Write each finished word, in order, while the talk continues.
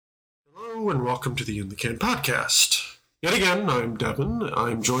and welcome to the In the Can podcast. Yet again, I'm Devin.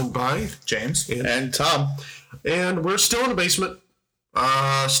 I'm joined by James and Tom. And we're still in the basement.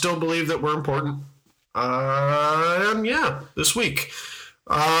 Still believe that we're important. This week.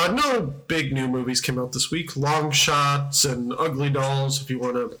 No big new movies came out this week. Long Shots and Ugly Dolls, if you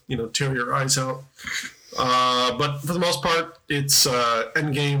want to, tear your eyes out. But for the most part, it's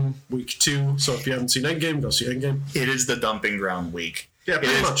Endgame week 2. So if you haven't seen Endgame, go see Endgame. It is the dumping ground week. Yeah,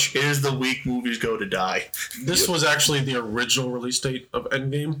 pretty much. It is the week movies go to die. This was actually the original release date of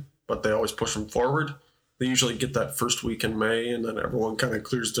Endgame, but they always push them forward. They usually get that first week in May, and then everyone kind of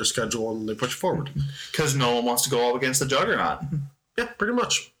clears their schedule and they push forward. Because no one wants to go up against the Juggernaut. Yeah, pretty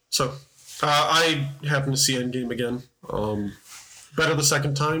much. So, I happened to see Endgame again. Better the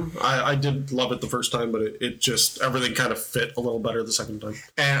second time. I did love it the first time, but it just, everything kind of fit a little better the second time.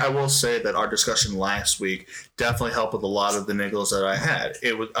 And I will say that our discussion last week definitely helped with a lot of the niggles that I had.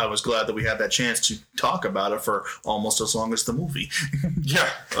 I was glad that we had that chance to talk about it for almost as long as the movie. Yeah.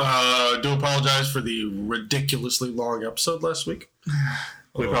 Do apologize for the ridiculously long episode last week.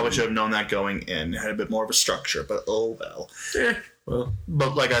 We probably should have known that going in. Had a bit more of a structure, but oh well. Yeah. Well,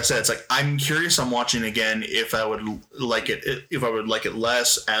 but like I said, it's like I'm curious. I'm watching again if I would like it. If I would like it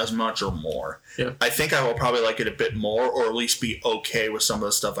less, as much, or more. Yeah. I think I will probably like it a bit more, or at least be okay with some of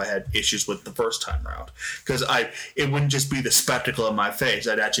the stuff I had issues with the first time around. Because it wouldn't just be the spectacle in my face.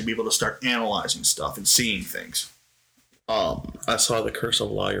 I'd actually be able to start analyzing stuff and seeing things. I saw The Curse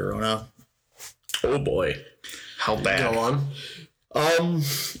of La Llorona. Oh boy, how bad? Go on.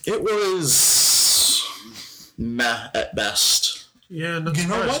 It was meh at best. Yeah, no, you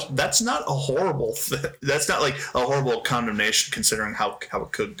know what? That's not a horrible that's not like a horrible condemnation considering how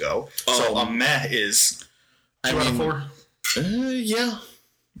it could go. So a meh is 2 out of 4. Yeah,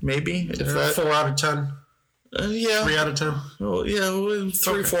 maybe. 4 out of 10. Yeah. 3 out of 10. Well, yeah,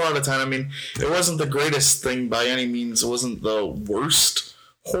 3, 4 out of 10. I mean, it wasn't the greatest thing by any means. It wasn't the worst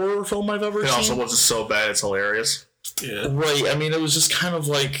horror film I've ever seen. It also wasn't so bad it's hilarious. Yeah. Right. I mean, it was just kind of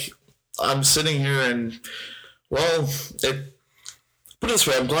like I'm sitting here and, well, put it this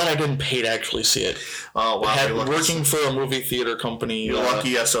way, I'm glad I didn't pay to actually see it. Oh, wow. Working for a movie theater company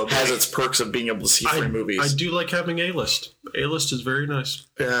lucky SOB. Has its perks of being able to see free movies. I do like having A-list. A-list is very nice.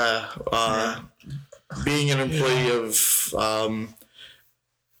 Yeah. Being an employee of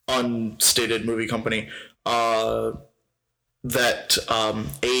unstated movie company, that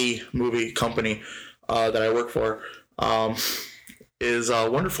a movie company that I work for is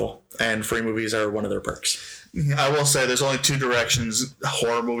wonderful, and free movies are one of their perks. I will say there's only 2 directions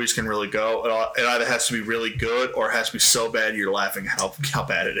horror movies can really go. It either has to be really good or it has to be so bad you're laughing how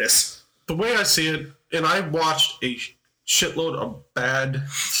bad it is. The way I see it, and I watched a shitload of bad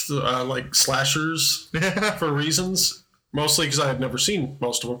slashers for reasons, mostly because I had never seen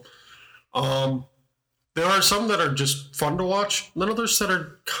most of them. There are some that are just fun to watch, and then others that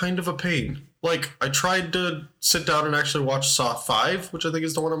are kind of a pain. Like, I tried to sit down and actually watch Saw 5, which I think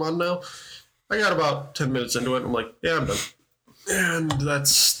is the one I'm on now. I got about 10 minutes into it, and I'm like, yeah, I'm done. And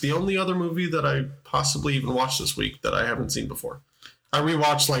that's the only other movie that I possibly even watched this week that I haven't seen before. I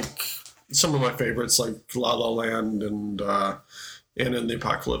rewatched, some of my favorites, like La La Land and In the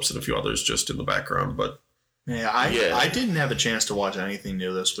Apocalypse and a few others just in the background, but... I didn't have a chance to watch anything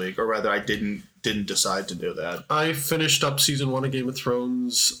new this week, or rather, I didn't decide to do that. I finished up season 1 of Game of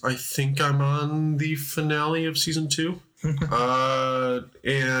Thrones. I think I'm on the finale of season 2.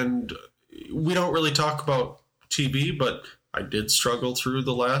 And we don't really talk about TV, but I did struggle through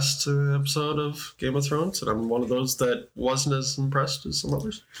the last episode of Game of Thrones, and I'm one of those that wasn't as impressed as some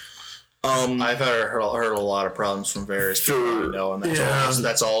others. I've heard a lot of problems from various people I know, and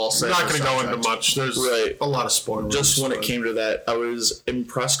that's all I'll say. I'm not going to go into much. There's a lot of spoilers. Just when it came to that, I was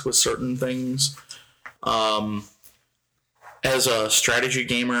impressed with certain things. As a strategy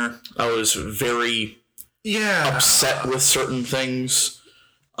gamer, I was very upset with certain things.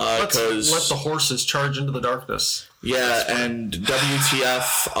 Let the horses charge into the darkness. Yeah, and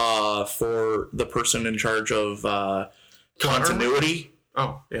WTF for the person in charge of continuity.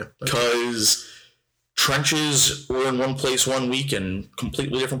 Oh, yeah. Because trenches were in one place one week and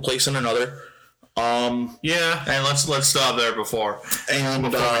completely different place in another. And let's stop there before we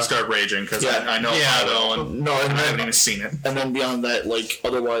start raging, because I know I haven't even seen it. And then beyond that,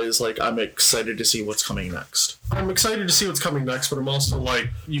 otherwise, I'm excited to see what's coming next. I'm excited to see what's coming next, but I'm also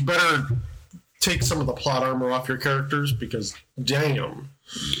you better take some of the plot armor off your characters, because damn.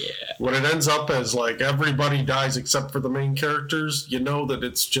 Yeah. When it ends up as everybody dies except for the main characters, you know that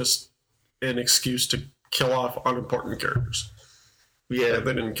it's just an excuse to kill off unimportant characters. Yeah,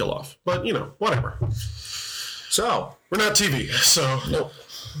 they didn't kill off. But, whatever. So, we're not TV, so... Nope.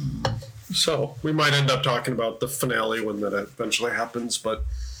 So we might end up talking about the finale when that eventually happens, but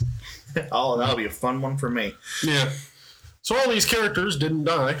Oh, that'll be a fun one for me. yeah. So all these characters didn't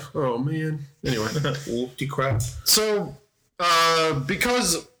die. Oh man. Anyway, Whoopty crap. so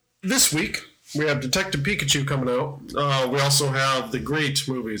because this week we have Detective Pikachu coming out, we also have the great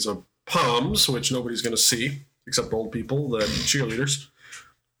movies of Palms, which nobody's going to see except old people, the cheerleaders.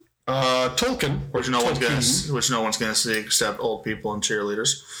 Tolkien, Which no one's gonna see except old people and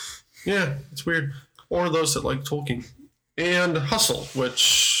cheerleaders. Yeah, it's weird. Or those that like Tolkien. And Hustle,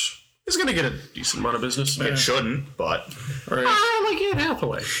 which is going to get a decent amount of business. It shouldn't, but I like Anne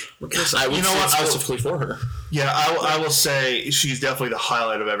Hathaway. you know what? Specifically for her. yeah, I will say she's definitely the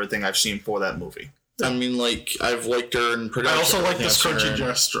highlight of everything I've seen for that movie. I mean, like, I've liked her in production. I also like the I've seen her scrunchy in-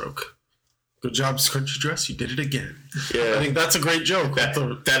 dress stroke. Good job, scrunchy dress. You did it again. Yeah. I think that's a great joke. That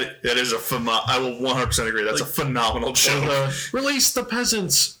is I will 100% agree. That's a phenomenal joke. Release the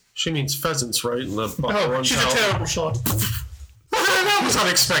peasants. She means pheasants, right? And the No, she's a terrible shot. That was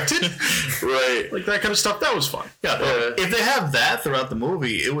unexpected. Right. Like that kind of stuff. That was fun. Yeah, if they have that throughout the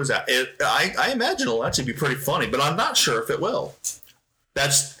movie, I imagine it'll actually be pretty funny, but I'm not sure if it will.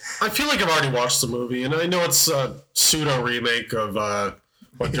 I feel like I've already watched the movie, and I know it's a pseudo remake of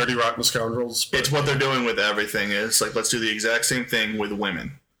Dirty Rotten Scoundrels. But It's what they're doing with everything. It's like, let's do the exact same thing with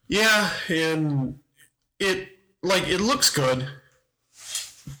women. yeah, and it looks good,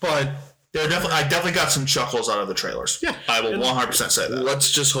 but I definitely got some chuckles out of the trailers. Yeah. I will 100% say that.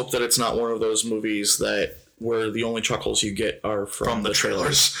 Let's just hope that it's not one of those movies that where the only chuckles you get are from the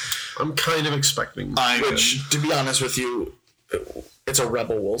trailers. I'm kind of expecting. Which, to be honest with you, it's a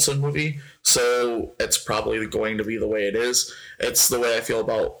Rebel Wilson movie, so it's probably going to be the way it is. It's the way I feel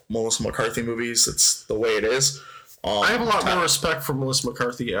about Melissa McCarthy movies. It's the way it is. I have a lot more respect for Melissa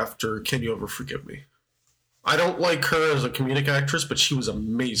McCarthy after Can You Ever Forgive Me? I don't like her as a comedic actress, but she was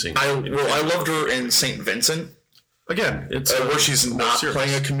amazing. I loved her in St. Vincent. Again, it's Where she's not serious.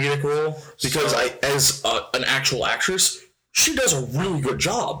 playing a comedic role, because as an actual actress, she does a really good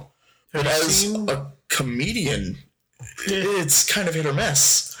job. But Have you as seen- a comedian, it's kind of hit or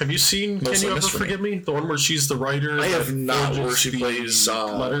miss. Have you seen Can Mostly You Ever mystery. Forgive Me? The one where she's the writer. I have that not, forges where she the plays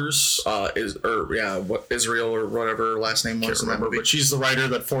letters. Israel or whatever her last name was Can't in that remember, movie. but she's the writer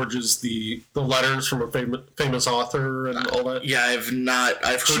that forges the letters from a famous author and all that. Yeah, I've heard was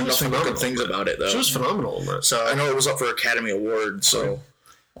nothing but phenomenal good things in that. about it though. She was phenomenal in that. So I know it was up for Academy Award, so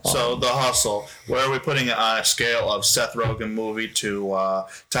The Hustle. Where are we putting it on a scale of Seth Rogen movie to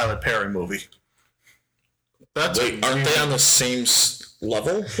Tyler Perry movie? That's wait, aren't they on the same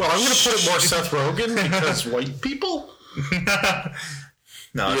level? well, I'm going to put it more Seth Rogen because white people.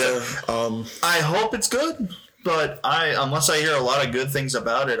 No, Yeah. I hope it's good, but unless I hear a lot of good things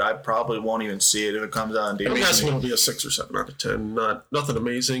about it, I probably won't even see it if it comes out on I'm DVD. guessing it'll be a 6 or 7 out of 10. Nothing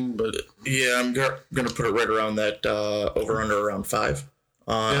amazing, but Yeah, I'm gonna put it right around that over under around 5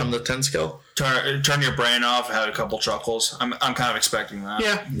 on the 10 scale. Turn your brain off. Have a couple chuckles. I'm kind of expecting that.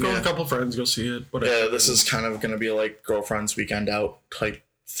 yeah, go with a couple friends, go see it. Whatever. Yeah, this is kind of gonna be like girlfriend's weekend out type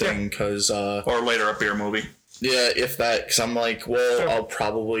thing because Or later a beer movie. yeah, if that because I'm like, well, I'll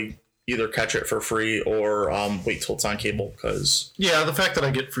probably either catch it for free or wait till it's on cable because Yeah, the fact that I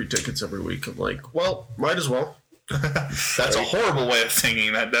get free tickets every week, I'm like, well, might as well. That's a horrible way of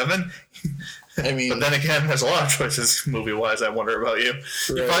thinking that, Devin. I mean, But then again, there's a lot of choices movie-wise. I wonder about you.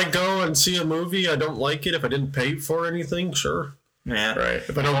 If I go and see a movie, I don't like it. If I didn't pay for anything, sure. Yeah. right,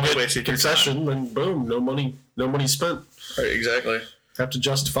 If I don't Only get wasted your concession, then boom, no money spent. right, exactly. Have to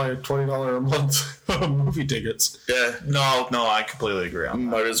justify a $20 a month movie tickets. Yeah, No, I completely agree on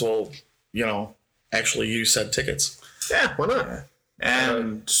that. might as well, actually use said tickets. Yeah, why not?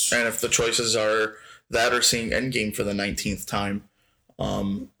 And And if the choices are that or seeing Endgame for the 19th time,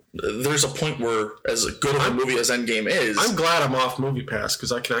 there's a point where, as good of a movie as Endgame is, I'm glad I'm off Movie Pass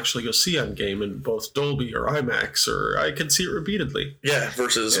because I can actually go see Endgame in both Dolby or IMAX, or I can see it repeatedly.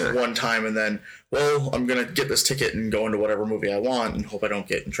 versus one time and then, well, I'm going to get this ticket and go into whatever movie I want and hope I don't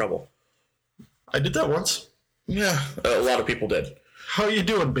get in trouble. I did that once. Yeah, a lot of people did, How you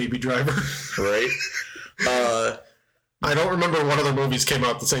doing, Baby Driver? right? I don't remember what other movies came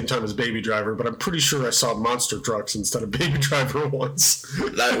out at the same time as Baby Driver, but I'm pretty sure I saw Monster Trucks instead of Baby Driver once.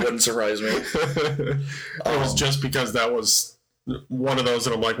 That wouldn't surprise me. It was just because that was one of those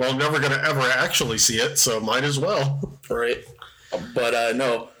that I'm like, well, I'm never going to ever actually see it, so might as well. Right? But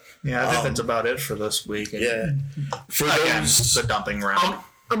no, yeah, I think that's about it for this week. yeah. For Again, those, the dumping round.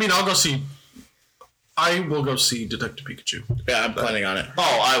 I will go see Detective Pikachu. yeah, I'm planning on it.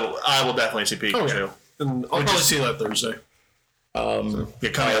 I will definitely see Pikachu. Oh, yeah. And I'll probably see that Thursday. Yeah,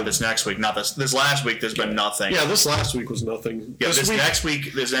 coming up this next week. Not this last week. There's been nothing. Yeah, this last week was nothing. Yeah, this next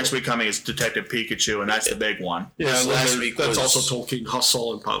week coming is Detective Pikachu, and that's the big one. Yeah, This and last then week that's was- also Tolkien,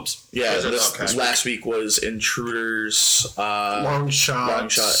 Hustle, and Palms. Yeah, Is it? this Okay. last week was Intruders, Long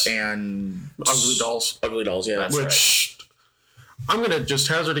Shot, and Ugly Dolls. Ugly Dolls. Yeah, That's Which I'm going to just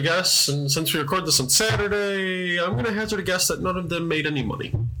hazard a guess, and since we record this on Saturday, I'm going to hazard a guess that none of them made any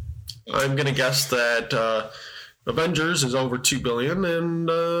money. I'm going to guess that Avengers is over $2 billion and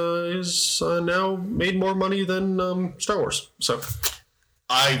is now made more money than Star Wars. So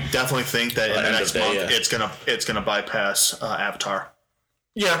I definitely think that in the end next of day, month yeah. it's gonna bypass Avatar.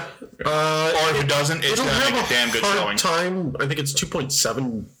 yeah, Or if it doesn't, it's it'll gonna have make a damn good showing. hard time. I think it's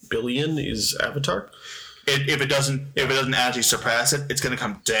 2.7 billion is Avatar. If it doesn't actually surpass it, it's gonna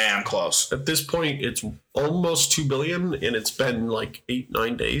come damn close. At this point, it's almost 2 billion, and it's been like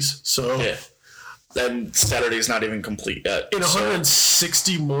 8-9 days. So yeah. Then Saturday's not even complete yet. in so-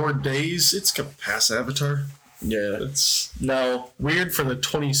 160 more days, it's gonna pass Avatar. Yeah. It's No. weird for the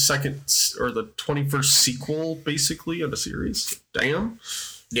 22nd or the 21st sequel, basically, of the series. Damn.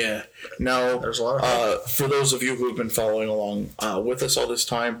 Yeah. No. There's a lot of For those of you who have been following along with us all this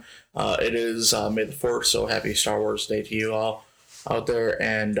time, it is May the 4th, so happy Star Wars Day to you all out there.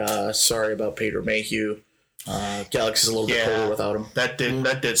 And sorry about Peter Mayhew. Galaxy's a little bit Yeah. colder without him. that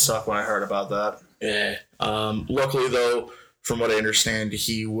did suck when I heard about that. Yeah. Luckily, though, from what I understand,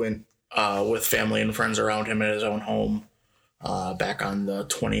 he went with family and friends around him in his own home back on the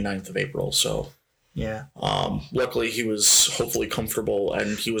 29th of April. So Yeah. luckily, he was hopefully comfortable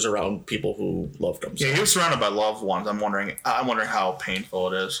and he was around people who loved him. So Yeah, he was surrounded by loved ones. I'm wondering how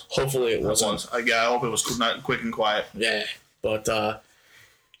painful it is. hopefully it wasn't. I hope it was not quick and quiet. Yeah. But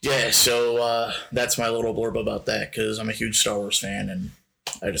yeah, so that's my little blurb about that because I'm a huge Star Wars fan and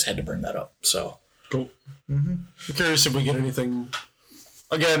I just had to bring that up. So Cool. I'm curious if we get anything.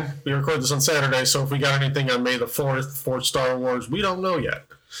 Again, we record this on Saturday, so if we got anything on May the 4th for Star Wars, we don't know yet.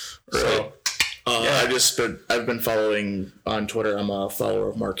 So, I've been following on Twitter. I'm a follower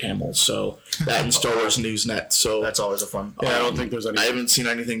of Mark Hamill, so that and Star Wars Newsnet. So That's always a fun. yeah, I don't think there's any. I haven't seen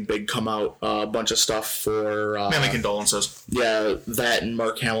anything big come out. A bunch of stuff for Many condolences. yeah, that and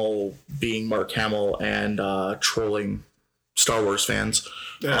Mark Hamill being Mark Hamill and trolling Star Wars fans.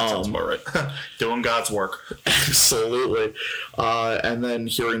 Yeah, that sounds about right. Doing God's work. Absolutely. And then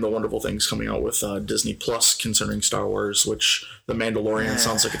hearing the wonderful things coming out with Disney Plus concerning Star Wars, which The Mandalorian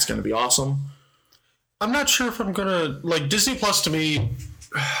sounds like it's going to be awesome. I'm not sure if I'm gonna like Disney Plus. To me,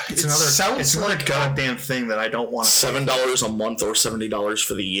 It's another goddamn thing that I don't want to. $7 a month or $70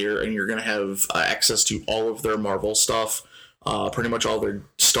 for the year, and you're going to have access to all of their Marvel stuff, pretty much all their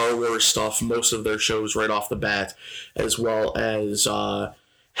Star Wars stuff, most of their shows right off the bat, as well as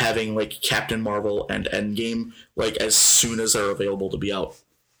having like Captain Marvel and Endgame like as soon as they're available to be out.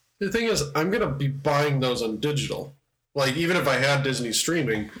 the thing is, I'm gonna be buying those on digital. Like even if I had Disney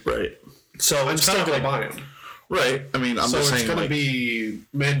streaming, Right. So I'm it's still kind of gonna like buy them. Right. I mean, I'm So just it's saying gonna like, be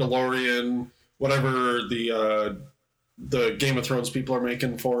Mandalorian, whatever the Game of Thrones people are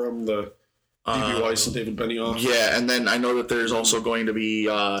making for them, the D.B. Weiss and David Benioff. yeah, and then I know that there's also going to be,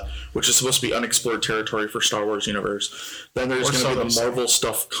 which is supposed to be unexplored territory for Star Wars universe. Then there's Or going to be so the they say. Marvel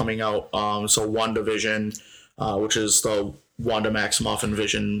stuff coming out. So WandaVision, which is the Wanda Maximoff and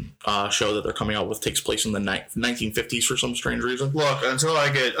Vision show that they're coming out with, takes place in the 1950s for some strange reason. Look, until I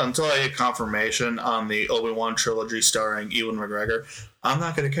get confirmation on the Obi-Wan trilogy starring Ewan McGregor, I'm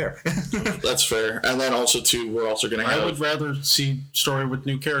not going to care. That's fair. And then also too, we're also going to I have. would rather see story with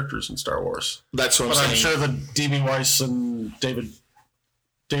new characters in Star Wars. That's what I'm But saying. I'm sure the D.B. Weiss and David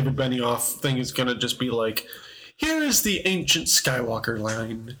Benioff thing is going to just be like, here is the ancient Skywalker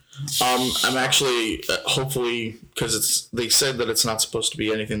line. I'm actually hopefully because they said that it's not supposed to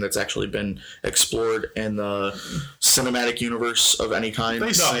be anything that's actually been explored in the cinematic universe of any kind.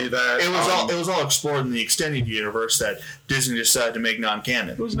 They say that. It was all explored in the extended universe that Disney decided to make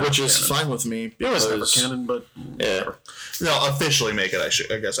non-canon. which is fine with me. It was never because- canon, but Yeah. No, officially make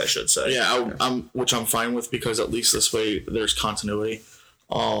it. I guess I should say. Yeah, which I'm fine with because at least this way there's continuity.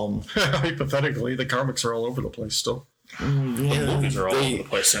 hypothetically, the comics are all over the place still. The movies are all over the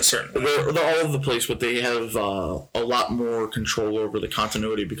place in a certain way. They're all over the place, but they have a lot more control over the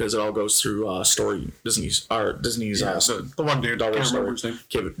continuity because it all goes through Disney's So the one dude, I Star can't Wars remember his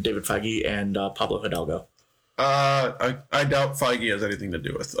story. name. David Feige and Pablo Hidalgo. I doubt Feige has anything to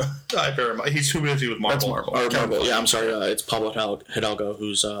do with Very much. He's too busy with Marvel. That's Marvel. Or Kevin Marvel, Feige. yeah, I'm sorry, it's Pablo Hidalgo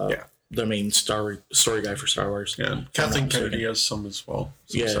who's the main story guy for Star Wars. Yeah, I'm Kathleen not Kennedy mistaken. has some as well.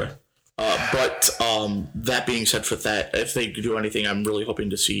 Yeah. But that being said, for that, if they do anything, I'm really hoping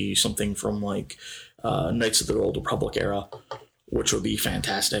to see something from like Knights of the Old Republic era, which would be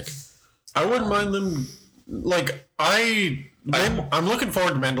fantastic. I wouldn't mind them. Like, I'm looking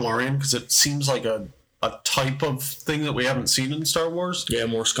forward to Mandalorian because it seems like a type of thing that we haven't seen in Star Wars. Yeah,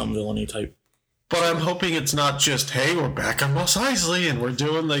 more scum villainy type. But I'm hoping it's not just, hey, we're back on Mos Eisley and we're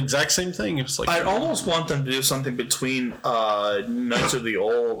doing the exact same thing. It's like, I'd almost want them to do something between Knights of the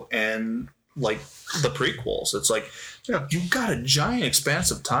Old and like the prequels. It's like, you've got a giant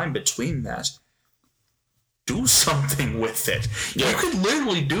expanse of time between that. Do something with it. Yeah. You could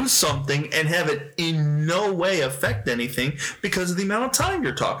literally do something and have it in no way affect anything because of the amount of time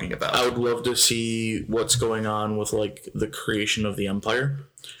you're talking about. I would love to see what's going on with like the creation of the Empire.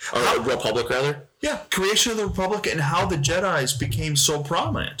 Or Republic, rather. Yeah, creation of the Republic and how the Jedis became so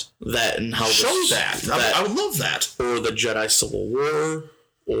prominent. That and how... Show that. I would love that. Or the Jedi Civil War,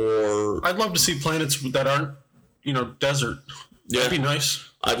 or... I'd love to see planets that aren't, desert. Yeah. That'd be nice.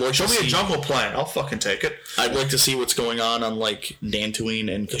 I'd like Show me a jungle planet. I'll fucking take it. I'd like to see what's going on like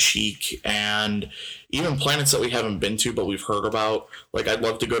Dantooine and Kashyyyk and even planets that we haven't been to but we've heard about. Like, I'd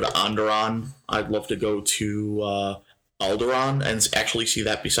love to go to Onderon. I'd love to go to Alderaan and actually see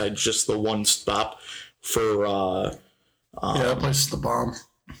that besides just the one stop for... that place is the bomb.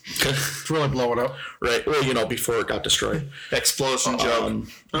 It's really blowing up. Right. Well, before it got destroyed. Explosion joke.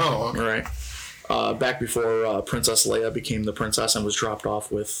 Oh, right. Back before Princess Leia became the princess and was dropped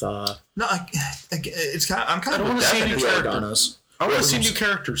off with... I'm kind of... I want to see new characters. I want to see new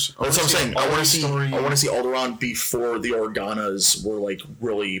characters. That's what I'm saying. I want to see Alderaan before the Organas were like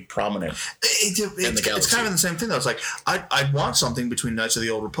really prominent. It's kind of the same thing though. It's like I'd want something between Knights of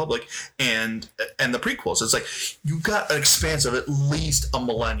the Old Republic and the prequels. It's like you got an expanse of at least a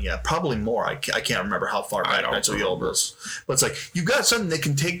millennia, probably more. I can't remember how far back Knights of the Old was, but it's like you got something that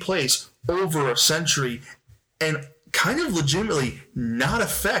can take place over a century and kind of legitimately not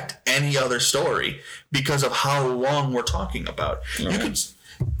affect any other story because of how long we're talking about. Right. You could,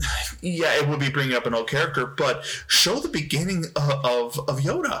 it would be bringing up an old character, but show the beginning of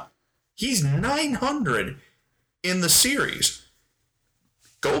Yoda. He's 900 in the series.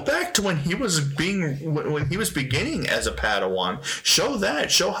 Go back to when he was beginning as a Padawan. Show that.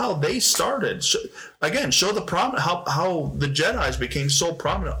 Show how they started. Show the how the Jedis became so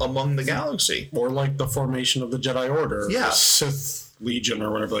prominent among the galaxy. Or like the formation of the Jedi Order. Yeah. The Sith Legion or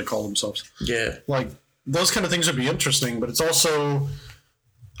whatever they call themselves. Yeah. Like, those kind of things would be interesting, but it's also...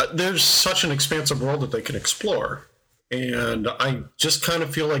 there's such an expansive world that they can explore. And I just kind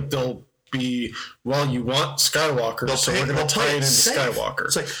of feel like they'll be, you want Skywalker, so we're going to tie it into Skywalker.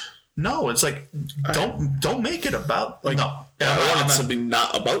 It's like, no, it's like, don't make it about, like, no. I want it to be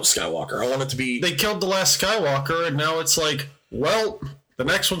not about Skywalker. I want it to be... They killed the last Skywalker, and now it's like, the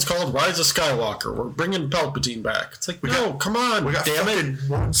next one's called Rise of Skywalker. We're bringing Palpatine back. It's like, come on, we got damn it.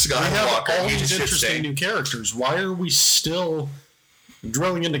 One Skywalker. We have all these interesting new characters. Why are we still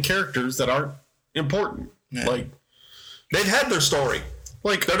drilling into characters that aren't important? Yeah. Like, they've had their story.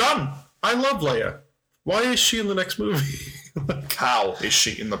 Like, they're done. I love Leia. Why is she in the next movie? How is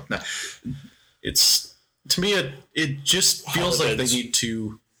she in the... It's... To me, it just feels like they need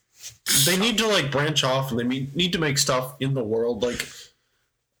to like branch off and they need to make stuff in the world. Like,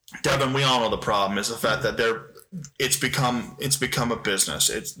 Devin, we all know the problem is the fact that it's become a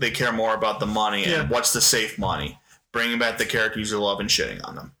business. They care more about the money and what's the safe money. Bringing back the characters you love and shitting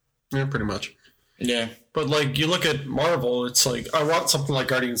on them. Yeah, pretty much. Yeah. But, like, you look at Marvel, it's like, I want something like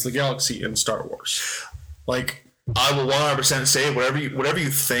Guardians of the Galaxy in Star Wars. Like, I will 100% say whatever you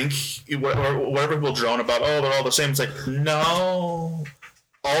think, whatever people drone about, they're all the same. It's like, no.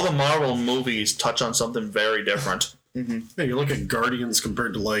 All the Marvel movies touch on something very different. Mm-hmm. Yeah, you look at Guardians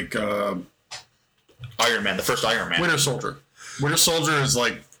compared to, like, Iron Man, the first Iron Man. Winter Soldier. Winter Soldier is,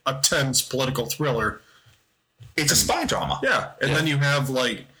 like, a tense political thriller. It's a spy drama. Yeah. And then you have,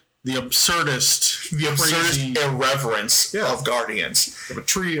 like, the absurdist irreverence of Guardians. You have a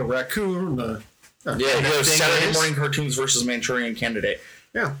tree, a raccoon, you have Saturday morning cartoons versus Manchurian Candidate.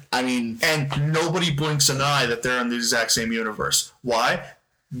 Yeah. I mean, and nobody blinks an eye that they're in the exact same universe. Why?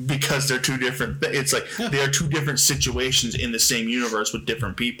 Because they're two different... It's like they are two different situations in the same universe with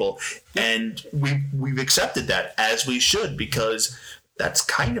different people. And we've accepted that, as we should, because that's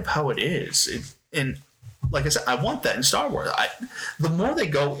kind of how it is. And like I said, I want that in Star Wars. The more they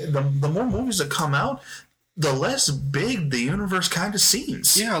go, the more movies that come out, the less big the universe kind of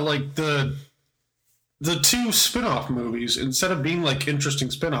seems. Yeah, like the two spin-off movies, instead of being like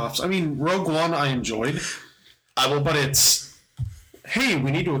interesting spin-offs, I mean, Rogue One I enjoyed. But it's, hey,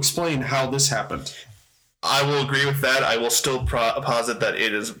 we need to explain how this happened. I will agree with that. I will still posit that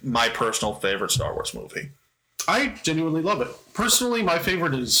it is my personal favorite Star Wars movie. I genuinely love it. Personally, my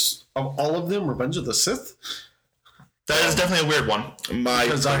favorite is, of all of them, Revenge of the Sith. That is definitely a weird one.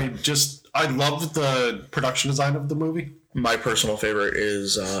 Because I love the production design of the movie. My personal favorite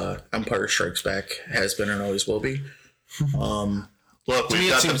is Empire Strikes Back. Has been and always will be. Look, we've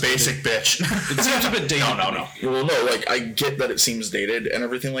got the basic bitch. It seems a bit dated. No. Well, no, like, I get that it seems dated and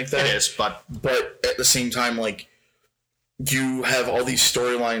everything like that. It is, but at the same time, like, you have all these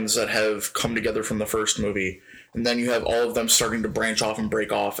storylines that have come together from the first movie, and then you have all of them starting to branch off and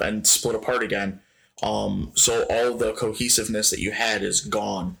break off and split apart again. So all the cohesiveness that you had is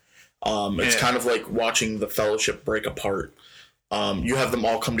gone. It's kind of like watching the Fellowship break apart. You have them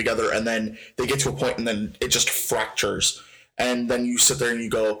all come together, and then they get to a point, and then it just fractures. And then you sit there and you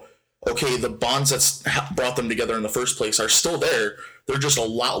go, okay, the bonds that's brought them together in the first place are still there. They're just a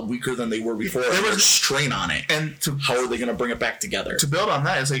lot weaker than they were before. There was strain on it. And how are they going to bring it back together? To build on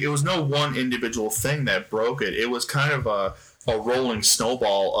that, it's like it was no one individual thing that broke it. It was kind of a rolling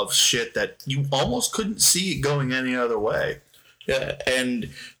snowball of shit that you almost couldn't see it going any other way. Yeah,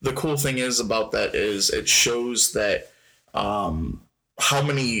 and the cool thing is about that is it shows that how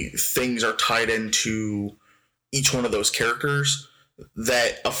many things are tied into each one of those characters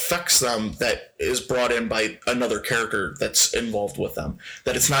that affects them, that is brought in by another character that's involved with them.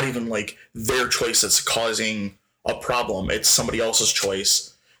 That it's not even like their choice that's causing a problem. It's somebody else's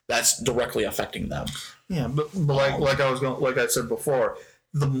choice that's directly affecting them. Yeah, but like I said before,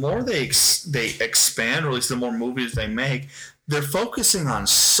 the more they expand, or at least the more movies they make, they're focusing on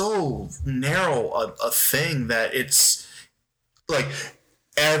so narrow a thing that it's like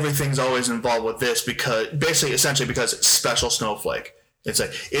everything's always involved with this because it's special snowflake. It's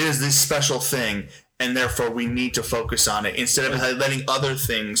like it is this special thing, and therefore we need to focus on it instead of letting other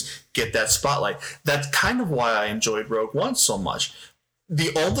things get that spotlight. That's kind of why I enjoyed Rogue One so much.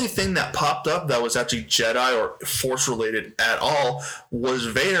 The only thing that popped up that was actually Jedi or Force related at all was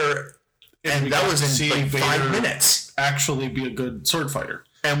Vader, and that was in like 5 minutes. Actually, be a good sword fighter.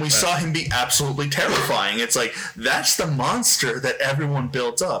 And we saw him be absolutely terrifying. It's like, that's the monster that everyone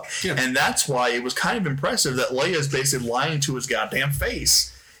built up. Yeah. And that's why it was kind of impressive that Leia's basically lying to his goddamn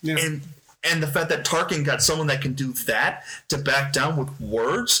face. Yeah. And the fact that Tarkin got someone that can do that to back down with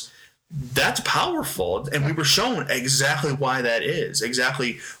words, that's powerful. And we were shown exactly why that is.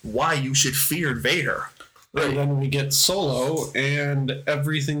 Exactly why you should fear Vader. Right. And then we get Solo, and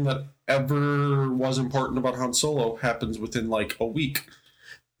everything that ever was important about Han Solo happens within like a week.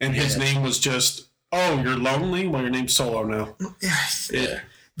 And his name was just, oh, you're lonely? Well, your name's Solo now.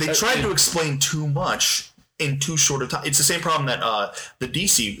 They tried to explain too much in too short a time. It's the same problem that the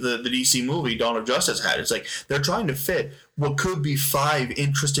DC movie, Dawn of Justice, had. It's like they're trying to fit what could be 5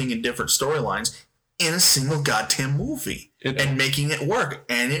 interesting and different storylines in a single goddamn movie and making it work,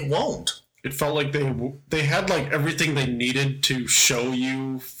 and it won't. It felt like they had like everything they needed to show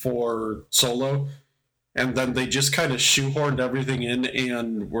you for Solo, and then they just kind of shoehorned everything in,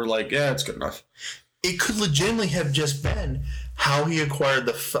 and we're like, yeah, it's good enough. It could legitimately have just been how he acquired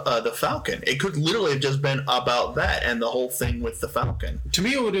the Falcon. It could literally have just been about that and the whole thing with the Falcon. To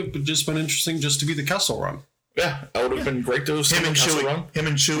me, it would have just been interesting just to be the Kessel Run. Yeah, that would have been great to see him and Chewie. Him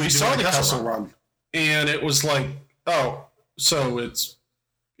and Chewie. We saw the Kessel Run, and it was like, oh, so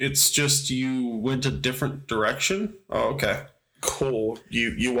it's just you went a different direction. Oh, okay. Cool.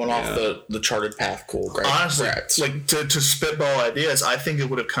 You went off the charted path. Cool. Great. Honestly, like to spitball ideas, I think it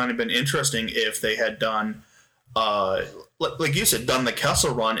would have kind of been interesting if they had done, like you said, done the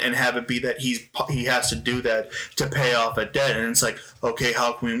Kessel Run and have it be that he has to do that to pay off a debt, and it's like, okay,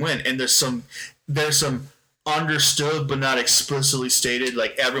 how can we win? And there's some understood but not explicitly stated,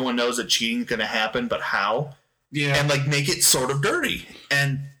 like everyone knows that cheating is going to happen, but how? Yeah. And like make it sort of dirty,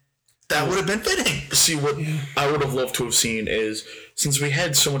 and that would have been fitting. See, what I would have loved to have seen is, since we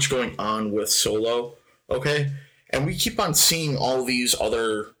had so much going on with Solo, okay, and we keep on seeing all these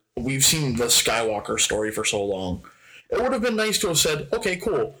we've seen the Skywalker story for so long, it would have been nice to have said, okay,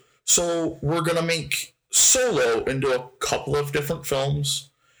 cool, so we're going to make Solo into a couple of different films.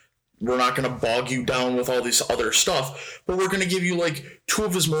 We're not going to bog you down with all this other stuff, but we're going to give you, like, 2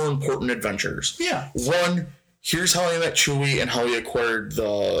 of his more important adventures. Yeah. One, here's how he met Chewie and how he acquired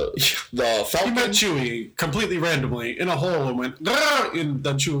the Falcon. He met Chewie completely randomly in a hole and went, Grr! And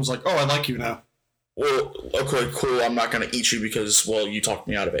then Chewie was like, oh, I like you now. Well, okay, cool, I'm not going to eat you because, well, you talked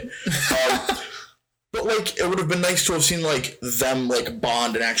me out of it. But, like, it would have been nice to have seen, like, them, like,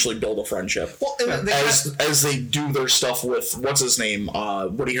 bond and actually build a friendship. Well, as they do their stuff with, what's his name,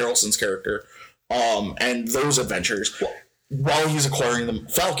 Woody Harrelson's character, and those adventures. While he's acquiring the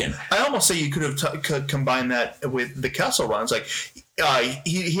Falcon. I almost say you could combine that with the Kessel Runs. Like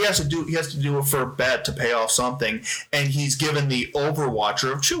he has to do it for a bet to pay off something, and he's given the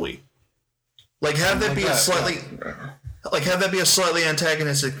Overwatcher of Chewie. Like have that be a slightly Like, have that be a slightly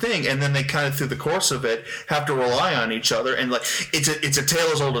antagonistic thing, and then they kind of, through the course of it, have to rely on each other. And, like, it's a tale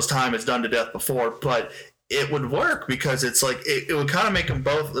as old as time. It's done to death before, but it would work because it's, like, it would kind of make them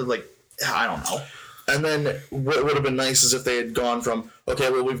both, like, I don't know. And then what would have been nice is if they had gone from, okay,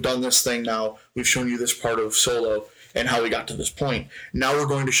 well, we've done this thing now. We've shown you this part of Solo and how we got to this point. Now we're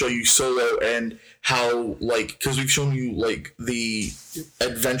going to show you Solo and how, like, because we've shown you, like, the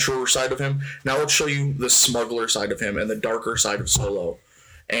adventurer side of him. Now let's show you the smuggler side of him and the darker side of Solo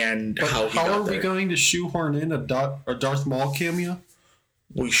and how he got How are there. we going to shoehorn in a Darth Maul cameo?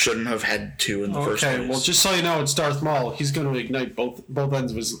 We shouldn't have had to in the first place. Okay, well, just so you know, it's Darth Maul. He's going to ignite both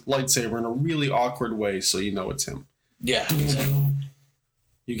ends of his lightsaber in a really awkward way, so you know it's him. Yeah, exactly.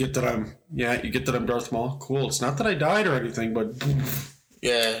 You get that I'm Darth Maul? Cool. It's not that I died or anything, but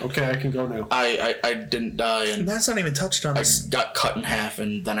Yeah. okay, I can go now. I didn't die, and That's not even touched on. I got cut in half,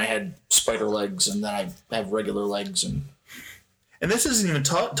 and then I had spider legs, and then I have regular legs, and this isn't even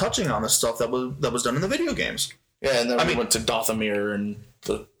touching on the stuff that was done in the video games. yeah, and then we went to Dothamir and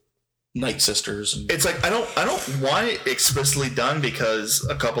the Night Sisters, and It's like I don't want it explicitly done because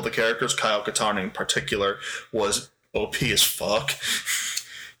a couple of the characters, Kyle Katarn in particular, was OP as fuck.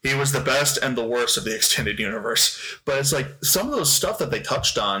 He was the best and the worst of the extended universe. But it's like some of those stuff that they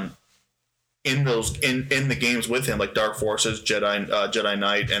touched on in those in the games with him, like Dark Forces, Jedi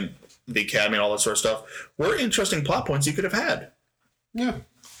Knight, and the Academy, and all that sort of stuff, were interesting plot points you could have had. Yeah.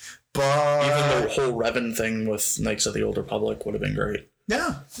 But even the whole Revan thing with Knights of the Old Republic would have been great.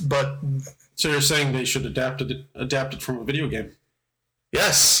 yeah, but So you're saying they should adapt it from a video game?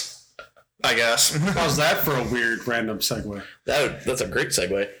 Yes, I guess. How's that for a weird random segue? that's a great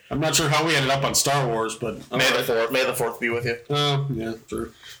segue. I'm not sure how we ended up on Star Wars, but May the Fourth be with you. Oh, yeah,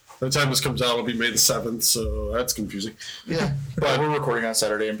 true. By the time this comes out, it'll be May the 7th, so that's confusing. Yeah, but we're recording on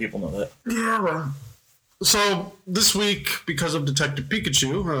Saturday, and people know that. Yeah, well. So this week, because of Detective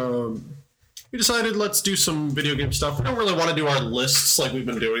Pikachu, we decided let's do some video game stuff. We don't really want to do our lists like we've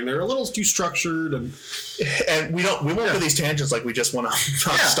been doing. They're a little too structured, and We won't do these tangents like we just want to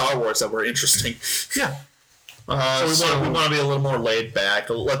talk Star Wars that were interesting. yeah. So we want to be a little more laid back.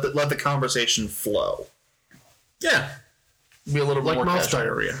 Let the conversation flow. Yeah, Be a little like more mouth casual.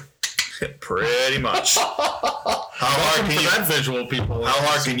 diarrhea. Pretty much. How hard can you? that visual, people? How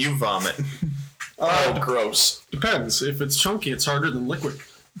hard can you vomit? Oh, gross! Depends. If it's chunky, it's harder than liquid.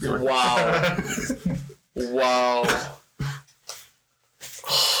 Wow, wow.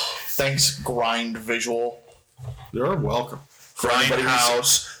 Thanks, Grind Visual. You're welcome.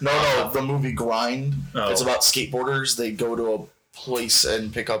 Grindhouse. No, the movie Grind. Oh. It's about skateboarders. They go to a place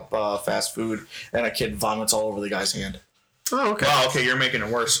and pick up fast food, and a kid vomits all over the guy's hand. Oh, okay. Wow. Okay, you're making it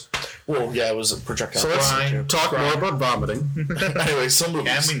worse. Well, yeah, it was a projectile. So let's Grind. talk more about vomiting. Anyway, some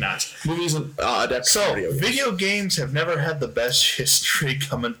movies. Can we not? Movies adapt So, video games. video games have never had the best history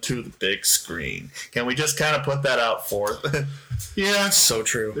coming to the big screen. Can we just kind of put that out forth? Yeah, So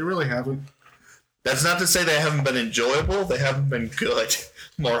true. they really haven't. That's not to say they haven't been enjoyable. They haven't been good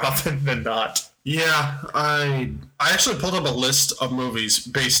more often than not. Yeah, I actually pulled up a list of movies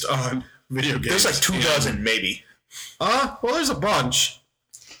based on video games. There's like 2 dozen, maybe. Well, there's a bunch.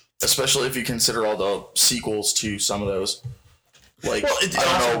 Especially if you consider all the sequels to some of those. Like, Well, I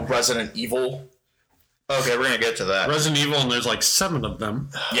don't know, Resident Evil. Okay, we're gonna get to that. Resident Evil, and there's like 7 of them.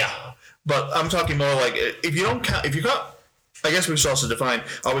 Yeah. But I'm talking more like if you don't count, if you got, I guess we should also define: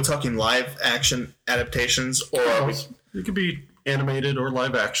 are we talking live action adaptations or are we? It could be animated or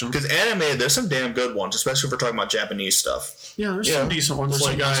live action. Because animated, there's some damn good ones, especially if we're talking about Japanese stuff. Yeah, there's some decent ones.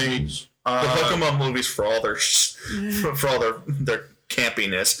 There's Like some decent I The Pokemon movies, for all their for all their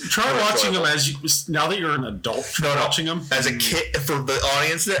campiness. try are watching them enjoyable. now that you're an adult. Try watching them as a kid for the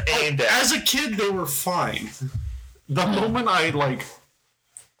audience that aimed at. As a kid, they were fine. The moment I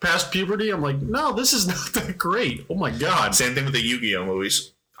past puberty, I'm like, no, this is not that great. Oh my god! Same thing with the Yu-Gi-Oh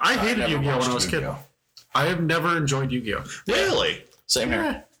movies. I hated never Yu-Gi-Oh when watched I was a kid. Yu-Gi-Oh. I have never enjoyed Yu-Gi-Oh. Really? Same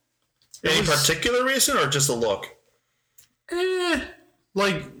here. Any particular reason or just the look?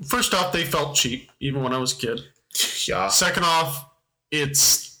 First off, they felt cheap even when I was a kid. Yeah. Second off,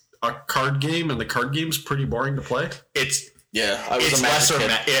 it's a card game, and the card game's pretty boring to play. It's Yeah, I was it's a Magic lesser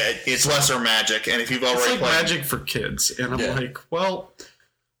kid. it's lesser Magic, and if you've It's already like played Magic for kids, and I'm Yeah. like, well,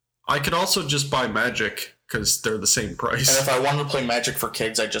 I could also just buy Magic because they're the same And price. if I wanted to play Magic for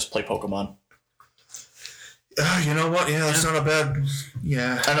kids, I'd just play Pokemon. you know what? Yeah, that's not a bad.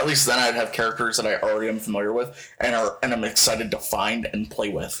 Yeah. And at least then I'd have characters that I already am familiar with and I'm excited to find and play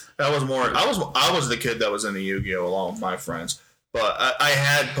with. That was more. I was the kid that was into Yu-Gi-Oh along with my friends, but I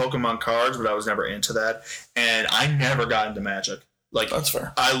had Pokemon cards, but I was never into that, and I never got into Magic. Like That's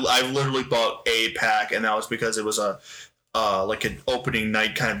fair. I literally bought a pack, and that was because it was a like an opening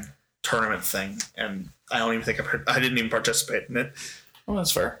night kind of tournament thing, and I don't even think I didn't even participate in it. Oh,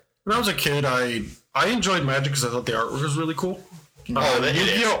 that's fair. When I was a kid, I enjoyed Magic because I thought the artwork was really cool.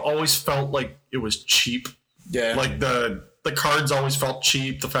 Yu-Gi-Oh always felt like it was cheap. Yeah. Like the cards always felt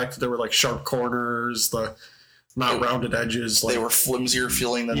cheap. The fact that there were like sharp corners, the not rounded edges. Like, they were flimsier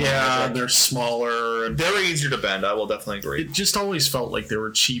feeling than and they're smaller. And Very easier to bend. I will definitely agree. it just always felt like they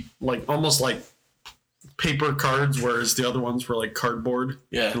were cheap, like almost like paper cards, whereas the other ones were like cardboard.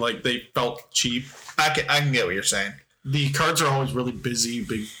 Yeah. And, like they felt cheap. I can get what you're saying. The cards are always really busy,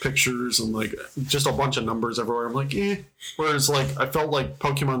 big pictures, and like just a bunch of numbers everywhere. I'm like, eh. Whereas like I felt like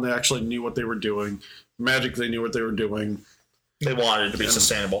Pokemon, they actually knew what they were doing. Magic, they knew what they were doing. They wanted it to be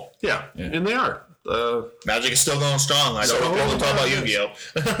sustainable. Yeah, and they are. Magic is still going strong. I don't want to talk about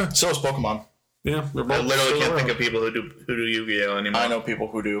Yu-Gi-Oh. So is Pokemon. Yeah, they're I both literally still can't around. think of people who do Yu-Gi-Oh anymore. I know people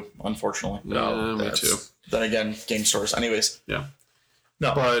who do, unfortunately. Yeah, me too. Then again, game stores. Anyways. Yeah,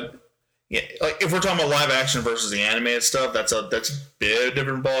 No, but yeah, like if we're talking about live action versus the animated stuff, that's a bit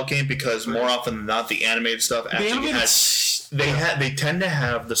different ball game because more often than not, the animated stuff actually they tend to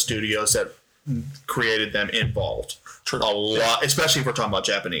have the studios that created them involved. A lot, especially if we're talking about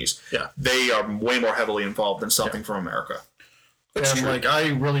Japanese. Yeah. They are way more heavily involved than something from America. and like I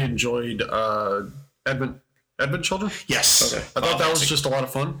really enjoyed Advent Children. Yes. Okay. I thought that was just a lot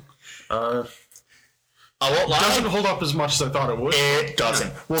of fun. I won't lie. Doesn't hold up as much as I thought it would. It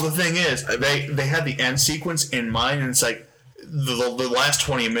doesn't. Well, the thing is, they had the end sequence in mind, and it's like the last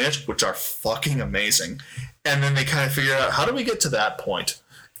 20 minutes, which are fucking amazing. And then they kind of figure out, how do we get to that point?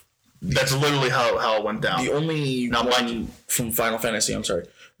 That's literally how it went down. The only Not one mind- from Final Fantasy, I'm sorry,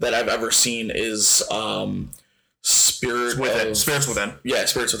 that I've ever seen is Spirits Within. Yeah,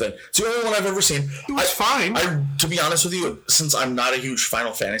 Spirits Within. It's the only one I've ever seen. It was fine. To be honest with you, since I'm not a huge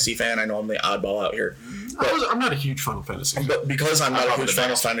Final Fantasy fan, I know I'm the oddball out here, I'm not a huge Final Fantasy fan. but because I'm not a probably huge the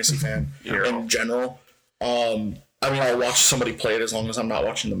Final best. Fantasy fan Hero. in general, I mean, I'll watch somebody play it as long as I'm not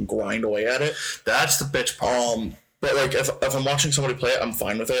watching them grind away at it. That's the bitch part. But like if I'm watching somebody play it, I'm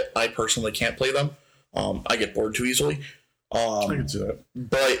fine with it. I personally can't play them. I get bored too easily. I can see that.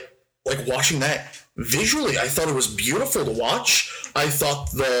 But like watching that visually, I thought it was beautiful to watch. I thought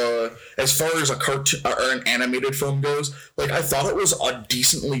as far as a cartoon or an animated film goes, like I thought it was a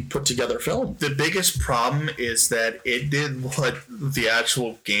decently put together film. The biggest problem is that it did what the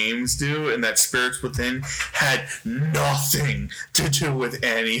actual games do, and that Spirits Within had nothing to do with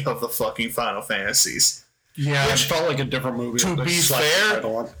any of the fucking Final Fantasies. Yeah, it felt like a different movie. To They be slapped fair- the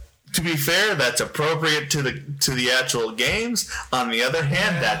title on. To be fair, that's appropriate to the actual games. On the other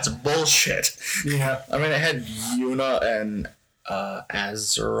hand, that's bullshit. Yeah. I mean, it had Yuna and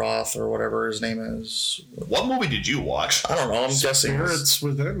Azeroth or whatever his name is. What movie did you watch? I don't know. I'm guessing Spirits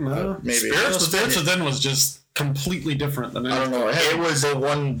Within. No. maybe. Spirits Within was just completely different than I don't know. It was the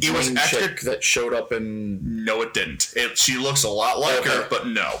one it was main extra- chick that showed up in. No, it didn't. She looks a lot like her, Okay. but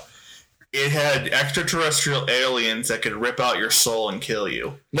no. It had extraterrestrial aliens that could rip out your soul and kill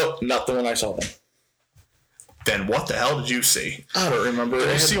you. No, not the one I saw then. Then what the hell did you see? I don't remember. Did It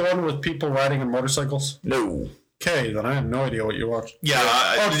you had- see one with people riding on motorcycles? No. Okay, then I have no idea what you watched. Yeah,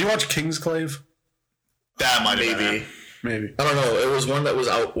 Oh, did you watch Kingsclave? that might have been Maybe. it. Maybe. I don't know. It was one that was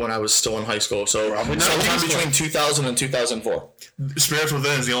out when I was still in high school. So Probably not sometime Kingsclave. between 2000 and 2004. Spirits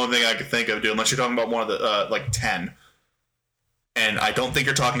Within is the only thing I could think of, dude, unless you're talking about one of the, like, 10. And I don't think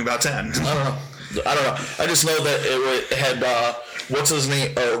you're talking about 10. I don't know. I just know that it had what's his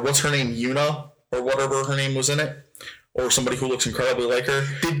name or what's her name, Yuna or whatever her name was in it, or somebody who looks incredibly like her.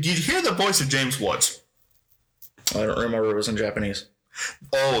 Did you hear the voice of James Woods? I don't remember. It was in Japanese.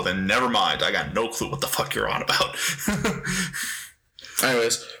 Oh, then never mind. I got no clue what the fuck you're on about.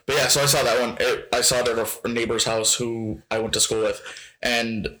 Anyways, but yeah, so I saw that one. I saw it at a neighbor's house who I went to school with,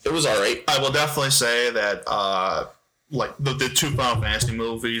 and it was all right. I will definitely say that, like, the two Final Fantasy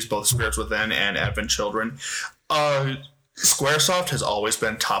movies, both Spirits Within and Advent Children, Squaresoft has always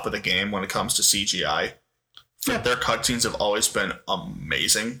been top of the game when it comes to CGI. Yeah. Their cutscenes have always been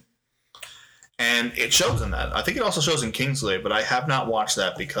amazing. And it shows in that. I think it also shows in Kingsglaive, but I have not watched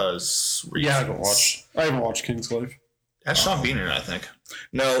that because... Yeah, I haven't watched Kingsglaive. That's Sean Bean in it, I think.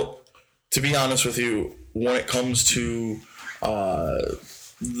 No, to be honest with you, when it comes to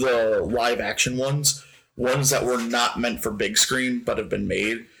the live action ones that were not meant for big screen but have been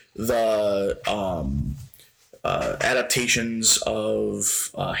made, the adaptations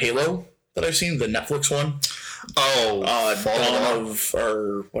of Halo that I've seen, the Netflix one, Oh, Dawn of,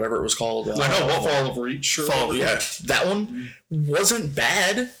 or whatever it was called. I know what Fall of Reach. Sure. Yeah, that one wasn't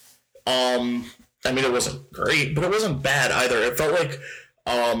bad. I mean, it wasn't great, but it wasn't bad either. It felt like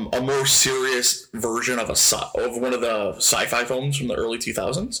a more serious version of one of the sci-fi films from the early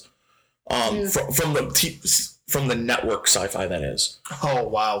 2000s. From the network sci-fi, that is. Oh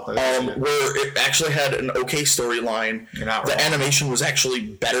wow! Where it actually had an okay storyline. The animation was actually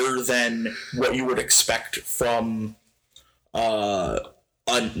better than what you would expect from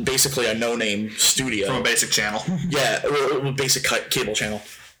basically a no-name studio from a basic channel. Yeah, a basic cable channel.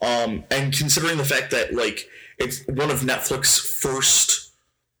 And considering the fact that like it's one of Netflix's first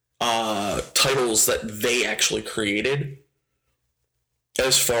titles that they actually created,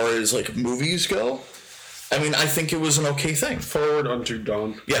 as far as like movies go. I mean, I think it was an okay thing. Forward Unto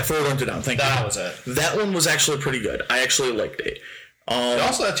Dawn. Yeah, Forward Unto Dawn. Thank you. That was it. That one was actually pretty good. I actually liked it. It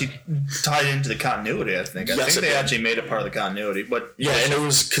also actually tied into the continuity, I think. I think they actually made it part of the continuity. But yeah, and it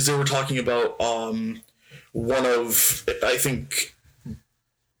was because they were talking about one of, I think,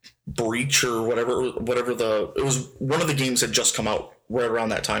 Breach or whatever it was one of the games that just come out right around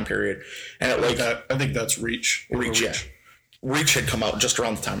that time period. And I think that's Reach. Yeah. Reach had come out just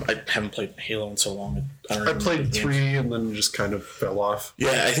around the time. I haven't played Halo in so long. I played 3 and then just kind of fell off.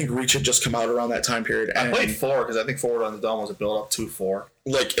 Yeah, I think Reach had just come out around that time period. I played 4 because I think Forward Unto Dawn was a build up to 4.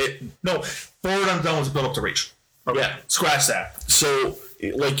 Forward Unto Dawn was a build up to Reach. Okay. Yeah, scratch that. So,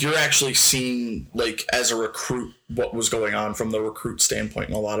 like, you're actually seeing, like, as a recruit, what was going on from the recruit standpoint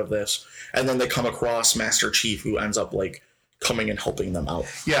in a lot of this, and then they come across Master Chief, who ends up like coming and helping them out.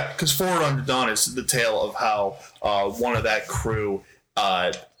 Yeah, because Forward Unto Dawn is the tale of how one of that crew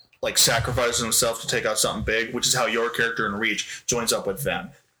like sacrifices himself to take out something big, which is how your character in Reach joins up with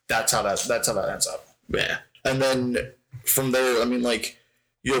them. That's how that ends up. Yeah, and then from there, I mean, like,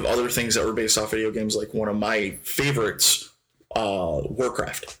 you have other things that were based off video games. Like one of my favorites,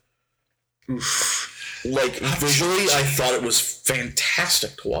 Warcraft. Like visually, I thought it was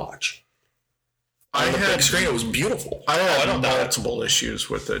fantastic to watch. On the big screen, it was beautiful. I had multiple issues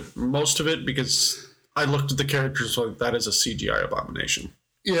with it. Most of it because I looked at the characters like that is a CGI abomination.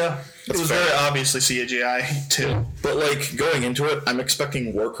 Yeah, it was very obviously CGI too. But like going into it, I'm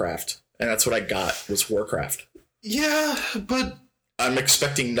expecting Warcraft, and that's what I got was Warcraft. Yeah, but I'm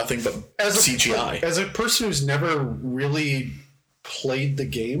expecting nothing but CGI. As a person who's never really played the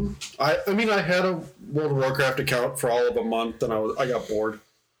game, I mean, I had a World of Warcraft account for all of a month, and I got bored.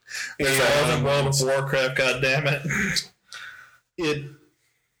 And World of Warcraft, goddammit.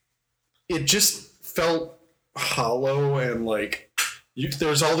 It just felt hollow and like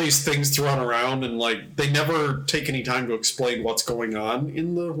there's all these things thrown around and like they never take any time to explain what's going on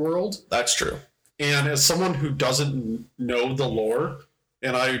in the world. That's true. And as someone who doesn't know the lore,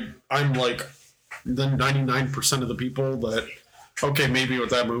 and I'm like the 99% of the people that, okay, maybe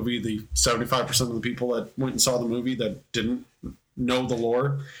with that movie, the 75% of the people that went and saw the movie that didn't know the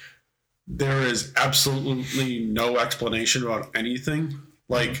lore, there is absolutely no explanation about anything.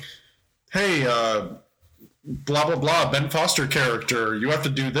 Like, hey, blah, blah, blah, Ben Foster character, you have to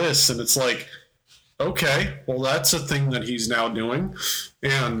do this. And it's like, okay, well, that's a thing that he's now doing.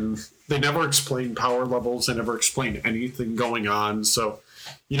 And they never explain power levels. They never explain anything going on. So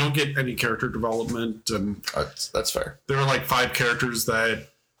you don't get any character development. And that's fair. There are like 5 characters that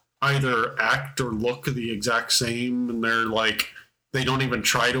either act or look the exact same. And they're like, they don't even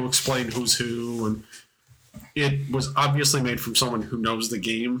try to explain who's who. And it was obviously made from someone who knows the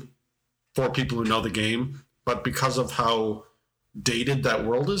game for people who know the game. But because of how dated that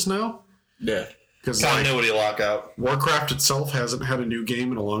world is now. Yeah. Because continuity lockout. Warcraft itself hasn't had a new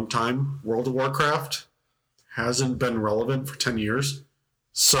game in a long time. World of Warcraft hasn't been relevant for 10 years.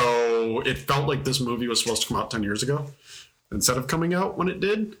 So it felt like this movie was supposed to come out 10 years ago instead of coming out when it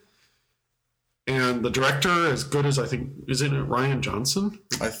did. And the director, as good as I think, isn't it Ryan Johnson?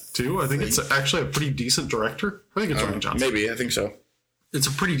 I think it's actually a pretty decent director. I think it's Ryan Johnson. Maybe, I think so. It's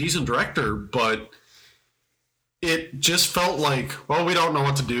a pretty decent director, but it just felt like, well, we don't know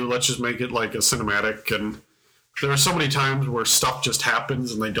what to do. Let's just make it like a cinematic. And there are so many times where stuff just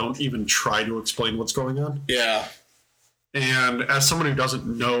happens and they don't even try to explain what's going on. Yeah. And as someone who doesn't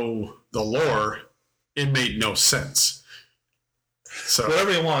know the lore, it made no sense. So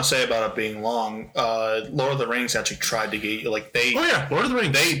whatever you want to say about it being long, Lord of the Rings actually tried to get you, like they. Oh yeah, Lord of the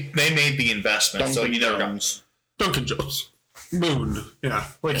Rings. They made the investment, so you never got Duncan Jones, Moon. Yeah,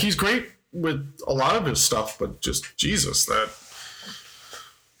 like he's great with a lot of his stuff, but just Jesus, that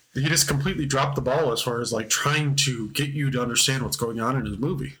he just completely dropped the ball as far as like trying to get you to understand what's going on in his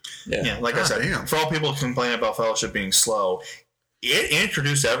movie. Yeah, like I said, for all people who complain about Fellowship being slow, it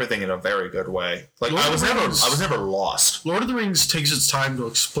introduced everything in a very good way. Like I was never lost. Lord of the Rings takes its time to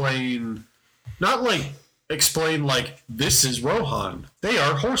explain, not like explain like this is Rohan. They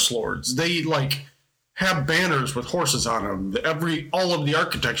are horse lords. They like have banners with horses on them. All of the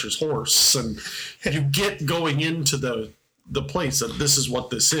architecture's horse, and you get going into the place that this is what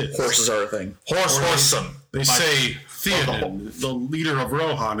this is. Horses are a thing. Horsum. They say Theoden, the leader of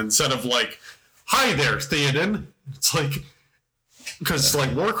Rohan, instead of like, "Hi there, Theoden." It's like, because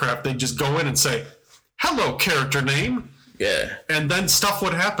like Warcraft, they just go in and say, "Hello, character name." Yeah. And then stuff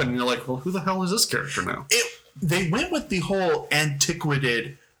would happen, and you're like, "Well, who the hell is this character now?" They went with the whole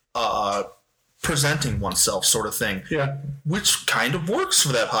antiquated presenting oneself sort of thing. Yeah. Which kind of works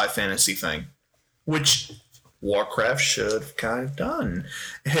for that high fantasy thing. Which Warcraft should have kind of done.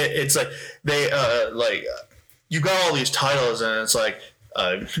 It's like they you got all these titles and it's like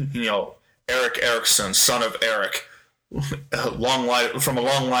Eric Erickson, son of Eric, from a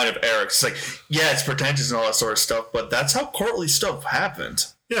long line of Erics. It's like, yeah, it's pretentious and all that sort of stuff, but that's how courtly stuff happened.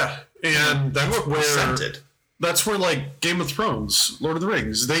 Yeah, and Presented. That's where like Game of Thrones, Lord of the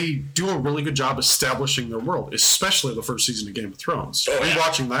Rings, they do a really good job establishing their world, especially the first season of Game of Thrones.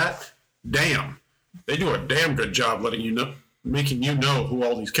 Rewatching that, damn, they do a damn good job letting you know, making you know who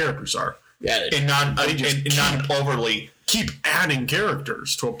all these characters are. Yeah, and not overly keep adding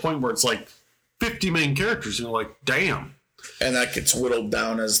characters to a point where it's like 50 main characters, and you're like, damn. And that gets whittled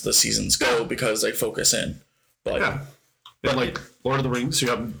down as the seasons go because they focus in. But yeah. And like Lord of the Rings, you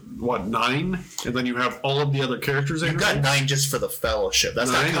have, 9? And then you have all of the other characters. You've got 9 just for the Fellowship.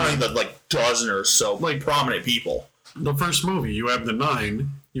 That's 9, not counting the like dozen or so like prominent people. The first movie, you have the 9.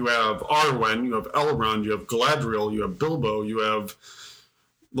 You have Arwen, you have Elrond, you have Galadriel, you have Bilbo, you have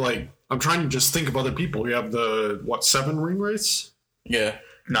like, I'm trying to just think of other people. You have the 7 ring wraiths? Yeah.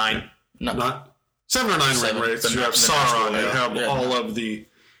 9. Not 7 or 9 ring wraiths. You have Sauron. You have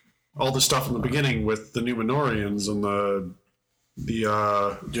all the stuff in the beginning with the Númenóreans and the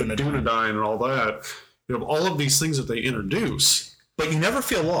Dunedain and all that. You have all of these things that they introduce, but you never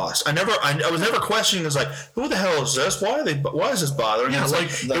feel lost. I was never questioning. It's like, who the hell is this? Why is this bothering? Yeah,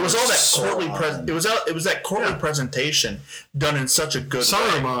 it was all that courtly it was that courtly presentation done in such a good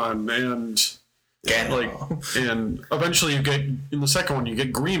Saruman way. And Gandalf. And eventually you get in the second one, you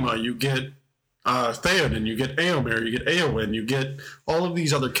get Grima, you get Theoden, you get Éomer, you get Éowyn, you get all of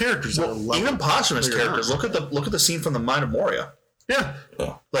these other characters. Well, even posthumous characters. Look at the scene from the Mine of Moria. Yeah.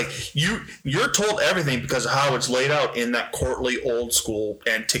 Like you're told everything because of how it's laid out in that courtly, old school,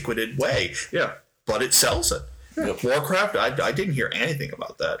 antiquated way. Yeah. But it sells it. Yeah. Warcraft, I didn't hear anything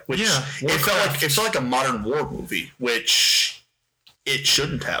about that. Which it felt like a modern war movie, which it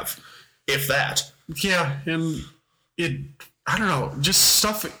shouldn't have, if that. Yeah, and I don't know, just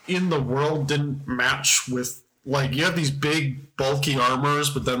stuff in the world didn't match with, like, you have these big, bulky armors,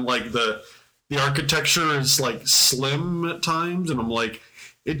 but then, like, the architecture is, like, slim at times, and I'm like,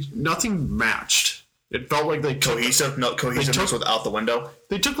 nothing matched. It felt like they cohesiveness without the window.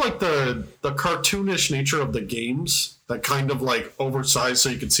 They took, like, the cartoonish nature of the games, that kind of, like, oversized so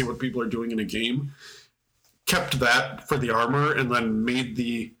you can see what people are doing in a game, kept that for the armor, and then made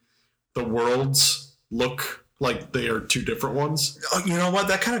the worlds look like they are two different ones. You know what?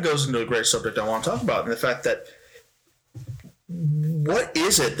 That kind of goes into a great subject I want to talk about, and the fact that what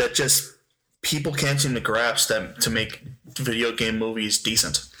is it that just people can't seem to grasp them to make video game movies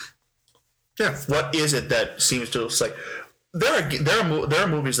decent? Yeah. What is it that seems to? It's like there are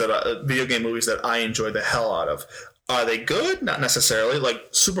movies that video game movies that I enjoy the hell out of. Are they good? Not necessarily. Like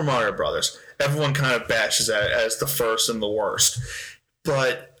Super Mario Brothers. Everyone kind of bashes that as the first and the worst,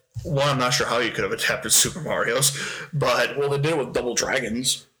 but. One, I'm not sure how you could have adapted Super Mario's, but they did it with Double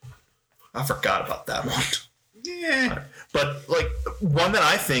Dragons. I forgot about that one. Yeah, but like one that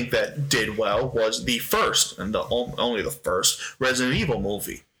I think that did well was the first and only the first Resident Evil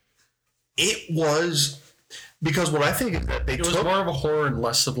movie. It was because what I think is that it was more of a horror and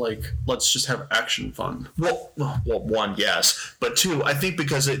less of like let's just have action fun. Well, one, yes, but two, I think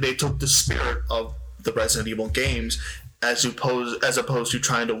because they took the spirit of the Resident Evil games. As opposed to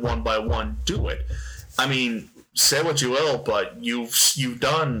trying to one by one do it. I mean, say what you will, but you've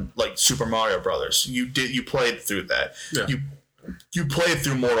done like Super Mario Brothers. You played through that. Yeah. You played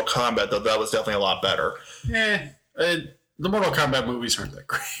through Mortal Kombat, though that was definitely a lot better. The Mortal Kombat movies aren't that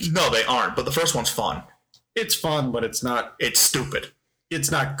great. No, they aren't. But the first one's fun. It's fun, but it's not. It's stupid.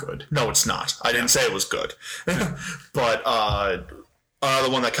 It's not good. No, it's not. I didn't say it was good, but. The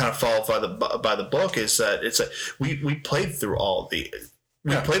one that kind of follows by the book is that it's we played through all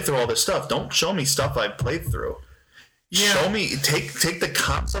played through all this stuff. Don't show me stuff I played through. Yeah. Show me take the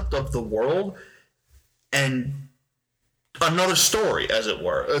concept of the world and another story, as it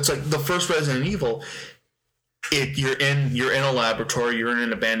were. It's like the first Resident Evil. You're in a laboratory. You're in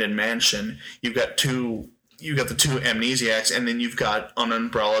an abandoned mansion. You've got two you got the two amnesiacs, and then you've got an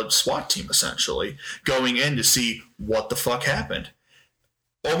Umbrella SWAT team essentially going in to see what the fuck happened.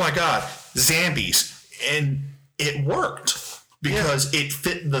 Oh my god, zombies, and it worked because it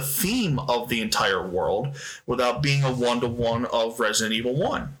fit the theme of the entire world without being a 1-to-1 of Resident Evil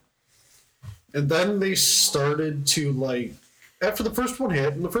 1. And then they started to, like, after the first one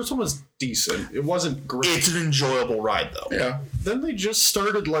hit, and the first one was decent. It wasn't great. It's an enjoyable ride, though. Yeah. Then they just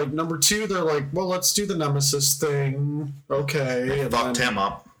started, like, number 2, they're like, well, let's do the Nemesis thing. Okay. And Fucked him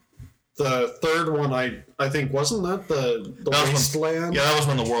up. The third one, I think, wasn't that the Wasteland? Yeah, that was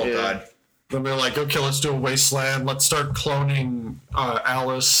when the world died. Then they're like, okay, let's do a Wasteland. Let's start cloning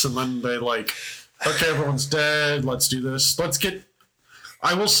Alice. And then they like, okay, everyone's dead. Let's do this. Let's get...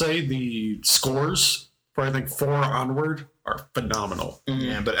 I will say the scores for, I think, 4 onward are phenomenal.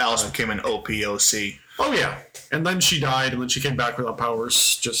 Yeah, but Alice became an OPOC. Oh, yeah. And then she died, and then she came back without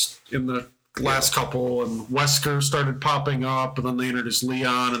powers just in the last couple. And Wesker started popping up, and then they introduced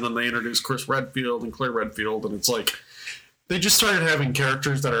Leon, and then they introduced Chris Redfield and Claire Redfield. And it's like... They just started having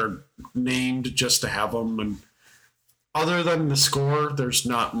characters that are named just to have them, and other than the score, there's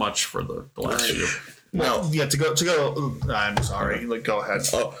not much for the last few. No, yeah, to go. I'm sorry. Like, go ahead.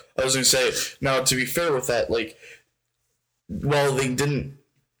 Oh, I was gonna say. Now, to be fair with that, like, while they didn't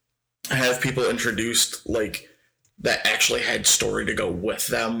have people introduced like that actually had story to go with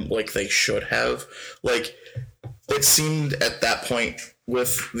them, like they should have, like it seemed at that point,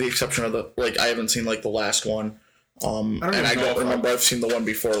 with the exception of the I haven't seen like the last one. I don't remember I've seen the one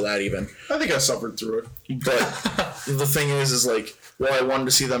before that even. I think I suffered through it. But the thing is like, well, I wanted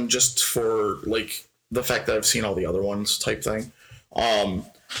to see them just for like the fact that I've seen all the other ones type thing.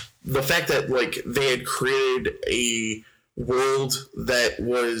 The fact that like they had created a world that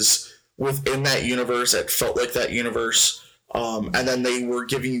was within that universe, that felt like that universe, and then they were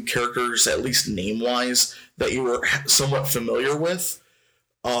giving you characters, at least name-wise, that you were somewhat familiar with,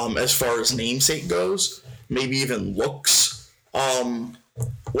 as far as namesake goes. Maybe even looks.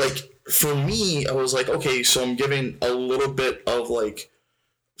 Like, for me, I was like, okay, so I'm giving a little bit of, like,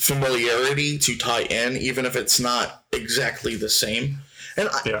 familiarity to tie in, even if it's not exactly the same. And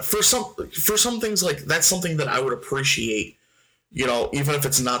for some things, like, that's something that I would appreciate, you know, even if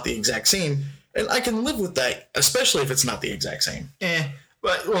it's not the exact same. And I can live with that, especially if it's not the exact same.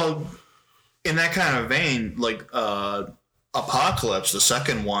 But, well, in that kind of vein, like, Apocalypse, the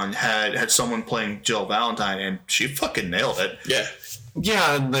second one, had someone playing Jill Valentine, and she fucking nailed it.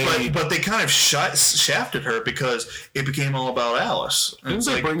 Yeah, and but they kind of shafted her because it became all about Alice. Didn't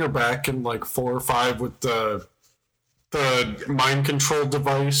they bring her back in like 4 or 5 with the mind control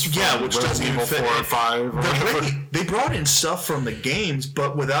device? Which doesn't even fit. 4 or 5. They brought in stuff from the games,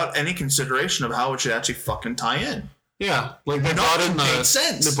 but without any consideration of how it should actually fucking tie in. Yeah, like they brought in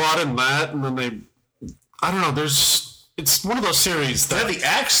sense. They brought in that, and then I don't know. It's one of those series that they had the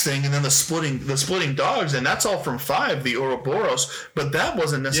axe thing, and then the splitting dogs, and that's all from 5, the Ouroboros. But that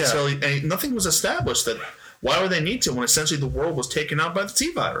wasn't necessarily nothing was established. That why would they need to when essentially the world was taken out by the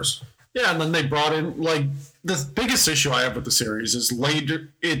T virus? Yeah, and then they brought in like the biggest issue I have with the series is later.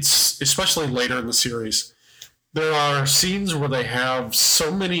 It's especially later in the series. There are scenes where they have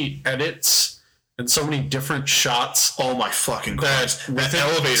so many edits and so many different shots. Oh my fucking Christ! That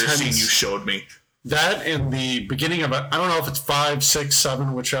elevator scene you showed me. That and the beginning of it, I don't know if it's 5, 6,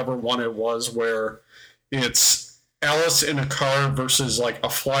 7, whichever one it was, where it's Alice in a car versus like a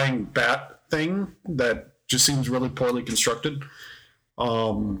flying bat thing that just seems really poorly constructed.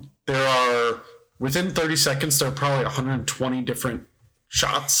 There are, within 30 seconds, there are probably 120 different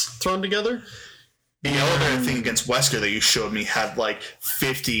shots thrown together. The elevator thing against Wesker that you showed me had like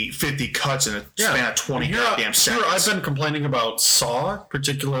 50 cuts in a span of 20 goddamn seconds. I've been complaining about Saw,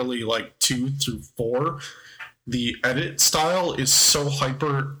 particularly like 2 through 4. The edit style is so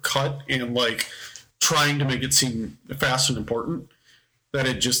hyper cut and like trying to make it seem fast and important that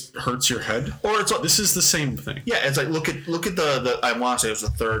it just hurts your head. Or it's like, this is the same thing. Yeah, it's like look at the I want to say it was the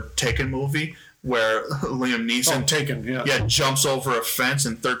third Taken movie, where Liam Neeson jumps over a fence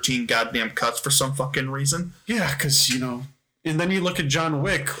in 13 goddamn cuts for some fucking reason. Yeah, because, you know, and then you look at John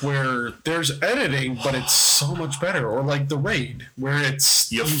Wick, where there's editing, but it's so much better. Or like The Raid, where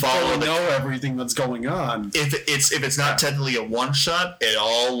it's you follow know everything that's going on. If it's not technically a one shot, it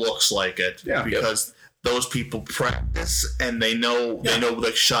all looks like it. Yeah, because those people practice and they know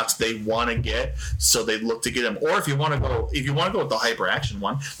the shots they want to get, so they look to get them. Or if you want to go with the hyper action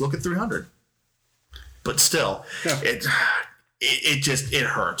one, look at 300. But still, it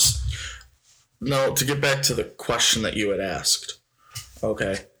hurts. No, to get back to the question that you had asked.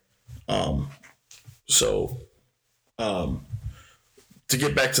 Okay. To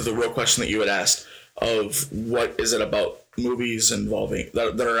get back to the real question that you had asked, of what is it about movies involving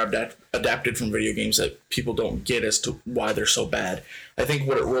that are adapted from video games that people don't get as to why they're so bad. I think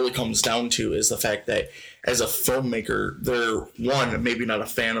what it really comes down to is the fact that as a filmmaker, they're one, maybe not a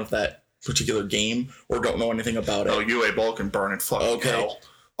fan of that particular game or don't know anything about it. Oh, Uwe Boll can burn it fucking hell.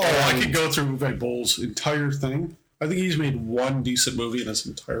 Oh, I could go through Uwe Boll's entire thing. I think he's made one decent movie in his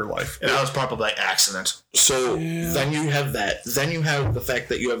entire life. And that was probably by accident. So then you have that. Then you have the fact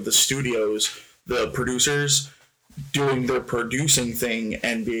that you have the studios, the producers, doing their producing thing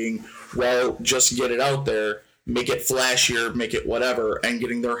and being, well, just get it out there, make it flashier, make it whatever, and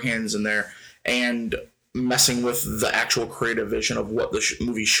getting their hands in there and messing with the actual creative vision of what the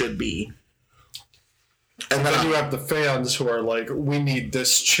movie should be. And then you have the fans who are like, we need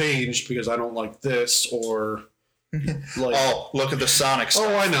this changed because I don't like this, or like, oh, look at the Sonic stuff.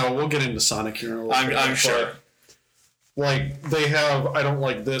 Oh, I know. We'll get into Sonic here in a little bit. I'm sure. Like, they have, I don't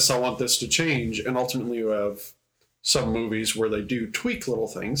like this, I want this to change, and ultimately you have some movies where they do tweak little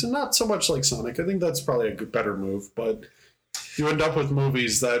things, and not so much like Sonic. I think that's probably a good, better move, but you end up with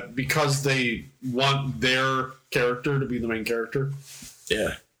movies that, because they want their character to be the main character,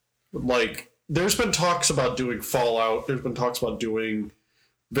 like, there's been talks about doing Fallout, there's been talks about doing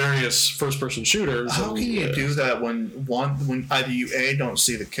various first-person shooters. How can you do that when either you A, don't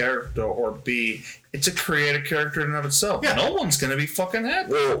see the character, or B, it's a creative character in and of itself? Yeah. No one's going to be fucking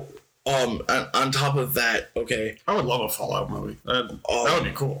happy. Well, on top of that, okay. I would love a Fallout movie. That would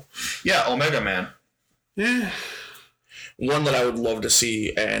be cool. Yeah, Omega Man. Yeah. One that I would love to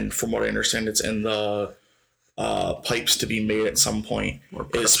see, and from what I understand, it's in the pipes to be made at some point,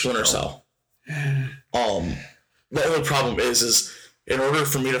 is Splinter Cell. The only problem is in order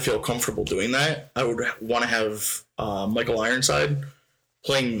for me to feel comfortable doing that, I would want to have Michael Ironside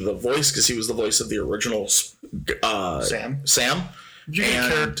playing the voice, because he was the voice of the original Sam.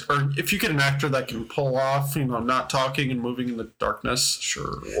 If you get an actor that can pull off, not talking and moving in the darkness,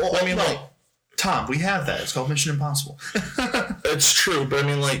 sure. Well, I mean, like, Tom, we have that. It's called Mission Impossible. It's true, but I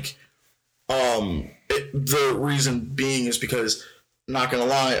mean, like, the reason being is because, not gonna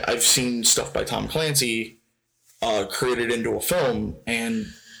lie, I've seen stuff by Tom Clancy created into a film, and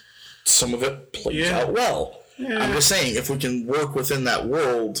some of it plays out well. Yeah. I'm just saying, if we can work within that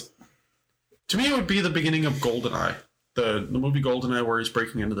world. To me, it would be the beginning of GoldenEye. The movie GoldenEye, where he's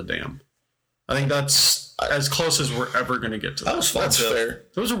breaking into the dam. I think that's as close as we're ever going to get to that. That was fun. That's fair.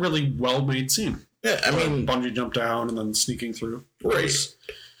 It was a really well-made scene. Yeah, I mean, bungee jump down and then sneaking through. Right.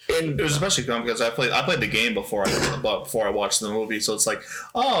 And it was especially fun because I played the game before I watched the movie, so it's like,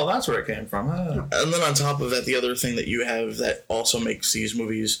 oh, that's where it came from. Oh. And then on top of that, the other thing that you have that also makes these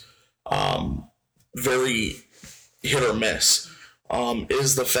movies very hit or miss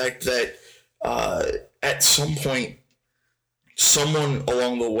is the fact that at some point, someone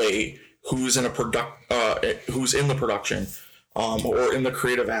along the way who's in the production or in the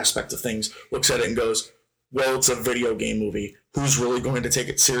creative aspect of things looks at it and goes, well, it's a video game movie. Who's really going to take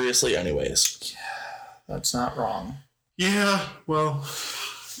it seriously anyways? Yeah, that's not wrong. Yeah, well.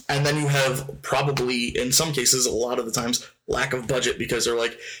 And then you have probably, in some cases, a lot of the times, lack of budget because they're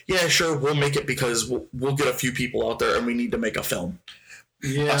like, yeah, sure, we'll make it because we'll get a few people out there and we need to make a film.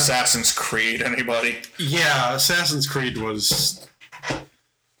 Yeah. Assassin's Creed, anybody? Yeah, Assassin's Creed was...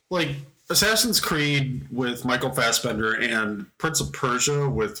 Like, Assassin's Creed with Michael Fassbender and Prince of Persia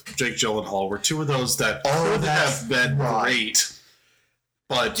with Jake Gyllenhaal were two of those that could have been great.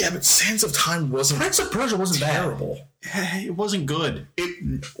 But yeah, but Sands of Time wasn't... Prince of Persia wasn't terrible. It wasn't good.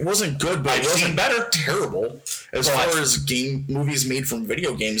 It wasn't good, but it wasn't terrible. As far as movies made from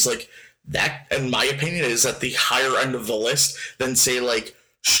video games, like, that, in my opinion, is at the higher end of the list than, say, like,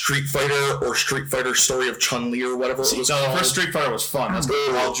 Street Fighter or Street Fighter Story of Chun-Li or whatever it was called. First Street Fighter was fun. That's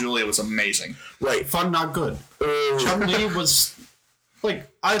Raul Julia was amazing. Right. Fun, not good. Chun-Li was... Like,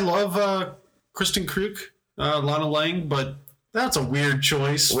 I love Kristen Krug, Lana Lang, but that's a weird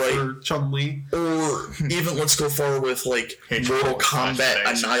choice for Chun-Li. Or even, let's go forward with, like, Mortal Kombat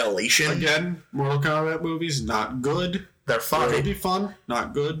Annihilation. Again, Mortal Kombat movies, not good. They're fun. They'd be fun,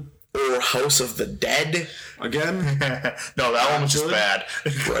 not good. Or House of the Dead. Again. No, that one was just bad.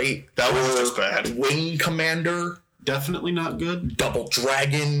 Right. That was just bad. Wing Commander. Definitely not good. Double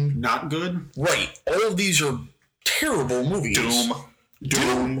Dragon. Not good. Right. All of these are terrible movies.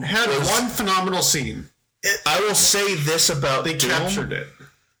 Doom had one phenomenal scene. I will say this about They Doom. captured it.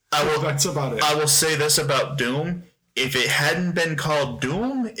 That's about it. I will say this about Doom. If it hadn't been called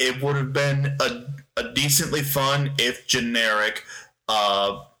Doom, it would have been a decently fun, if generic,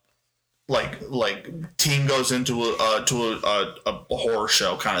 like team goes into a horror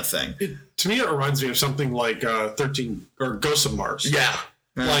show kind of thing. To me, it reminds me of something like 13 or Ghosts of Mars. Yeah.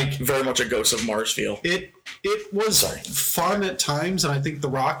 Like Very much a Ghost of Mars feel. it was fun at times, and I think The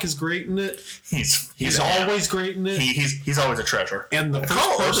Rock is great in it. He's always great in it. He's always a treasure. And the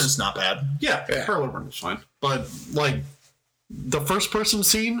Carl first person, Urban's not bad. yeah, Carl Urban was fine, but like the first person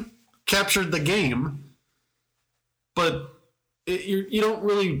scene captured the game, but you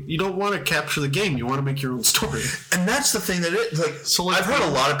don't want to capture the game. You want to make your own story. And that's the thing that it like. So, like, I've heard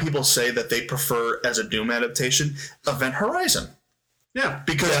a lot of people say that they prefer as a Doom adaptation Event Horizon. Yeah,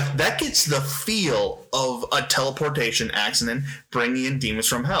 Because that gets the feel of a teleportation accident bringing in demons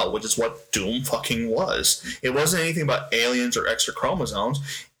from hell, which is what Doom fucking was. It wasn't anything about aliens or extra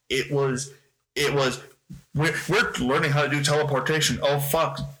chromosomes. It was we're learning how to do teleportation. Oh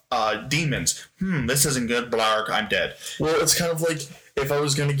fuck, demons. This isn't good. Blarg, I'm dead. Well, it's kind of like if I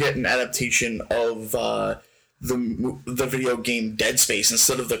was going to get an adaptation of the video game Dead Space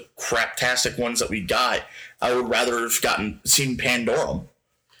instead of the craptastic ones that we got, I would rather have seen Pandorum.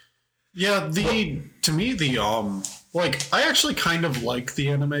 yeah. To me like I actually kind of like the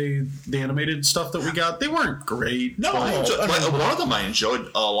animated stuff that we got. They weren't great. No, I enjoyed, one of them I enjoyed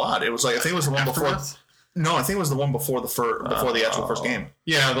a lot. It was like I think it was the one Aftermath? before. No, I think it was the one before the actual first game.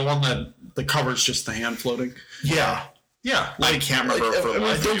 Yeah, the one that the cover's just the hand floating. Yeah, Yeah, I can't remember.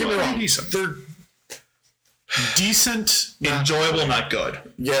 Don't get me wrong. decent. They're Decent, enjoyable, not good.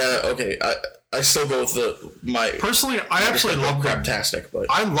 yeah, okay. I still go with my Personally, I actually love craptastic, but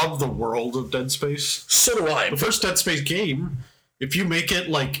I love the world of Dead Space. so do I. The first Dead Space game, if you make it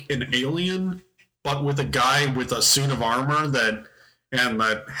like an Alien, but with a guy with a suit of armor that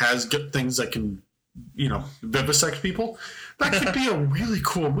has good things that can, vivisect people, that could be a really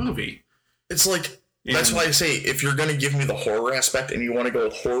cool movie. It's like that's why I say if you're going to give me the horror aspect and you want to go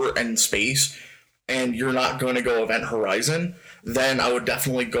with horror and space, and you're not going to go Event Horizon, then I would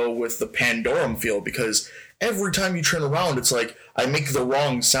definitely go with the Pandorum feel, because every time you turn around, it's like I make the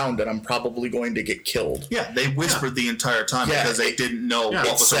wrong sound and I'm probably going to get killed. Yeah, they whispered the entire time because they didn't know what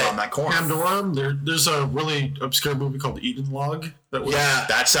was around that corner. Pandorum, there's a really obscure movie called Eden Log.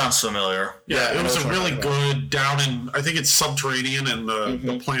 That sounds familiar. Yeah, it was a really good down in, I think it's subterranean, and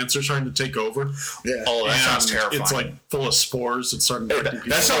the plants are starting to take over. Yeah. Oh, that sounds And terrifying. It's like full of spores. It's starting to affect people.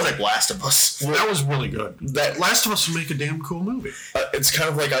 That sounds like Last of Us. That was really good. That Last of Us would make a damn cool movie. it's kind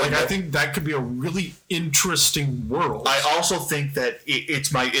of like I think that could be a really interesting world. I also think that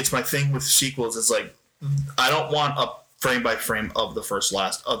it's my thing with sequels. Is like I don't want a frame by frame of the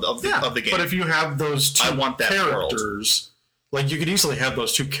of the game. But if you have those two I want that characters, like you could easily have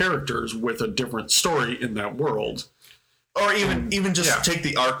those two characters with a different story in that world. Or even just take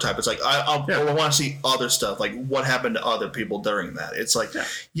the archetype. It's like I want to see other stuff, like what happened to other people during that. It's like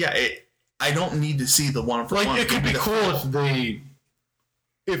I don't need to see the one for one. It could be cool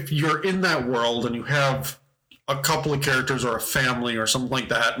if you're in that world and you have a couple of characters or a family or something like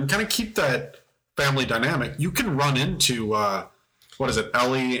that, and kind of keep that family dynamic. You can run into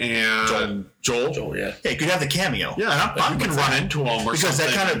Ellie and Joel. Joel, yeah. Yeah, you could have the cameo. Yeah, you can run into them or because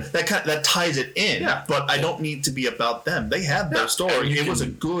something. that ties it in. Yeah. But I don't need to be about them. They had their story. It was a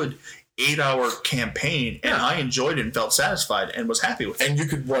good 8-hour campaign, and I enjoyed it and felt satisfied and was happy with it. And you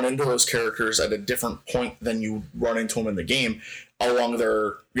could run into those characters at a different point than you run into them in the game, along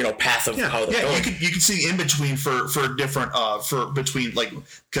their path of how they're going. You could see in between for different between like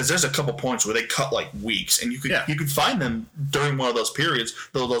because there's a couple points where they cut like weeks, and you could find them during one of those periods,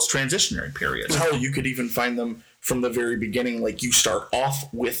 those transitionary periods. Hell, you could even find them from the very beginning, like you start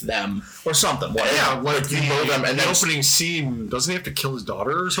off with them or something. Like you know them, and the then opening scene, doesn't he have to kill his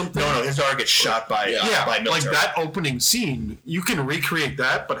daughter or something? No, his daughter gets shot by military. Like that opening scene, you can recreate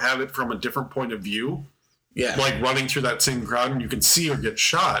that, but have it from a different point of view. Yeah, like running through that same crowd, and you can see her get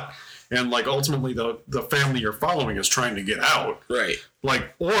shot, and like ultimately the family you're following is trying to get out. Right. Like,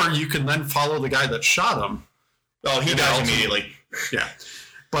 or you can then follow the guy that shot him. Oh, he dies immediately. Yeah.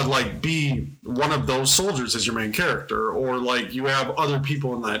 But like be one of those soldiers as your main character, or like you have other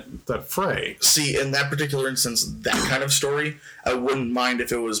people in that fray. See, in that particular instance, that kind of story, I wouldn't mind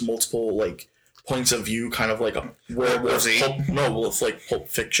if it was multiple like points of view, kind of like a with like Pulp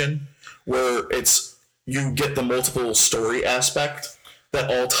Fiction, where it's you get the multiple story aspect that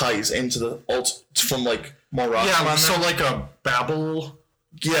all ties into the from like Morocco. Yeah, so like a Babel.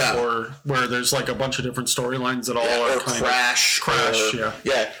 Yeah, or where there's like a bunch of different storylines that all are kind Crash.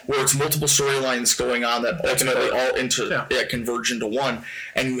 Yeah, where it's multiple storylines going on that ultimately all converge into one,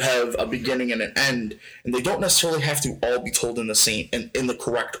 and you have a beginning and an end, and they don't necessarily have to all be told in the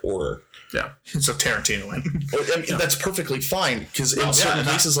correct order. Yeah. So Tarantino went. I mean, that's perfectly fine because in certain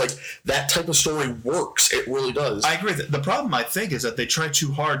cases, like that type of story works. It really does. I agree. The problem I think is that they try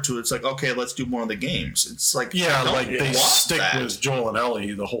too hard to. It's like, okay, let's do more of the games. It's like they stick with Joel and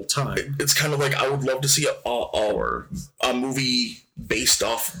Ellie the whole time. It's kind of like I would love to see a movie based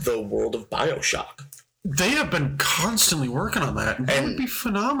off the world of BioShock. They have been constantly working on that, and that would be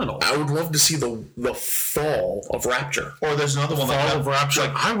phenomenal. I would love to see the fall of Rapture. Or there's another one Fall of Rapture.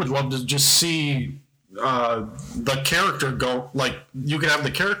 Like, I would love to just see the character go. Like, you could have the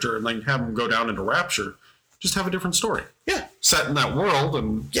character and then have him go down into Rapture. Just have a different story. Yeah. Set in that world,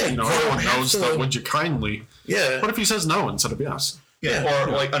 and everyone knows that would you kindly. Yeah. What if he says no instead of yes? Yeah.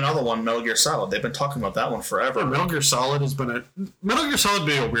 Or like another one, Metal Gear Solid. They've been talking about that one forever. Yeah, Metal Gear Solid has been Metal Gear Solid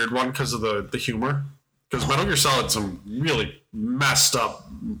be a weird one because of the humor. Because Metal Gear Solid's some really messed up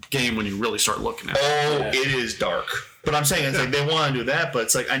game when you really start looking at it. It is dark. But I'm saying it's like they want to do that, but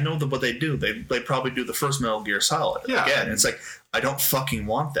it's like I know that what they do. They probably do the first Metal Gear Solid again. It's like I don't fucking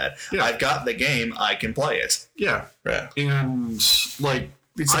want that. Yeah. I've got the game. I can play it. Yeah. And like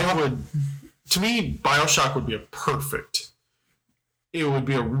to me, BioShock would be a perfect. It would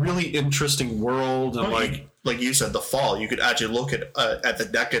be a really interesting world and like you said, the fall. You could actually look at the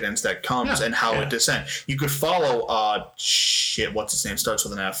decadence that comes and how it descends. You could follow what's his name? Starts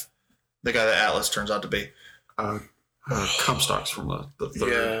with an F. The guy that Atlas turns out to be. Comstocks from the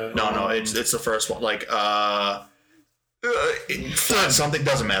third. No, it's the first one. Like something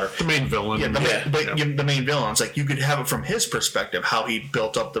doesn't matter. The main villain. The main villain. It's like you could have it from his perspective, how he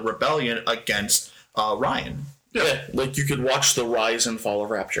built up the rebellion against Ryan. Yeah, like you could watch the rise and fall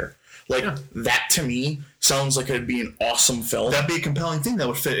of Rapture. Like that to me sounds like it'd be an awesome film. That'd be a compelling thing that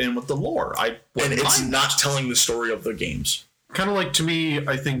would fit in with the lore. And it's not telling the story of the games. Kind of like to me,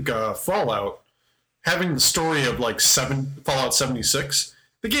 I think Fallout having the story of like Fallout 76.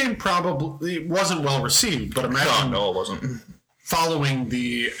 The game probably wasn't well received, but imagine no, it wasn't. Following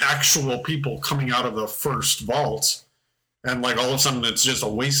the actual people coming out of the first vaults. And like all of a sudden it's just a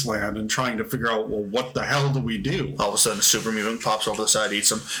wasteland and trying to figure out, well, what the hell do we do? All of a sudden a super mutant pops over the side, eats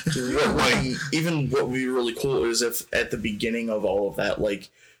them. Even what would be really cool is if at the beginning of all of that, like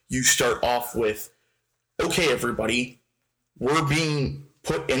you start off with, okay, everybody, we're being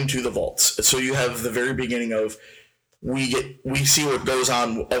put into the vaults. So you have the very beginning of we see what goes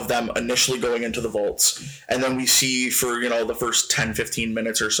on of them initially going into the vaults. And then we see for, the first 10, 15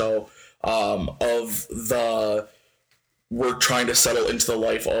 minutes or so of we're trying to settle into the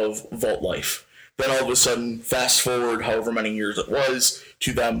life of vault life. Then all of a sudden, fast forward however many years it was,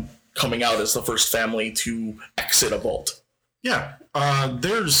 to them coming out as the first family to exit a vault. Yeah. I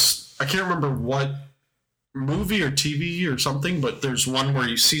can't remember what movie or TV or something, but there's one where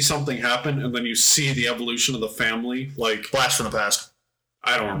you see something happen and then you see the evolution of the family. Like Blast from the Past.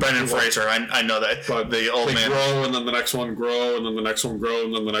 I don't remember. Brendan Fraser, I know that. But the old they man. grow, and then the next one grow, and then the next one grow,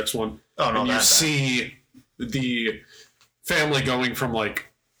 and then the next one. Oh, no, and you see the family going from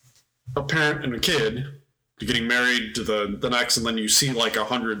like a parent and a kid to getting married to the next, and then you see like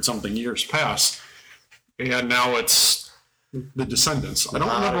 100-something years pass, and now it's the descendants. I don't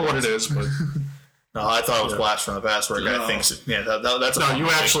remember what it is, but no, I thought it was Blast from the Past, where a guy thinks that's no.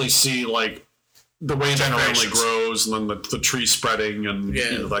 You actually see like the way the family grows, and then the tree spreading, and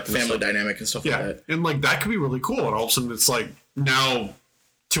that family dynamic and stuff like that. And like that could be really cool. And all of a sudden, it's like now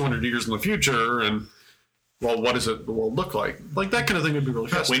 200 years in the future, and well, what does the world look like? Like that kind of thing would be really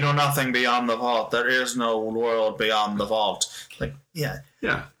fascinating. We know nothing beyond the vault. There is no world beyond the vault. Like, yeah.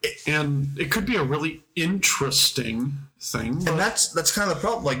 And it could be a really interesting thing. And that's kind of the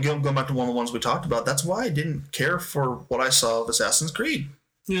problem. Like going back to one of the ones we talked about, that's why I didn't care for what I saw of Assassin's Creed.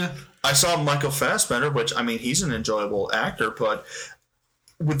 Yeah. I saw Michael Fassbender, which, I mean, he's an enjoyable actor, but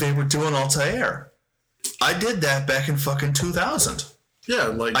what they were doing Altair. I did that back in fucking 2000. Yeah,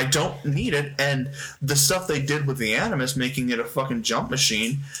 like I don't need it, and the stuff they did with the Animus, making it a fucking jump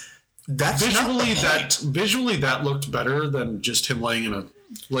machine. That's visually that looked better than just him laying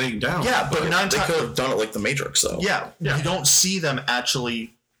down. Yeah, but they could have done it like the Matrix, though. Yeah, you don't see them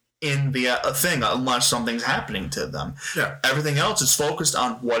actually in the thing unless something's happening to them. Yeah, everything else is focused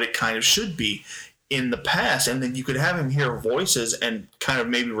on what it kind of should be in the past, and then you could have him hear voices and kind of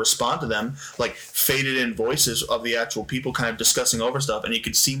maybe respond to them, like faded in voices of the actual people kind of discussing over stuff, and it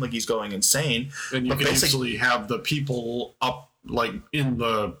could seem like he's going insane. And you could easily have the people up like in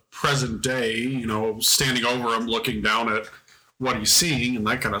the present day, standing over him, looking down at what he's seeing and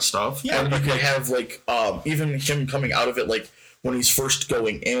that kind of stuff. Yeah, and you could have like even him coming out of it, like when he's first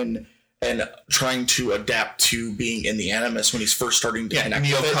going in and trying to adapt to being in the Animus when he's first starting to connect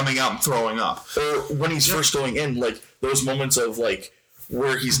Neo with it. Coming out and throwing up. Or when he's first going in, like those moments of like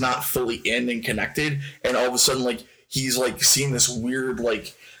where he's not fully in and connected, and all of a sudden, like, he's, like, seeing this weird,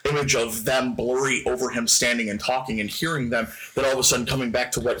 like, image of them blurry over him standing and talking and hearing them, then all of a sudden coming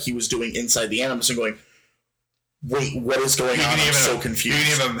back to what he was doing inside the Animus and going, wait, what is going on? I'm so confused.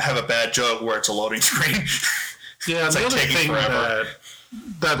 You can even have a bad joke where it's a loading screen. Yeah, it's the like other taking thing forever.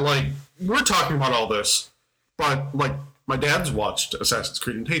 that, like, we're talking about all this, but, like, my dad's watched Assassin's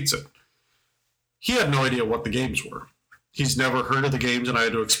Creed and hates it. He had no idea what the games were. He's never heard of the games, and I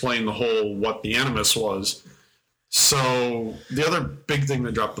had to explain the whole what the Animus was. So the other big thing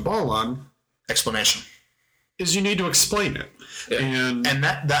they dropped the ball on Explanation. is you need to explain it. Yeah. And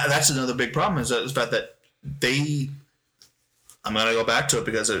that's another big problem is the fact that I'm going to go back to it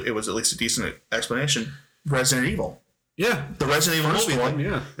because it was at least a decent explanation. Resident Evil. yeah, The Resident Evil first movie. one,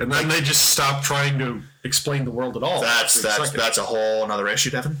 yeah. And then they just stopped trying to explain the world at all. That's a whole another issue,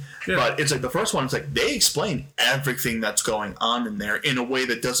 Devin. Yeah. But it's like the first one, it's like they explain everything that's going on in there in a way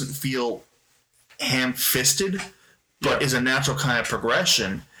that doesn't feel ham-fisted, but is a natural kind of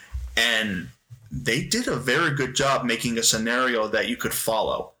progression. And they did a very good job making a scenario that you could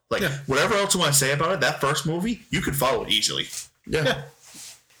follow. Like, whatever else you want to say about it, that first movie, you could follow it easily. Yeah.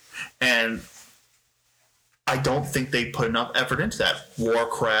 And I don't think they put enough effort into that.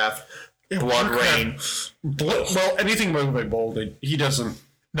 Warcraft, Blood Rain. Well, anything by Bold, he doesn't.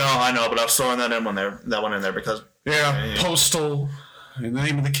 No, I know, but I was throwing that one in there because Postal, In the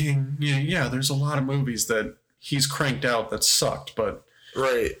Name of the King. Yeah, there's a lot of movies that he's cranked out that sucked, but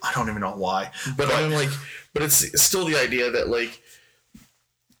Right. I don't even know why. But I'm like, but it's still the idea that, like,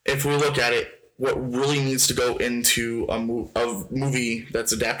 if we look at it, what really needs to go into a movie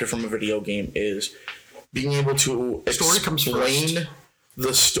that's adapted from a video game is being able to Story comes explain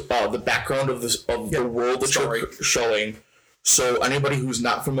the background of the world that you're showing, so anybody who's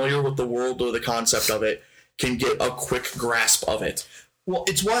not familiar with the world or the concept of it can get a quick grasp of it. Well,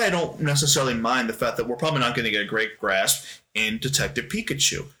 it's why I don't necessarily mind the fact that we're probably not going to get a great grasp in Detective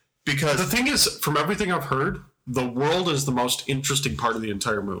Pikachu. Because the thing is, from everything I've heard, the world is the most interesting part of the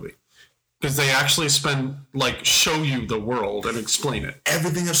entire movie. Because they actually show you the world and explain it.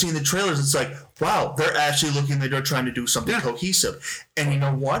 Everything I've seen in the trailers, it's like, wow, they're actually they're trying to do something cohesive. And you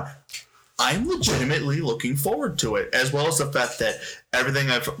know what? I'm legitimately looking forward to it, as well as the fact that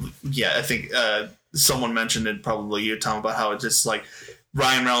everything I think someone mentioned it, probably you, Tom, about how it's just like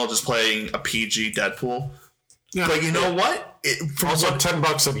Ryan Reynolds is playing a PG Deadpool. Yeah. But you know what? Also,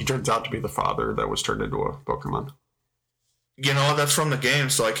 $10 that he turns out to be the father that was turned into a Pokemon. You know, that's from the game,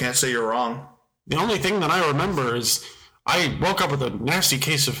 so I can't say you're wrong. The only thing that I remember is I woke up with a nasty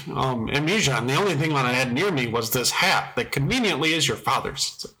case of amnesia, and the only thing that I had near me was this hat that conveniently is your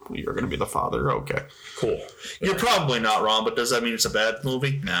father's. So, you're going to be the father? Okay. Cool. You're probably not wrong, but does that mean it's a bad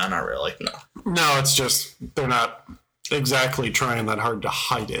movie? Nah, not really. No, it's just they're not exactly trying that hard to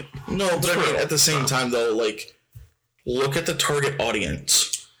hide it. No, but I mean, at the same time, though, like, look at the target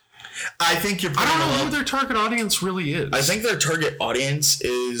audience. I think you're. I don't know who their target audience really is. I think their target audience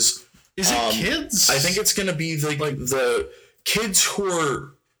is. Is it kids? I think it's going to be like the kids who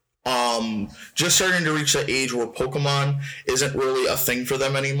are just starting to reach that age where Pokemon isn't really a thing for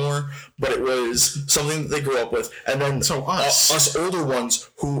them anymore, but it was something that they grew up with. And then us older ones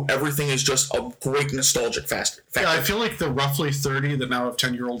who everything is just a great nostalgic factor. Yeah, I feel like the roughly 30 that now have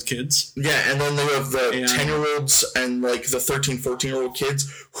 10-year-old kids. Yeah, and then they have the 10-year-olds and like the 13, 14-year-old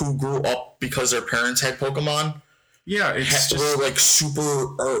kids who grew up because their parents had Pokemon. Yeah, it's just like super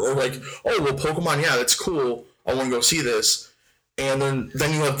or like, oh, well, Pokemon, yeah, that's cool. I want to go see this. And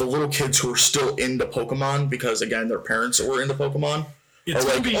then you have the little kids who are still into Pokemon because, again, their parents were into Pokemon. It's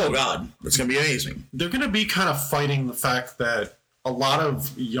like, oh, God, it's going to be amazing. They're going to be kind of fighting the fact that a lot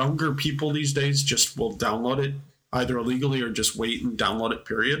of younger people these days just will download it, either illegally or just wait and download it,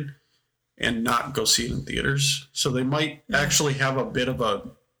 period, and not go see it in theaters. So they might actually have a bit of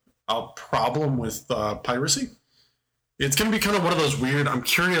a problem with piracy. It's going to be kind of one of those weird. I'm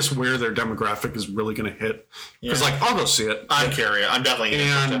curious where their demographic is really going to hit. Because, I'll go see it. I'm curious. I'm definitely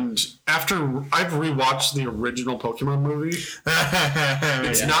interested. And after I've rewatched the original Pokemon movie,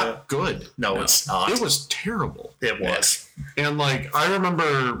 it's not good. No, it's not. It was terrible. It was. And, I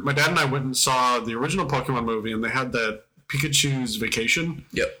remember my dad and I went and saw the original Pokemon movie, and they had that Pikachu's Vacation.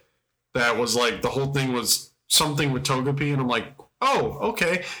 Yep. That was, the whole thing was something with Togepi, and I'm like, oh,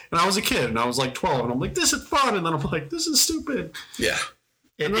 okay. And I was a kid, and I was 12, and I'm like, this is fun. And then I'm like, this is stupid. Yeah.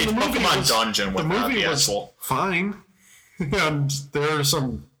 And then the Pokemon Dungeon the movie was fine. And there are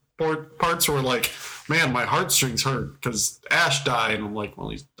some parts where, man, my heartstrings hurt because Ash died. And I'm like, well,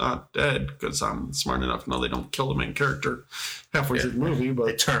 he's not dead because I'm smart enough to know they don't kill the main character halfway through the movie. They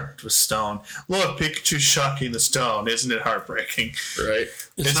But turned to a stone. Look, Pikachu's shocking the stone. Isn't it heartbreaking? Right.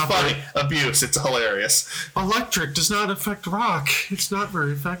 It's not funny. Abuse. It's hilarious. electric does not affect rock. It's not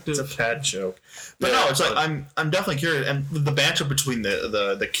very effective. It's a bad joke. But Yeah, no, it's like I'm definitely curious, and the banter between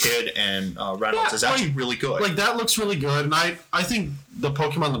the kid and Reynolds Yeah, is actually like- really good. Like that looks really good, and I think the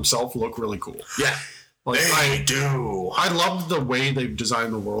Pokemon themselves look really cool. Yeah. Like they do. I love the way they've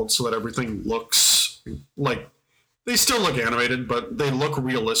designed the world so that everything looks like they still look animated, but they look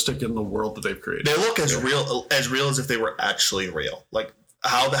realistic in the world that they've created. They look as real as if they were actually real. Like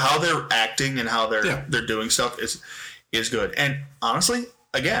how they're acting and how they're doing stuff is good. And honestly,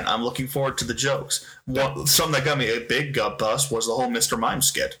 again, I'm looking forward to the jokes. Something that got me a big gut bust was the whole Mr. Mime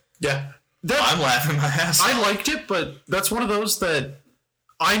skit. Yeah. I'm laughing my ass off. I liked it, but that's one of those that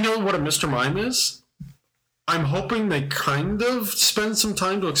I know what a Mr. Mime is. I'm hoping they kind of spend some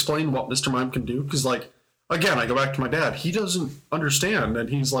time to explain what Mr. Mime can do. Because, like, again, I go back to my dad. He doesn't understand. And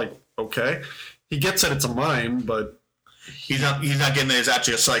he's like, okay. He gets that it's a mime, but... He's not getting that it's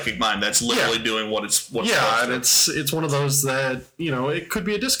actually a psychic mind that's literally doing what it's yeah, and it's one of those that, you know, it could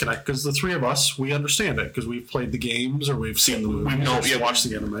be a disconnect. Because the three of us, we understand it. Because we've played the games or we've seen the movies. We've watched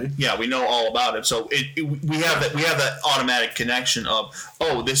the anime. Yeah, we know all about it. So we have that automatic connection of,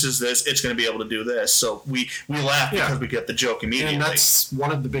 oh, this is this. It's going to be able to do this. So we laugh because we get the joke immediately. And that's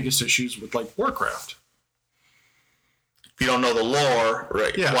one of the biggest issues with, like, Warcraft. If you don't know the lore,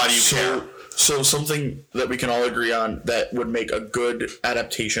 Right. Yeah. why do you care? So something that we can all agree on that would make a good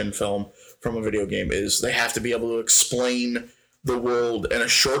adaptation film from a video game is they have to be able to explain the world in a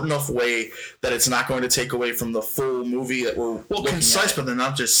short enough way that it's not going to take away from the full movie that we're looking concise, at. but they're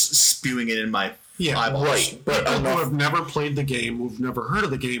not just spewing it in my eyeballs. Right. But People who enough, have never played the game, who've never heard of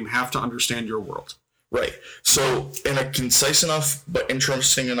the game, have to understand your world. right. So in a concise enough but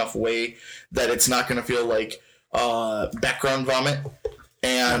interesting enough way that it's not going to feel like background vomit.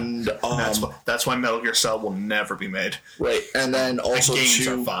 And That's why Metal Gear Solid will never be made. right, and then also Games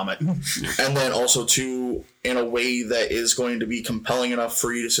are to vomit. and then also too in a way that is going to be compelling enough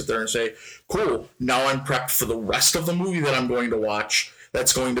for you to sit there and say, cool, now I'm prepped for the rest of the movie that I'm going to watch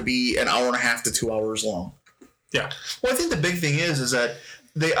that's going to be an hour and a half to 2 hours long. Yeah. Well, I think the big thing is that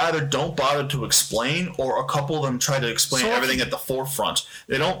they either don't bother to explain, or a couple of them try to explain everything at the forefront.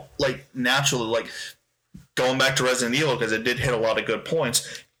 They don't naturally going back to Resident Evil, because it did hit a lot of good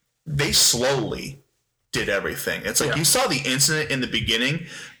points. They slowly did everything. It's like you saw the incident in the beginning,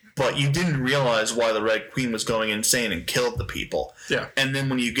 but you didn't realize why the Red Queen was going insane and killed the people. Yeah. And then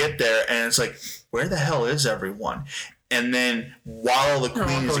when you get there, and it's like, where the hell is everyone? And then while the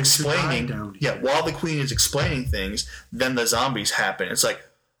queen is explaining, while the queen is explaining things, then the zombies happen. It's like,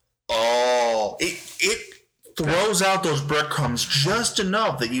 oh, it throws out those breadcrumbs just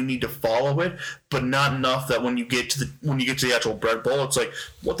enough that you need to follow it, but not enough that when you get to the actual bread bowl, it's like,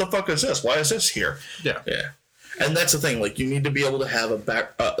 what the fuck is this? Why is this here? Yeah. Yeah. And that's the thing. Like, you need to be able to have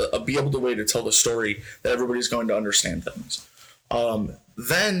be able to way to tell the story that everybody's going to understand things.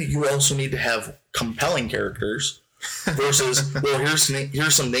 Then you also need to have compelling characters versus, well,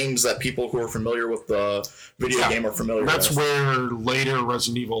 here's some names that people who are familiar with the video game are familiar with. That's where later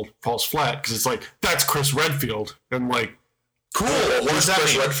Resident Evil falls flat, because it's like, that's Chris Redfield. And like, cool. What What is does that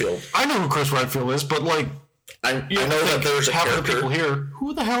Chris mean? Redfield? I know who Chris Redfield is, but like, I know that there's a half of the character. people here,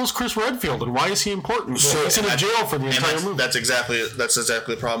 who the hell is Chris Redfield and why is he important? So he's in a jail for the entire movie. That's exactly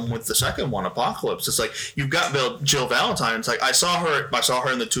the problem with the second one, Apocalypse. It's like, you've got Jill Valentine. It's like, I saw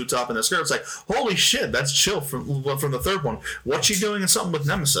her in the two top and the skirt. It's like, holy shit, that's Jill from the third one. What's she doing in something with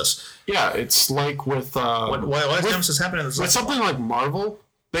Nemesis? Yeah, it's like with Why is Nemesis happening in the second with something like Marvel,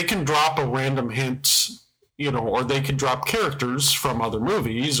 they can drop a random hint, or they can drop characters from other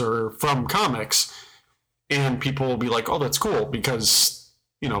movies or from comics, and people will be like, oh, that's cool, because,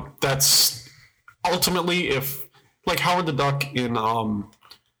 that's ultimately, if, like Howard the Duck in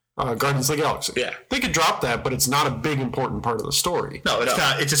Guardians of the Galaxy. Yeah. They could drop that, but it's not a big, important part of the story. No,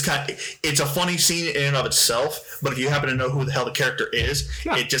 it's a funny scene in and of itself, but if you happen to know who the hell the character is,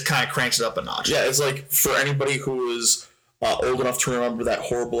 it just kind of cranks it up a notch. Yeah, it's like, for anybody who is old enough to remember that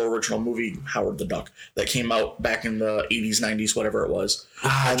horrible original movie, Howard the Duck, that came out back in the 80s, 90s, whatever it was.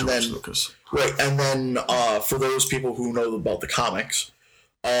 George Lucas. Right, and then for those people who know about the comics,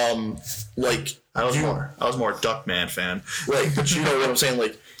 I was more a Duckman fan. Right, but you know what I'm saying,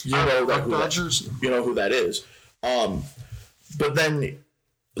 like, you know who that is. But then,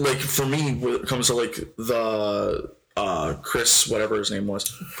 like, for me, when it comes to, like, the Chris, whatever his name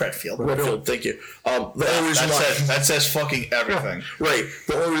was. Redfield. Thank you. The only reason That says fucking everything. right.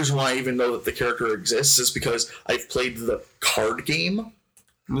 The only reason why I even know that the character exists is because I've played the card game.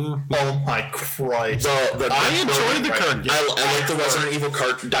 Oh my Christ! I enjoyed the card game. I like the Resident Evil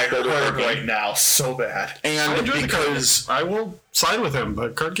card game right now so bad. and I enjoyed because I will side with him. The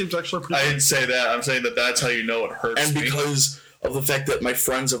card game's actually pretty I good. didn't say that. I'm saying that that's how you know it hurts and me. because of the fact that my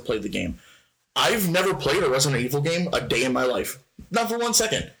friends have played the game, I've never played a Resident Evil game a day in my life. Not for 1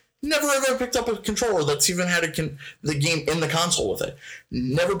 second. Never ever picked up a controller that's even had the game in the console with it.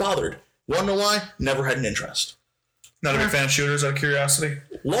 Never bothered. Wanna know why? Never had an interest. Not a big fan of shooters, out of curiosity.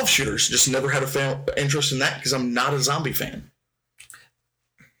 Love shooters, just never had interest in that because I'm not a zombie fan.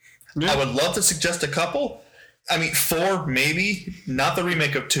 Yeah. I would love to suggest a couple. I mean, 4 maybe, not the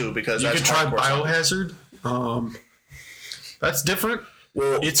remake of 2 because You that's could try hardcore Biohazard. That's different.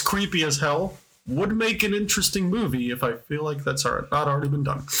 Well, It's creepy as hell. Would make an interesting movie if I feel like that's not already been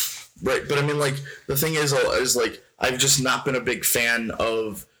done. right, but I mean, like, the thing is like, I've just not been a big fan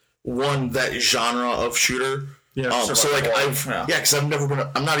of, that genre of shooter. Yeah, So like yeah. because I've never been.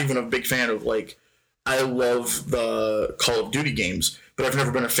 I'm not even a big fan of like. I love the Call of Duty games, but I've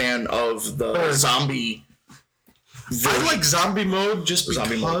never been a fan of the zombie. I like zombie mode just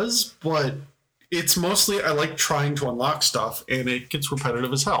Zombie because, but it's mostly I like trying to unlock stuff, and it gets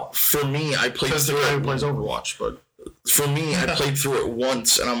repetitive as hell. For me, I played Because the through guy who it. plays Overwatch, but For me, I played through it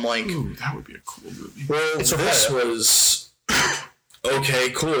once, and I'm like, ooh, that would be a cool movie. well, It's this okay. was okay,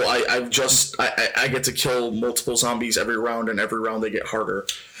 cool. I get to kill multiple zombies every round, and every round they get harder.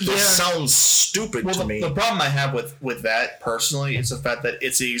 Yeah. This sounds stupid Well, to me. the problem I have with that personally is the fact that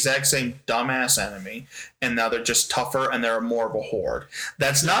it's the exact same dumbass enemy, and now they're just tougher and they're more of a horde.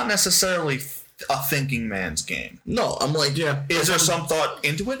 That's not necessarily a thinking man's game. No, I'm like, Yeah, Is there some thought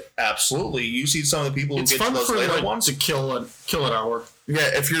into it? Absolutely. You see some of the people who it's get to fun those for later like, ones. to kill an hour. yeah.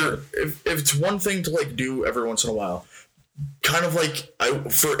 If it's one thing to like do every once in a while, kind of like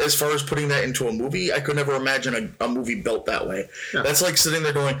as far as putting that into a movie, I could never imagine a movie built that way. Yeah. That's like sitting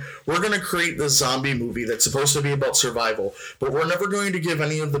there going, we're going to create this zombie movie that's supposed to be about survival, but we're never going to give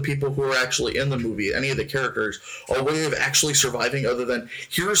any of the people who are actually in the movie, any of the characters, a way of actually surviving other than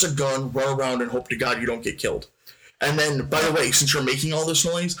here's a gun, run around and hope to God you don't get killed. And then, by the way, since you're making all this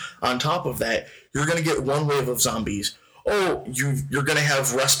noise, on top of that, you're going to get one wave of zombies. Oh, you're going to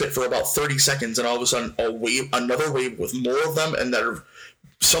have respite for about 30 seconds, and all of a sudden, another wave with more of them, and that are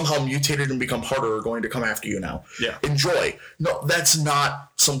somehow mutated and become harder are going to come after you now. Yeah. Enjoy. No, that's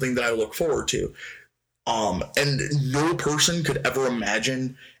not something that I look forward to. And no person could ever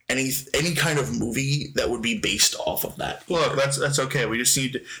imagine any kind of movie that would be based off of that. Look, that's okay. We just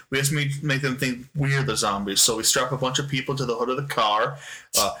need to make them think we're the zombies. So we strap a bunch of people to the hood of the car.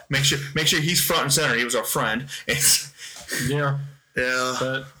 Make sure he's front and center. He was our friend. Yeah, Yeah.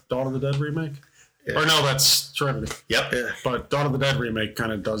 that Dawn of the Dead remake. Yeah. Or no, that's Serenity. Yep. Yeah. But Dawn of the Dead remake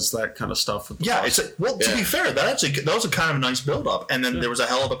kind of does that kind of stuff. With the Yeah, boss. to be fair, that was a kind of a nice build up, and then there was a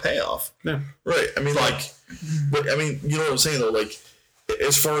hell of a payoff. Yeah. Right. I mean, but I mean, you know what I'm saying though. Like,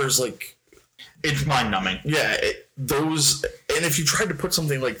 as far as like, It's mind numbing. yeah, and if you tried to put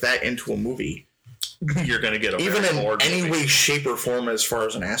something like that into a movie, You're gonna get a even very in bored any movie. way, shape, or form, as far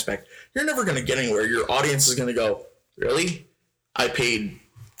as an aspect, you're never going to get anywhere. Your audience is going to go, really? I paid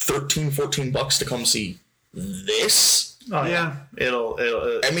 $13-14 to come see this? Oh, Yeah. It'll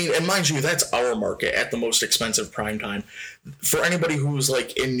I mean, and mind you, that's our market at the most expensive prime time. For anybody who's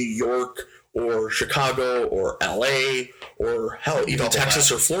like in New York or Chicago or LA or hell, even Double Texas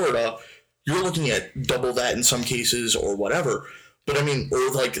that. or Florida, you're looking at double that in some cases or whatever. But I mean,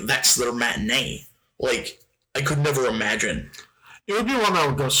 or like that's their matinee. Like, I could never imagine. It would be one that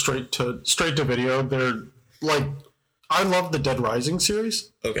would go straight to video. They're like, I love the Dead Rising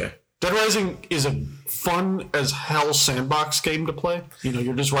series. Okay. Dead Rising is a fun as hell sandbox game to play. You know,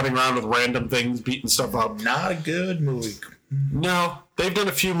 you're just running around with random things, beating stuff up. not a good movie. No, they've done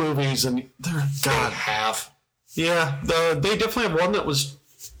a few movies, and they're God. Yeah, they definitely have one that was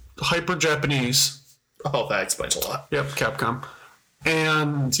hyper Japanese. Oh, that explains a lot. Yep, Capcom.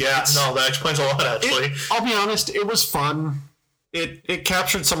 And Yeah, no, that explains a lot actually. I'll be honest, it was fun. It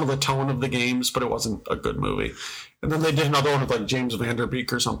captured some of the tone of the games, but it wasn't a good movie. And then they did another one with like James Van Der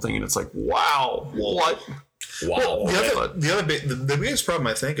Beek or something, and it's like, wow, what? Wow. The biggest problem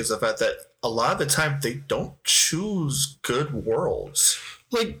I think is the fact that a lot of the time they don't choose good worlds.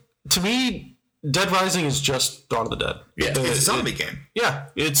 Like, to me, Dead Rising is just Dawn of the Dead. Yeah, It's a zombie game. Yeah,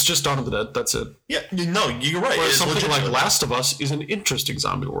 it's just Dawn of the Dead. That's it. Yeah, no, you're right. Whereas It's something like legitimate. Last of Us is an interesting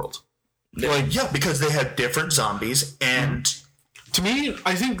zombie world. Like, yeah, because they have different zombies and To me,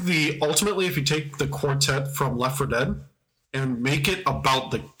 I think ultimately, if you take the quartet from Left 4 Dead and make it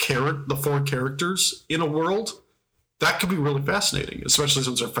about the 4 characters in a world, that could be really fascinating, especially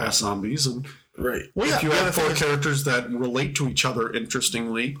since they're fast zombies. And Right. if you have 4 characters that relate to each other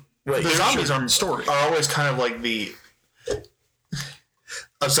interestingly, right. The zombies are always kind of like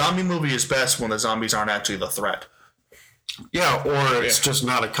a zombie movie is best when the zombies aren't actually the threat. Yeah, or it's just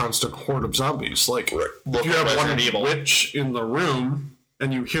not a constant horde of zombies. Like, if you have one witch in the room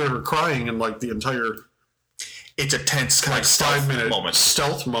and you hear her crying in like the entire... It's a tense kind of 5-minute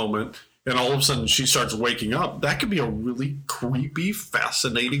stealth moment, and all of a sudden she starts waking up. That could be a really creepy,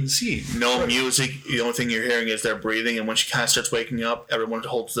 fascinating scene. No music. The only thing you're hearing is their breathing, and when she kind of starts waking up, everyone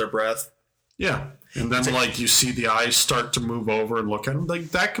holds their breath. Yeah. And then, you see the eyes start to move over and look at them. Like,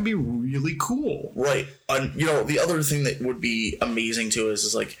 that could be really cool. Right. And, the other thing that would be amazing, too,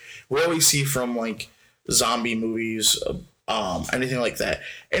 is like, we always see from, like, zombie movies, anything like that.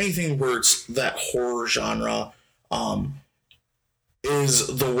 Anything where it's that horror genre, is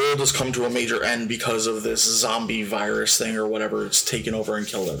the world has come to a major end because of this zombie virus thing or whatever. It's taken over and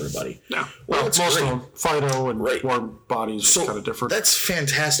killed everybody. Yeah. Well, it's most of them, Fido and Warm Bodies are kind of different. That's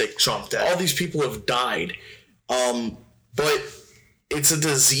fantastic. Shaun of the Dead. All these people have died. But it's a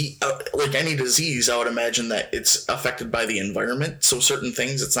disease, like any disease, I would imagine that it's affected by the environment. So certain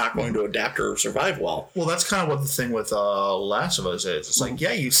things it's not going to adapt or survive well. Well, that's kind of what the thing with Last of Us is. It's like,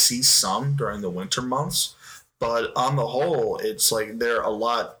 yeah, you see some during the winter months, but on the whole, it's like they're a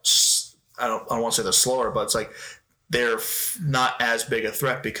lot. I don't want to say they're slower, but it's like they're not as big a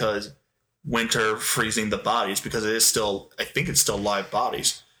threat because winter freezing the bodies, because it is still, I think it's still live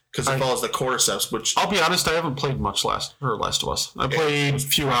bodies because it follows the cordyceps. Which I'll be honest, I haven't played much Last of Us. I played a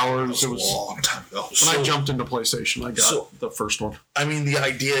few hours. It was a long time ago. When I jumped into PlayStation, I got the first one. I mean, the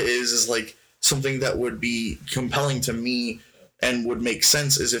idea is like something that would be compelling to me and would make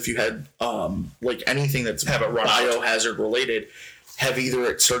sense is if you had like anything that's biohazard related, have either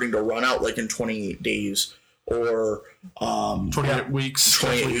it starting to run out like in 28 days or 28 weeks,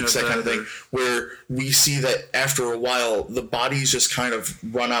 28 weeks, that kind of thing, where we see that after a while the bodies just kind of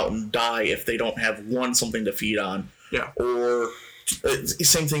run out and die if they don't have something to feed on. Yeah. Or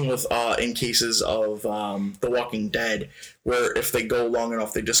same thing with in cases of The Walking Dead, where if they go long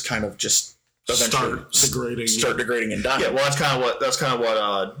enough, they just kind of eventually start degrading and dying. Yeah, well, that's kind of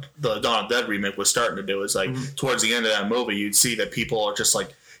what the Dawn of the Dead remake was starting to do. Is like towards the end of that movie, you'd see that people are just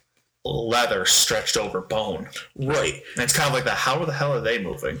like leather stretched over bone. Right. And it's kind of like that. How the hell are they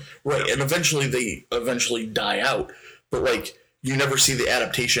moving? Right. And eventually they die out. But like you never see the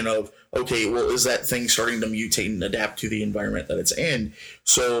adaptation of, okay, well, is that thing starting to mutate and adapt to the environment that it's in?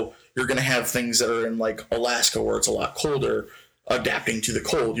 So you're going to have things that are in like Alaska where it's a lot colder, adapting to the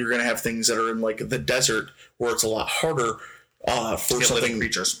cold. You're going to have things that are in like the desert where it's a lot harder for something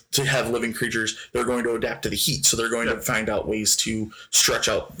to have living creatures. They're going to adapt to the heat, so they're going to find out ways to stretch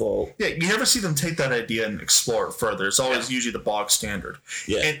out the. Yeah, you never see them take that idea and explore it further. It's always usually the bog standard.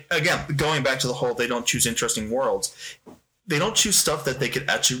 Yeah, and again, going back to the whole, they don't choose interesting worlds. They don't choose stuff that they could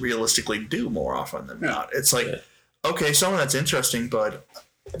actually realistically do more often than not. It's like, okay, something that's interesting, but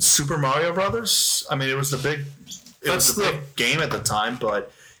Super Mario Brothers. I mean, it was the big game at the time,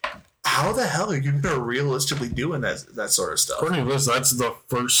 but how the hell are you going to realistically doing that sort of stuff? According to this, that's the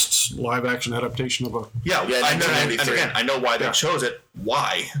first live action adaptation of a. I know why they chose it.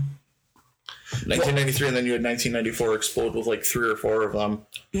 Why? 1993, and then you had 1994 explode with like 3 or 4 of them.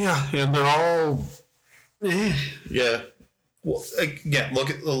 Yeah, and they're all. Yeah. Well, again, look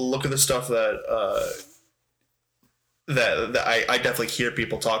at the stuff that I definitely hear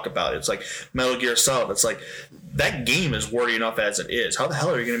people talk about. It's like Metal Gear Solid. It's like that game is wordy enough as it is. How the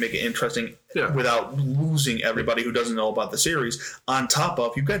hell are you going to make it interesting without losing everybody who doesn't know about the series? On top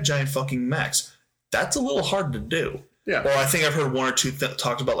of, you've got giant fucking mechs. That's a little hard to do. Yeah. Well, I think I've heard 1 or 2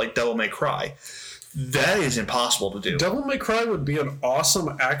 talked about like Devil May Cry. That is impossible to do. Devil May Cry would be an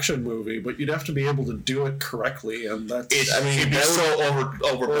awesome action movie, but you'd have to be able to do it correctly, and that's. It'd be so over.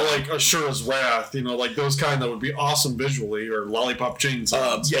 Or like Ashura's Wrath, like those kind that would be awesome visually, or Lollipop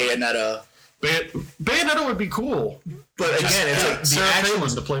Chainsaw. Bayonetta. Bayonetta would be cool, but again, it's like Sarah Palin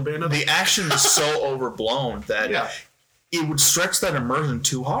to play Bayonetta. The action is so overblown that it would stretch that immersion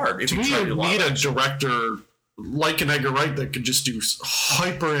too hard. To me, you need a director like an Edgar Wright that could just do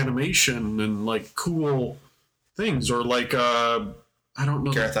hyper animation and like cool things, or like I don't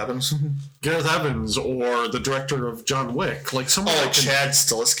know, Gareth Evans, or the director of John Wick, like someone like Chad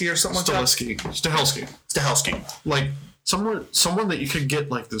Stahelski or something like that. Stahelski, like someone that you could get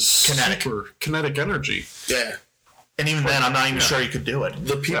like this super kinetic energy. Yeah, and even then, I'm not even sure you could do it.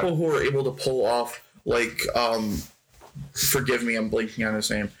 The people who are able to pull off like forgive me, I'm blanking on his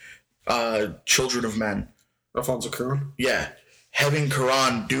name. Children of Men. Alfonso Cuarón. Yeah. Having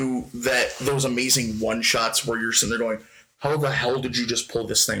Cuarón do those amazing one-shots where you're sitting there going, how the hell did you just pull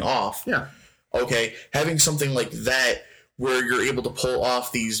this thing off? Yeah. Okay, having something like that where you're able to pull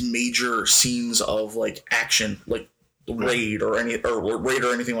off these major scenes of like action, like Raid or Raid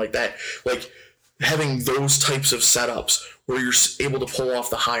or anything like that, like having those types of setups where you're able to pull off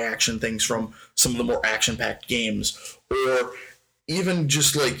the high action things from some of the more action-packed games, or even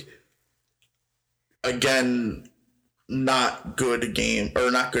just like, again, not good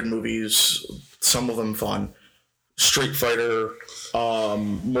movies, some of them fun. Street Fighter,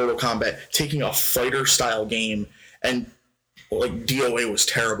 Mortal Kombat, taking a fighter style game, and like DOA was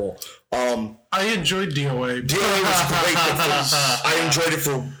terrible. I enjoyed DOA. DOA was great, but I enjoyed it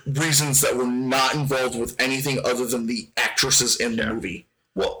for reasons that were not involved with anything other than the actresses in the movie.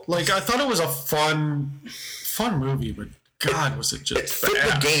 Well, like I thought it was a fun movie, but God, was it just it fit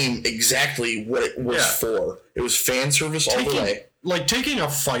bad. the game exactly what it was for. It was fan service all the way. Like taking a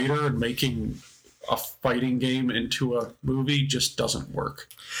fighter and making a fighting game into a movie just doesn't work.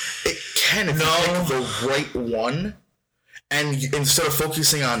 It can if you pick the right one, and instead of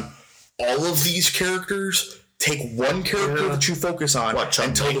focusing on all of these characters, take one character that you focus on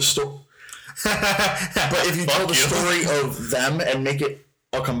and tell the story. But if you tell the story of them and make it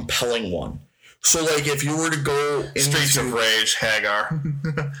a compelling one. So, like, if you were to go into Streets of Rage, Hagar.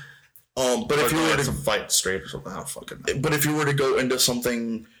 But if you were to fight straight or something, I don't fucking know. But if you were to go into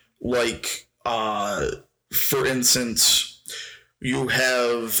something like, for instance, you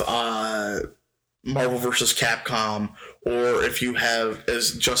have Marvel vs. Capcom, or if you have,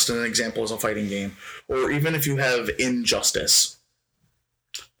 as just an example, as a fighting game, or even if you have Injustice.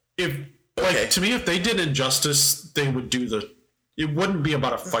 To me, if they did Injustice, they would do it wouldn't be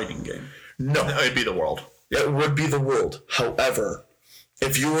about a fighting game. No, it'd be the world. It would be the world. However,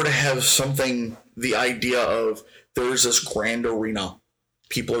 if you were to have something, the idea of there's this grand arena,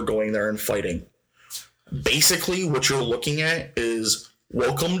 people are going there and fighting. Basically, what you're looking at is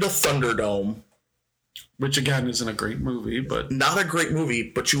Welcome to Thunderdome. Which, again, isn't a great movie, but... Not a great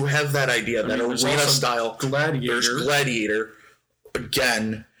movie, but you have that idea, arena style. Gladiator. There's Gladiator.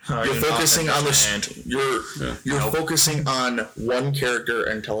 Again, you're focusing on You're focusing on one character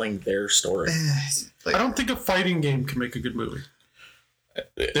and telling their story. I don't think a fighting game can make a good movie.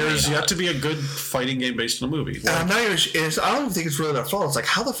 There's yet to be a good fighting game based on a movie. I don't think it's really their fault. It's like,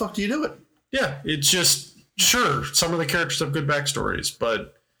 how the fuck do you do it? Yeah, it's just, sure, some of the characters have good backstories,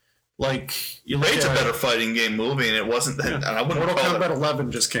 but like you made a better fighting game movie, and it wasn't that. And I wouldn't. Mortal Kombat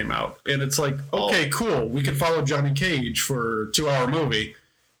 11 just came out, and it's like, okay, cool, we can follow Johnny Cage for a 2-hour movie.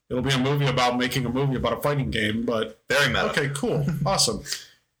 It'll be a movie about making a movie about a fighting game, but very meta. Okay, cool, awesome.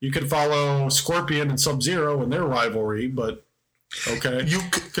 You could follow Scorpion and Sub-Zero and their rivalry, but okay, you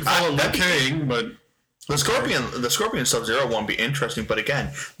could follow Liu Kang, but. The Scorpion Sub-Zero one would be interesting, but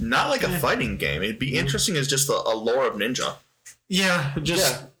again, not like a fighting game. It'd be interesting as just a lore of ninja. Yeah,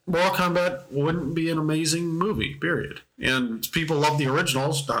 Mortal Kombat wouldn't be an amazing movie, period. And people love the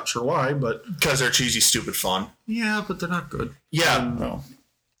originals, not sure why, but... Because they're cheesy, stupid fun. Yeah, but they're not good. Yeah, no.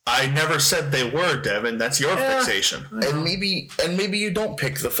 I never said they were, Devin. That's your fixation. And maybe you don't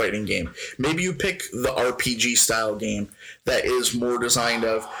pick the fighting game. Maybe you pick the RPG style game that is more designed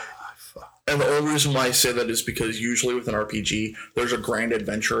of... And the only reason why I say that is because usually with an RPG, there's a grand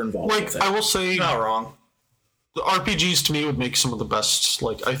adventure involved with it. I will say... Not wrong. The RPGs, to me, would make some of the best...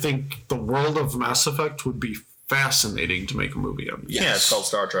 Like, I think the world of Mass Effect would be fascinating to make a movie of. Yes. Yeah, it's called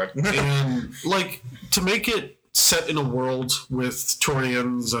Star Trek. And, like, to make it set in a world with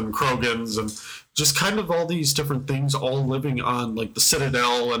Turians and Krogans and just kind of all these different things all living on, like, the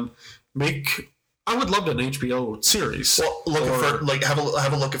Citadel and make... I would love an HBO series. Well,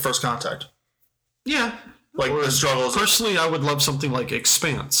 have a look at First Contact. Yeah, like the struggles. Personally, I would love something like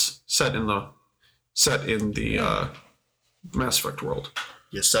Expanse set in the Mass Effect world.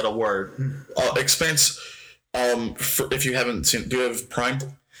 You said a word. Expanse. If you haven't seen, do you have Prime?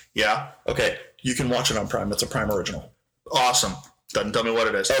 Yeah. Okay, you can watch it on Prime. It's a Prime original. Awesome. Doesn't tell me what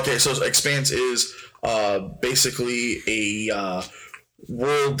it is. Okay, so Expanse is basically a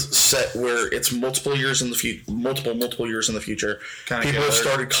world set where it's multiple years in the future, multiple years in the future. People have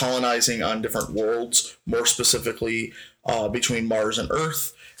started colonizing on different worlds, more specifically between Mars and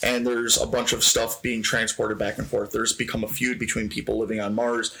Earth, and there's a bunch of stuff being transported back and forth. There's become a feud between people living on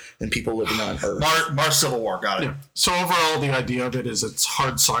Mars and people living on Earth. Mars Civil War, got it. Yeah. So overall, the idea of it is it's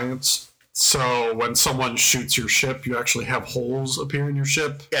hard science. So when someone shoots your ship, you actually have holes appear in your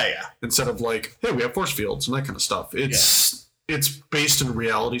ship. Yeah. Instead of like, hey, we have force fields and that kind of stuff. It's based in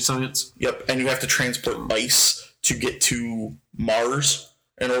reality science. Yep, and you have to transport ice to get to Mars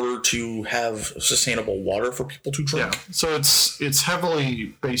in order to have sustainable water for people to drink. Yeah, so it's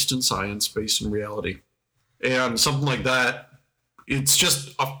heavily based in science, based in reality, and something like that. It's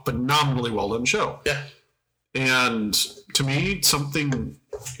just a phenomenally well done show. Yeah. And to me, something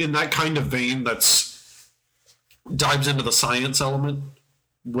in that kind of vein that's dives into the science element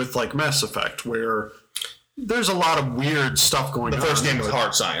with like Mass Effect, where there's a lot of weird stuff going on. The first game was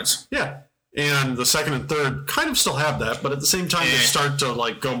hard science. Yeah. And the second and third kind of still have that, but at the same time, they start to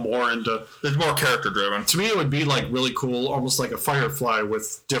like go more into. It's more character driven. To me, it would be like really cool, almost like a Firefly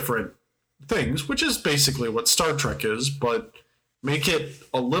with different things, which is basically what Star Trek is, but make it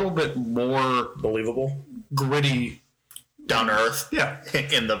a little bit more Believable. gritty, Down to earth. Yeah.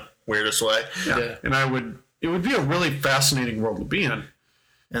 In the weirdest way. Yeah. Yeah. And it would be a really fascinating world to be in.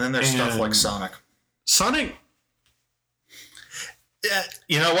 And then there's stuff like Sonic. Sonic, Yeah,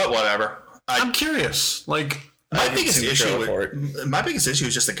 you know what? Whatever. I'm curious. Like, My haven't biggest seen the issue trailer for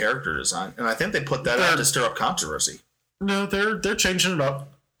is just the character design, and I think they put that out to stir up controversy. no, they're changing it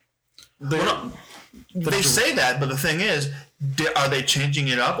up. They say that, but the thing is, are they changing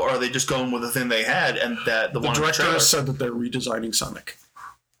it up, or are they just going with the thing they had and that the one director trailer? said that they're redesigning Sonic.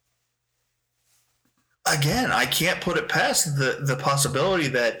 Again, I can't put it past the possibility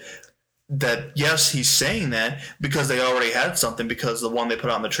that yes, he's saying that because they already had something, because the one they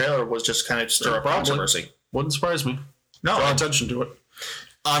put on the trailer was just kind of stir up Probably. controversy. Wouldn't surprise me. No, Draw attention to it.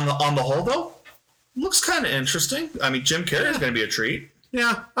 on the whole though, looks kind of interesting. I mean, Jim Carrey is going to be a treat.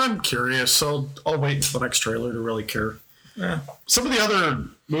 Yeah, I'm curious. So I'll wait until the next trailer to really care. Yeah. Some of the other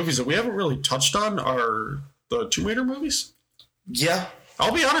movies that we haven't really touched on are the Tomb Raider movies. Yeah.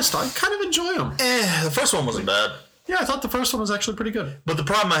 I'll be honest, I kind of enjoy them. The first one wasn't bad. Yeah, I thought the first one was actually pretty good. But the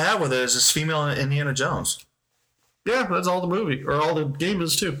problem I have with it is this female Indiana Jones. Yeah, that's all the movie, or all the game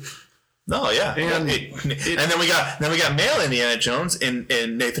is too. No, yeah. And and then we got male Indiana Jones in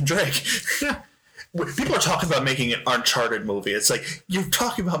Nathan Drake. Yeah. People are talking about making an Uncharted movie. It's like, you're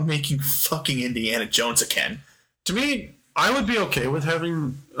talking about making fucking Indiana Jones again. To me, I would be okay with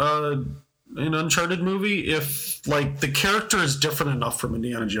having an Uncharted movie if, like, the character is different enough from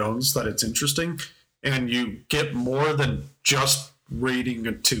Indiana Jones that it's interesting, and you get more than just raiding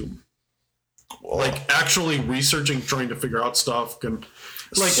a tomb. Like, actually researching, trying to figure out stuff. And,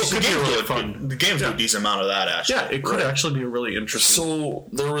 like, So it could be really fun. The games do a decent amount of that, actually. Yeah, it could actually be a really interesting. So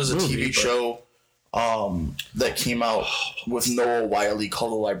there was a movie, TV but- show that came out with Noah Wiley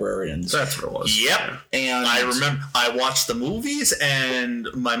called The Librarians. That's what it was. Yep. And I remember I watched the movies, and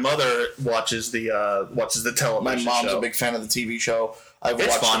my mother watches the television my mom's show. a big fan of the TV show. I've It's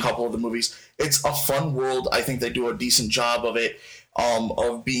watched fun. a couple of the movies. It's a fun world. I think they do a decent job of it,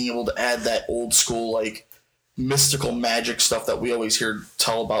 of being able to add that old school, like, mystical magic stuff that we always hear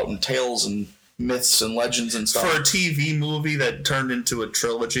tell about in tales and myths and legends and stuff. For a TV movie that turned into a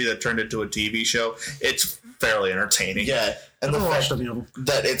trilogy that turned into a TV show, it's fairly entertaining. Yeah, and I the haven't watched fact any of them.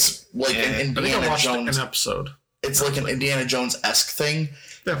 that it's like Yeah. an I think I Indiana watched Jones. an episode. It's like an Indiana Jones-esque thing,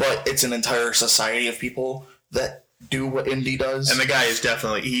 Yeah. but it's an entire society of people that do what Indy does. And the guy is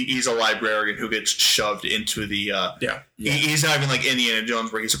definitely he's a librarian who gets shoved into the Yeah. he's not even like Indiana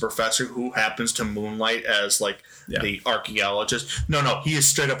Jones where he's a professor who happens to moonlight as like the archaeologist. No, he is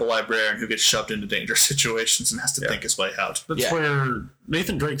straight up a librarian who gets shoved into dangerous situations and has to think his way out. That's Yeah. where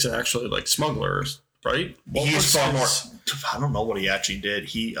Nathan Drake's actually like smugglers, right? He's far more. his- I don't know what he actually did.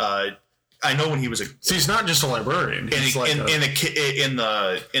 I know when he was a So he's not just a librarian. He's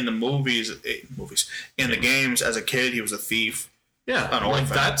in the movies in the games as a kid he was a thief. yeah, an like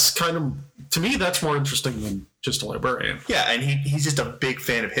orphan. that's kind of, to me, that's more interesting than just a librarian. Yeah, and he's just a big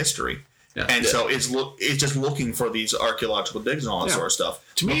fan of history. Yeah. And so it's just looking for these archaeological digs and all that Yeah. sort of stuff.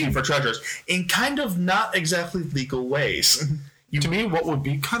 To me- looking for treasures in kind of not exactly legal ways. To me, what would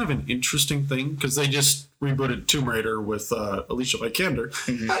be kind of an interesting thing, because they just rebooted Tomb Raider with Alicia Vikander.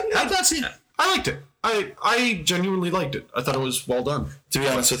 I've not seen it. I liked it. I genuinely liked it. I thought it was well done. To be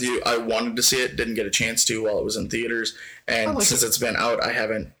honest with you, I wanted to see it, didn't get a chance to while it was in theaters, and liked since it. it's been out, I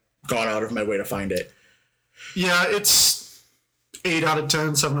haven't gone out of my way to find it. Yeah, it's 8 out of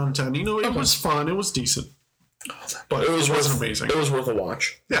 10, 7 out of 10. You know, it was fun. It was decent. But it wasn't amazing. It was worth a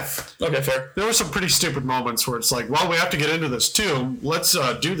watch. Yeah. Okay, fair. There were some pretty stupid moments where it's like, well, we have to get into this tomb. Let's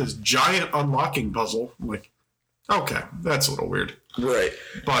do this giant unlocking puzzle. I'm like, okay, that's a little weird. Right.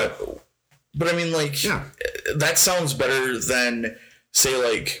 But But I mean, like, yeah, that sounds better than, say,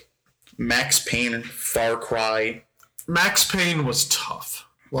 like, Max Payne, Far Cry. Max Payne was tough.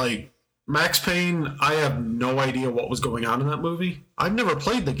 Like, Max Payne, I have no idea what was going on in that movie. I've never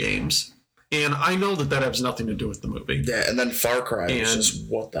played the games. And I know that has nothing to do with the movie. Yeah, and then Far Cry was And- just,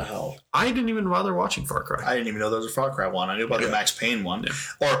 what the hell? I didn't even bother watching Far Cry. I didn't even know there was a Far Cry one. I knew about the Max Payne one. Yeah.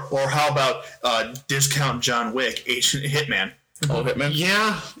 Or how about Discount John Wick, Hitman? Oh, Hitman?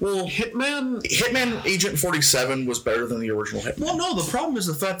 Yeah, Well, Hitman. Agent 47 was better than the original Hitman. Well, no, the problem is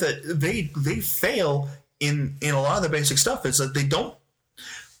the fact that they fail in a lot of the basic stuff. Is that they don't.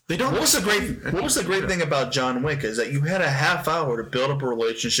 What was the great thing about John Wick is that you had a half hour to build up a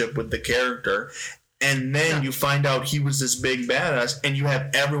relationship with the character, and then you find out he was this big badass, and you have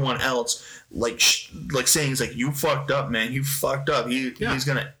everyone else like saying, "It's like you fucked up, man. You fucked up. He's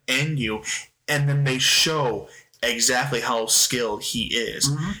gonna end you," and then they show exactly how skilled he is.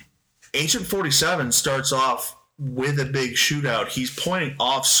 Mm-hmm. Agent 47 starts off with a big shootout. He's pointing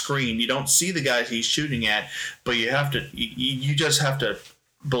off screen. You don't see the guys he's shooting at, but you just have to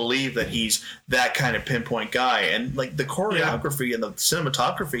believe that he's that kind of pinpoint guy. And like the choreography and the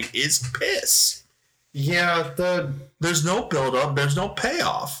cinematography is piss. Yeah, There's no build up. There's no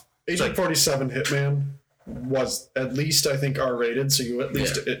payoff. Agent 47 Hitman was at least, I think, R-rated, so you at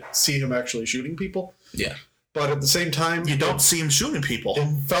least see him actually shooting people. Yeah. But at the same time, You don't see him shooting people.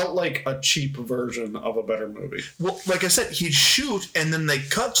 it felt like a cheap version of a better movie. Well, like I said, he'd shoot and then they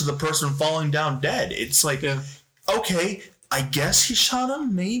cut to the person falling down dead. It's like, okay, I guess he shot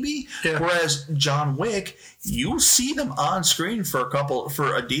him, maybe. Yeah. Whereas John Wick, you see them on screen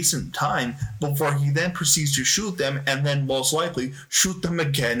for a decent time before he then proceeds to shoot them and then most likely shoot them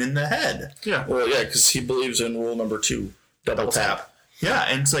again in the head. Yeah. Well, yeah, because he believes in rule number 2, double tap. Yeah,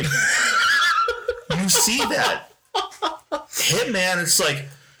 and it's like you see that. Hitman, it's like,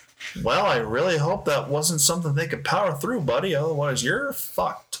 well, I really hope that wasn't something they could power through, buddy. Otherwise, you're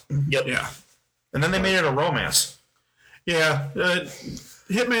fucked. Yep. Yeah. And then they made it a romance. Yeah.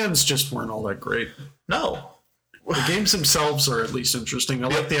 Hitman's just weren't all that great. No. The games themselves are at least interesting. I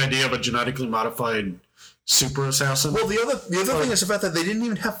like the idea of a genetically modified super assassin. Well, the other thing is the fact that they didn't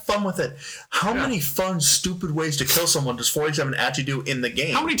even have fun with it. How many fun, stupid ways to kill someone does 47 actually do in the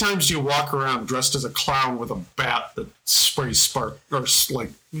game? How many times do you walk around dressed as a clown with a bat that sprays sprays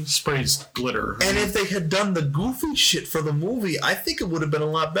glitter? And if they had done the goofy shit for the movie, I think it would have been a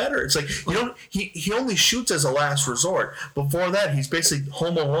lot better. It's like, he only shoots as a last resort. Before that, he's basically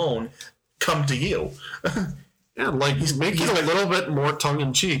Home Alone, come to you. Yeah, like he's making it a little bit more tongue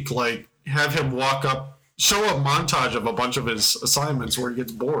in cheek. Like have him walk up, show a montage of a bunch of his assignments where he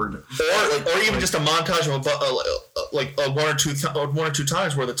gets bored, or even just a montage of one or two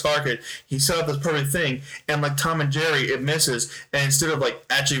times where the target he set up this perfect thing and like Tom and Jerry it misses, and instead of like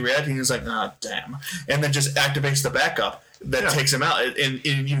actually reacting, he's like, ah, damn, and then just activates the backup that takes him out in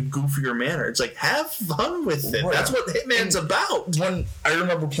even goofier manner. It's like, have fun with it. That's what Hitman's about. When I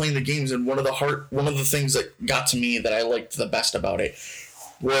remember playing the games, and one of the things that got to me that I liked the best about it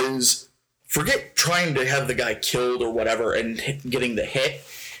was, forget trying to have the guy killed or whatever and getting the hit.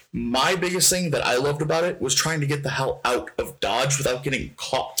 My biggest thing that I loved about it was trying to get the hell out of Dodge without getting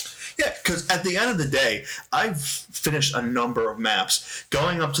caught. Yeah, because at the end of the day, I've finished a number of maps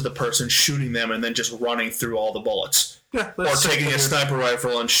going up to the person, shooting them, and then just running through all the bullets. Yeah, or taking a sniper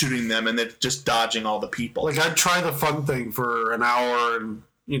rifle and shooting them and then just dodging all the people. Like I'd try the fun thing for an hour, and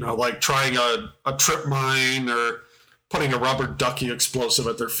like trying a trip mine or putting a rubber ducky explosive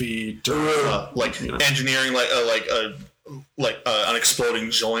at their feet, or engineering an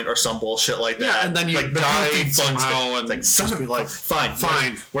exploding joint or some bullshit like that. Yeah, and then you die somehow, and like just be like,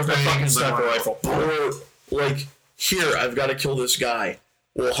 fine. Where's my fucking sniper rifle? Or like, here, I've got to kill this guy.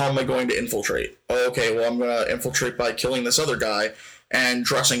 Well, how am I going to infiltrate? Oh, okay, well, I'm going to infiltrate by killing this other guy and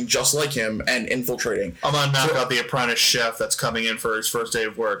dressing just like him and infiltrating. I'm going to knock out the apprentice chef that's coming in for his first day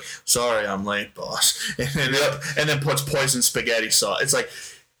of work. Sorry, I'm late, boss. And then puts poison spaghetti sauce. It's like,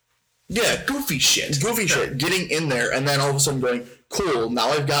 yeah, goofy shit. Shit. Getting in there and then all of a sudden going, cool, now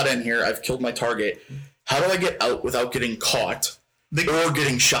I've got in here, I've killed my target. How do I get out without getting caught or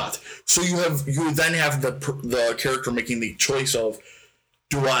getting shot? So you then have the character making the choice of,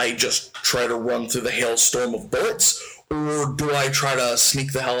 do I just try to run through the hailstorm of bullets, or do I try to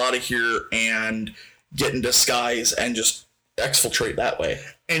sneak the hell out of here and get in disguise and just exfiltrate that way?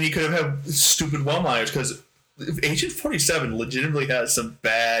 And you could have had stupid one-liners, because Agent 47 legitimately has some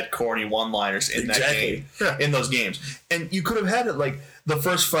bad, corny one-liners in that game, in those games. And you could have had it like the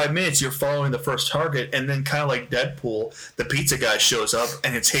first 5 minutes, you're following the first target, and then kind of like Deadpool, the pizza guy shows up,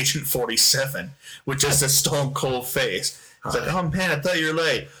 and it's Agent 47, with just a stone cold face. It's like, oh man, I thought you were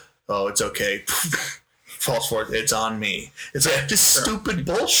late. Oh, it's okay. False forward, it's on me. It's like just stupid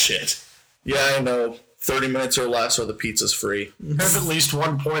bullshit. Yeah, I know. 30 minutes or less, or the pizza's free. Have at least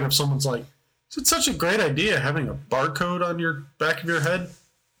one point if someone's like, is it such a great idea having a barcode on your back of your head?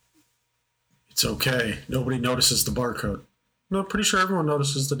 It's okay. Nobody notices the barcode. No, pretty sure everyone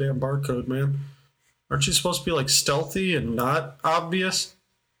notices the damn barcode, man. Aren't you supposed to be like stealthy and not obvious?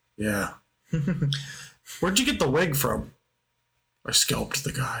 Yeah. Where'd you get the wig from? I scalped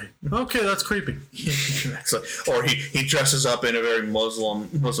the guy. Okay, that's creepy. Or he dresses up in a very Muslim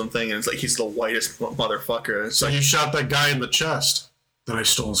thing, and it's like he's the whitest motherfucker. It's So like, you shot that guy in the chest. Then I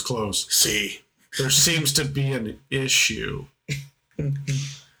stole his clothes. see, There seems to be an issue.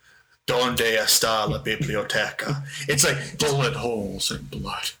 donde está la biblioteca? It's like Bullet holes and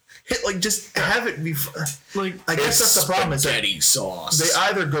blood. just have it be. Like, I guess that's the problem. Is that Spaghetti sauce. they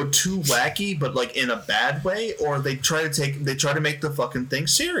either go too wacky, but like in a bad way, or they try to make the fucking thing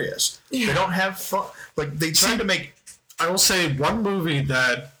serious. Yeah. They don't have fun. Like they try to make. I will say one movie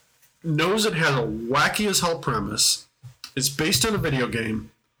that knows it has a wacky as hell premise, is based on a video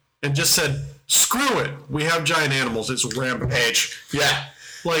game, and just said, screw it, we have giant animals, it's Rampage. Yeah.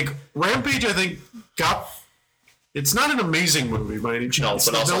 Like, Rampage, I think, it's not an amazing movie by any No, chance.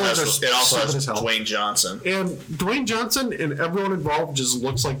 but The also villains has, are it also stupid has as hell. Dwayne Johnson. And Dwayne Johnson and everyone involved just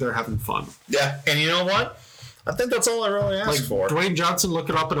looks like they're having fun. Yeah, and you know what? I think that's all I really asked Like, for. Dwayne Johnson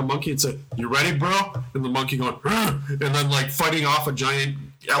looking up at a monkey and said, "You ready, bro?" And the monkey going, "Rrr," and then like fighting off a giant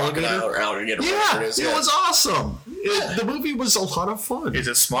alligator. Alligator, Yeah, whatever it was awesome. The movie was a lot of fun. Is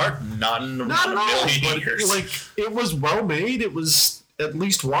it smart? Not in Not a at all, million but years. like it was well made. It was at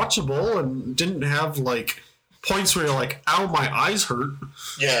least watchable and didn't have like points where you're like, "Ow, my eyes hurt."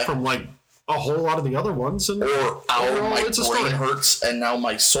 Yeah. From like a whole lot of the other ones, and Or, overall, ow, my it's a brain story. hurts, and now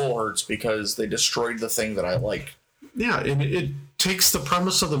my soul hurts because they destroyed the thing that I like. Yeah, and it takes the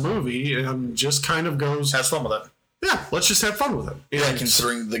premise of the movie and just kind of goes, Has fun with it. "Yeah, let's just have fun with it." Yeah, And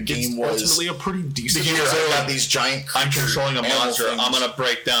considering the it's game was... ultimately a pretty decent. Here, I got these giant I'm creatures, controlling a animal monster. things. I'm gonna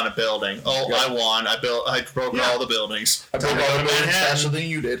break down a building. Oh, Yeah. I won. I broke Yeah. all the buildings. I broke Time to all go the to buildings Manhattan. faster than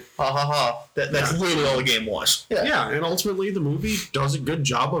you did. Ha ha ha. That's Yeah. literally all the game was. Yeah, and ultimately the movie does a good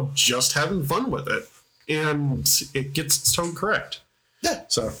job of just having fun with it, and it gets its tone correct. Yeah.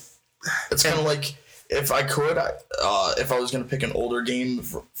 So It's kind of like, if I could, if I was going to pick an older game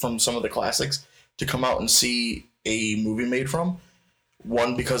from some of the classics to come out and see a movie made from,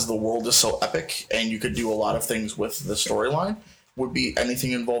 one, because the world is so epic and you could do a lot of things with the storyline, would be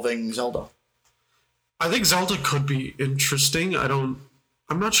anything involving Zelda. I think Zelda could be interesting. I'm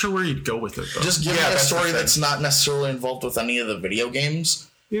not sure where you'd go with it though. Just give Yeah, me a that's the story thing. that's not necessarily involved with any of the video games,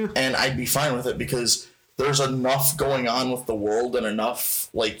 yeah, and I'd be fine with it because there's enough going on with the world and enough,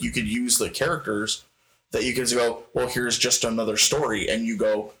 like, you could use the characters that you could go, well, here's just another story, and you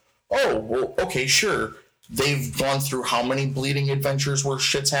go, oh, well, okay, sure. They've gone through how many bleeding adventures where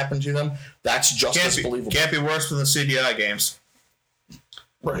shit's happened to them? That's just as believable. Can't be worse than the CDI games.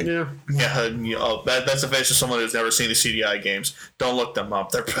 Right. yeah. Yeah, that's the face of someone who's never seen the CDI games. Don't look them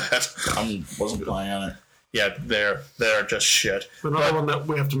up; they're bad. I wasn't playing on it. Yeah, they're just shit. Another one that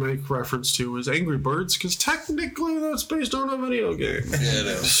we have to make reference to is Angry Birds, because technically that's based on a video game. Yeah, it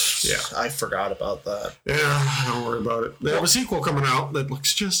is. Yeah, I forgot about that. yeah. Don't worry about it. They have a sequel coming out that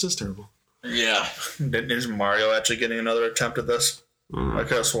looks just as terrible. Yeah. Is Mario actually getting another attempt at this? I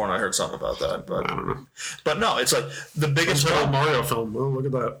could have sworn I heard something about that, I don't know. but no, it's like the biggest It's a problem. Mario film. Oh, look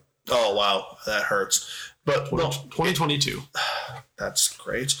at that. Oh wow, that hurts. But no, 2022. that's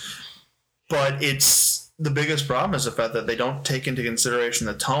great. But it's the biggest problem is the fact that they don't take into consideration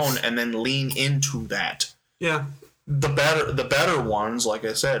the tone and then lean into that. Yeah. The better ones, like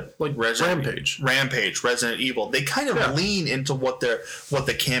I said, Like Rampage. Resident Evil, they kind of Yeah. lean into what the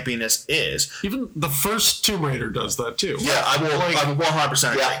campiness is. Even the first Tomb Raider does that too. Yeah, I will. Like- I'm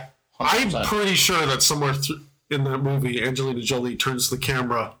 100% agree. Yeah. I'm 100%. pretty sure that somewhere in that movie, Angelina Jolie turns to the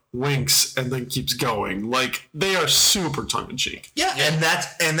camera, winks, and then keeps going. Like, they are super tongue-in-cheek. Yeah, and that's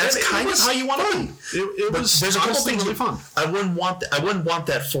And it kind of was how you want to be. It But was there's a couple honestly things really fun. I wouldn't want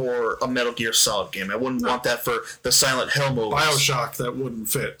that for a Metal Gear Solid game. I wouldn't want that for the Silent Hill movies. Bioshock, that wouldn't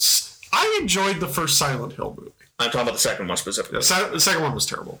fit. I enjoyed the first Silent Hill movie. I'm talking about the second one specifically. The second one was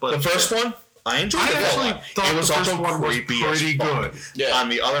terrible. But The first one, I enjoyed I it. actually a lot. thought It was the first also one was creepy pretty as fuck. good. Yeah. On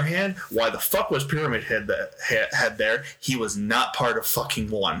the other hand, why the fuck was Pyramid Head had there? He was not part of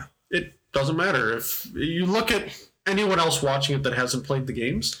fucking one. It doesn't matter. If you look at anyone else watching it that hasn't played the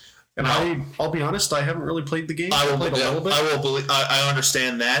games, and No. I'll be honest, I haven't really played the games. I will played a little bit. I will believe. I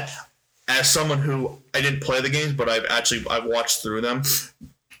understand that. As someone who I didn't play the games, but I've watched through them.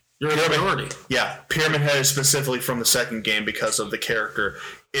 You're in a minority. Yeah, Pyramid Head is specifically from the second game because of the character.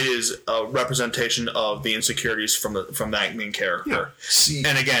 It is a representation of the insecurities from that main character. Yeah. See,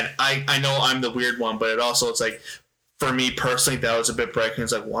 And again, I know I'm the weird one, but it's like for me personally, that was a bit breaking.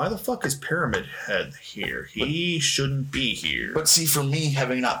 It's like, why the fuck is Pyramid Head here? He shouldn't be here. But see, for me,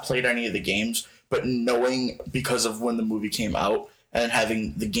 having not played any of the games, but knowing because of when the movie came out and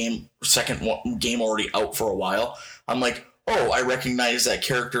having the game already out for a while, I'm like, oh, I recognize that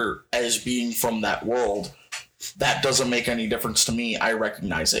character as being from that world. That doesn't make any difference to me. I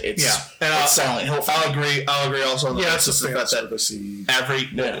recognize it. It's Silent Hill. I'll agree also on the it's basis of the fact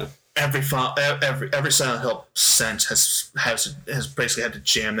that every Silent Hill since has basically had to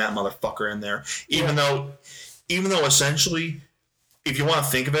jam that motherfucker in there. Even though essentially, if you want to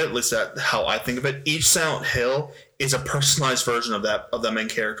think of it, at least that's how I think of it, each Silent Hill is a personalized version of the main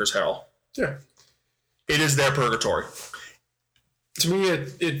character's hell. Yeah. It is their purgatory. To me,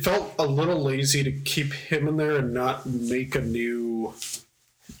 it felt a little lazy to keep him in there and not make a new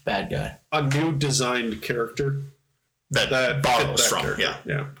bad guy, a new designed character that borrows from.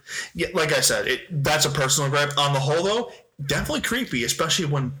 Yeah. Like I said, that's a personal gripe. On the whole, though, definitely creepy, especially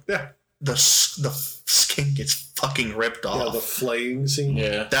when the skin gets fucking ripped off. Yeah, the flaying scene.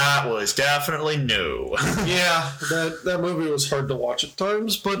 Yeah, that was definitely new. Yeah, that movie was hard to watch at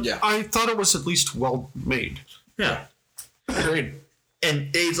times, but I thought it was at least well made. Yeah. Agreed.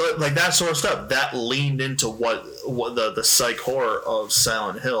 And it's like that sort of stuff that leaned into what the psych horror of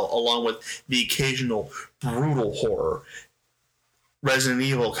Silent Hill, along with the occasional brutal horror. Resident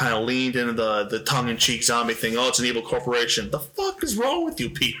Evil kind of leaned into the tongue-in-cheek zombie thing. Oh, it's an evil corporation. The fuck is wrong with you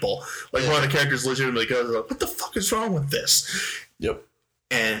people? Like one of the characters legitimately goes, "What the fuck is wrong with this?" Yep.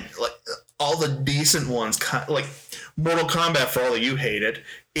 And like all the decent ones, like Mortal Kombat, for all that you hate it,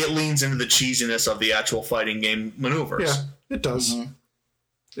 it leans into the cheesiness of the actual fighting game maneuvers. Yeah, it does. Mm-hmm.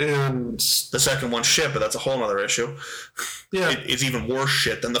 And the second one's shit, but that's a whole other issue. Yeah, it's even worse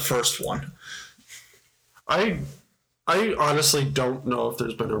shit than the first one. I honestly don't know if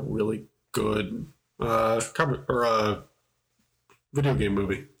there's been a really good comic or a video game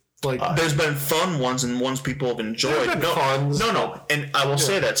movie. Like there's been fun ones and ones people have enjoyed. No, and I will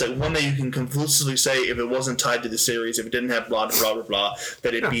say that it's like one that you can conclusively say if it wasn't tied to the series, if it didn't have blah blah blah blah,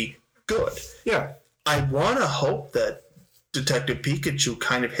 that it'd be good. Yeah, I want to hope that Detective Pikachu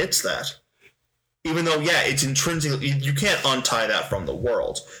kind of hits that. Even though, it's intrinsic, you can't untie that from the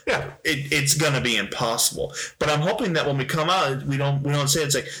world. Yeah, it's gonna be impossible. But I'm hoping that when we come out, we don't say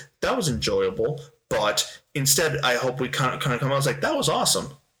it's like that was enjoyable, but instead, I hope we kind of come out it's like that was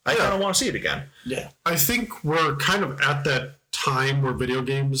awesome. I kind of want to see it again. Yeah, I think we're kind of at that time where video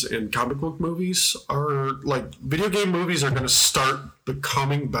games and comic book movies are like video game movies are going to start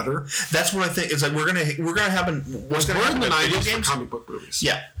becoming better. That's what I think. It's like we're gonna happen. What's going to happen in the 90s games? For comic book movies?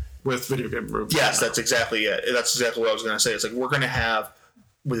 Yeah. With video game movies. Yes, that's exactly it. That's exactly what I was going to say. It's like we're going to have,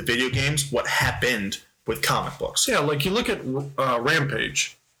 with video games, what happened with comic books. Yeah, like you look at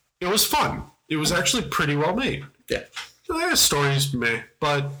Rampage. It was fun. It was actually pretty well made. Yeah. The story's meh,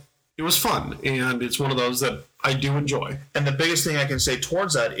 but it was fun. And it's one of those that I do enjoy. And the biggest thing I can say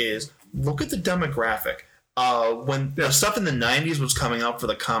towards that is, look at the demographic. When the stuff in the 90s was coming out for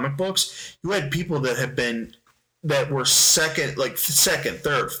the comic books, you had people that were second,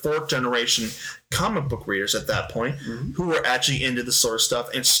 third, fourth generation comic book readers at that point, who were actually into the sort of stuff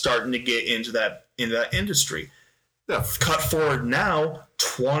and starting to get into that industry. Yeah. Cut forward now,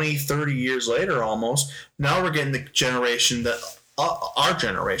 20, 30 years later almost, now we're getting the generation that our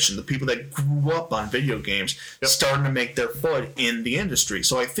generation, the people that grew up on video games, starting to make their foot in the industry.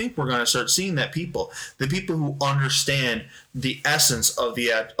 So I think we're going to start seeing the people who understand the essence of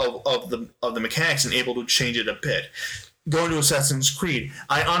the mechanics and able to change it a bit. Going to Assassin's Creed,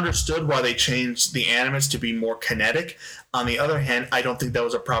 I understood why they changed the animus to be more kinetic. On the other hand, I don't think that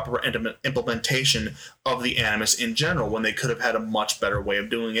was a proper implementation of the animus in general, when they could have had a much better way of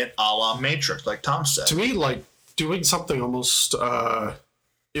doing it, a la Matrix, like Tom said. To me, like, doing something almost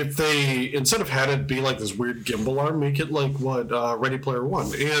if they instead of had it be like this weird gimbal arm, make it like what Ready Player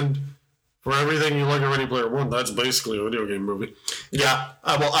One. And for everything you like at Ready Player One, that's basically a video game movie. Yeah,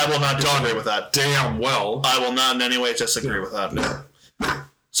 I will not disagree with that. Damn well. I will not in any way disagree with that.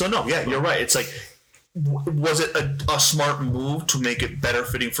 So no, you're right. It's like, was it a smart move to make it better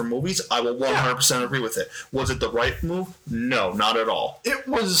fitting for movies? I will 100% agree with it. Was it the right move? No, not at all. It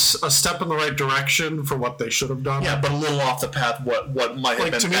was a step in the right direction for what they should have done. Yeah, but a little off the path. What might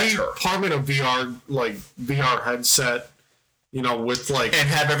have been better? To me, having a VR headset, with like, and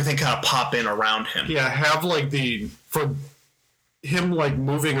have everything kind of pop in around him. Yeah, have like for him like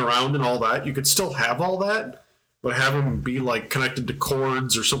moving around and all that. You could still have all that, but have him be like connected to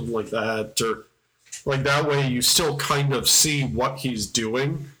cords or something like that, or. Like, that way you still kind of see what he's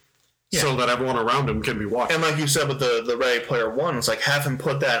doing. so that everyone around him can be watching. And like you said with the Ready Player One, it's like have him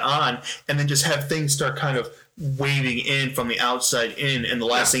put that on and then just have things start kind of waving in from the outside in, and the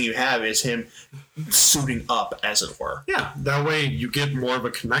last thing you have is him suiting up, as it were. Yeah, that way you get more of a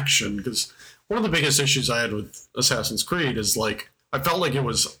connection, because one of the biggest issues I had with Assassin's Creed is like I felt like it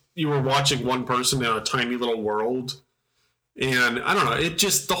was you were watching one person in a tiny little world, and I don't know, it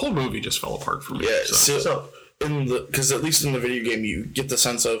just the whole movie just fell apart for me. Yeah, so because at least in the video game you get the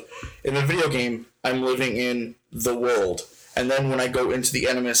sense of in the video game I'm living in the world, and then when I go into the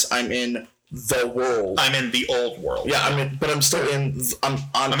Animus I'm in the world. I'm in the old world. Yeah, but I'm still in.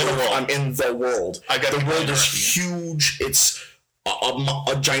 I'm in the world. I'm in the world. The world is huge. It's a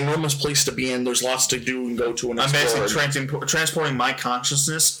ginormous place to be in. There's lots to do and go to and explore. I'm basically transporting my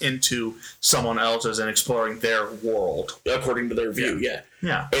consciousness into someone else's and exploring their world according to their view.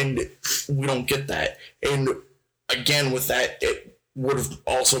 Yeah. And we don't get that. And again, with that, it would have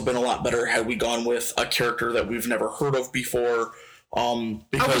also been a lot better had we gone with a character that we've never heard of before.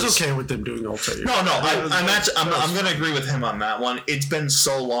 Because I was okay with them doing Altair. No, I'm going to agree with him on that one. It's been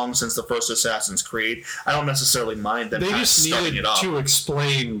so long since the first Assassin's Creed. I don't necessarily mind them. They just needed to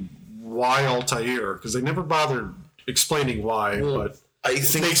explain why Altair, because they never bothered explaining why. Well, but I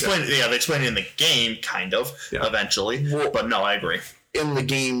think they explained it in the game, kind of, eventually. Well, but no, I agree. In the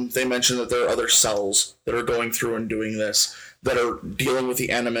game, they mentioned that there are other cells that are going through and doing this, that are dealing with the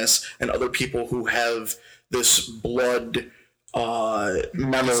Animus and other people who have this blood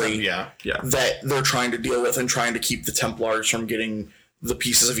memory that they're trying to deal with and trying to keep the Templars from getting the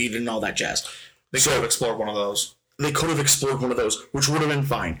pieces of Eden and all that jazz. They could have explored one of those. They could have explored one of those, which would have been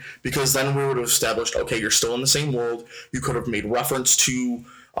fine, because then we would have established, okay, you're still in the same world. You could have made reference to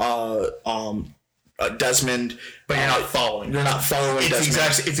Desmond, but you're not following. You're not following. It's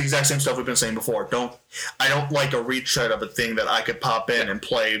the exact same stuff we've been saying before. I don't like a retread of a thing that I could pop in and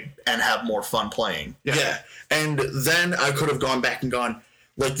play and have more fun playing. Yeah. And then I could have gone back and gone,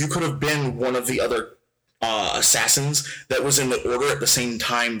 like, you could have been one of the other assassins that was in the order at the same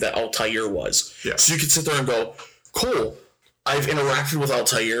time that Altair was. Yeah. So you could sit there and go, cool, I've interacted with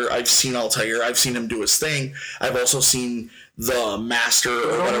Altair, I've seen him do his thing, I've also seen the master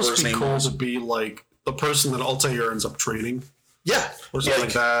or whatever his name was. It would be cool to be like the person that Altair ends up training. Yeah. Or something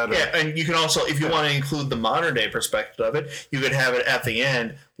like that. Yeah, and you can also, if you want to include the modern day perspective of it, you could have it at the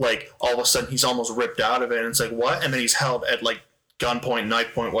end, like, all of a sudden he's almost ripped out of it, and it's like, what? And then he's held at, like, gunpoint,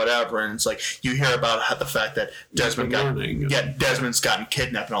 knife point, whatever, and it's like, you hear about the fact that Desmond's gotten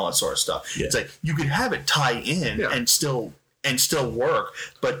kidnapped and all that sort of stuff. Yeah. It's like, you could have it tie in and still work,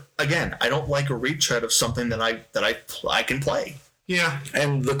 but again, I don't like a retread of something that I can play. Yeah.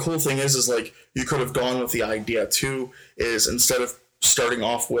 And the cool thing is like, you could have gone with the idea too, is instead of starting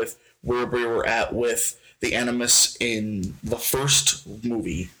off with where we were at with the Animus in the first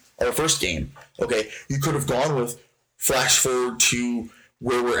movie or first game, okay, you could have gone with flash forward to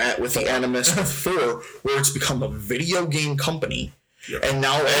where we're at with the Animus with 4, where it's become a video game company. Yep. And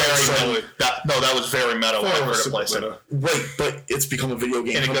now that was very meta when I heard it placed it. Right, but it's become a video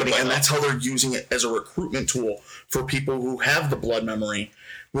game company, and that's how they're using it as a recruitment tool for people who have the blood memory,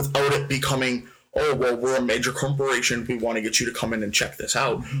 without it becoming, oh, well, we're a major corporation, we want to get you to come in and check this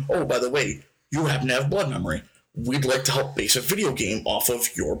out. Mm-hmm. Oh, by the way, you happen to have blood memory. We'd like to help base a video game off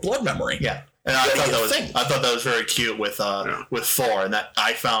of your blood memory. Yeah. And I thought that was very cute with 4, and that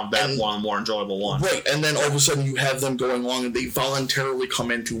I found that one of the more enjoyable ones. Right, and then all of a sudden you have them going along, and they voluntarily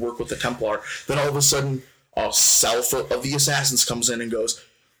come in to work with the Templar. Then all of a sudden, a cell of the assassins comes in and goes,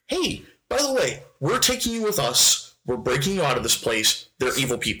 "Hey, by the way, we're taking you with us. We're breaking you out of this place. They're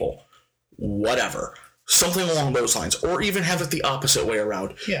evil people. Whatever." Something along those lines, or even have it the opposite way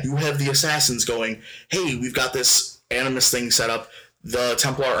around. Yeah. You have the assassins going, "Hey, we've got this Animus thing set up. The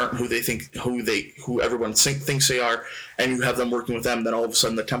Templar aren't who everyone thinks they are," and you have them working with them. Then all of a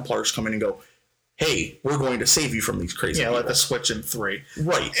sudden, the Templars come in and go, "Hey, we're going to save you from these crazy people." Like the switch in 3,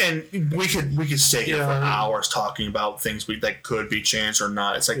 right? And we could stay here for hours talking about things that could be changed or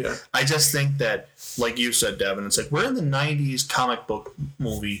not. It's like I just think that, like you said, Devin, it's like we're in the '90s comic book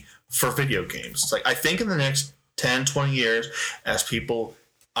movie for video games. It's like I think in the next 10, 20 years, as people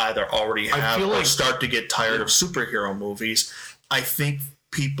either already have or start to get tired of superhero movies, I think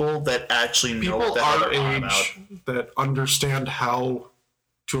people that actually know our age that understand how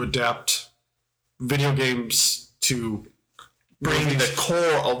to adapt video games to bring the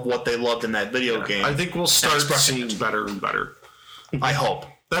core of what they loved in that video game. I think we'll start seeing better and better. I hope.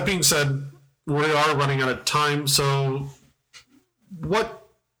 That being said, we are running out of time, so what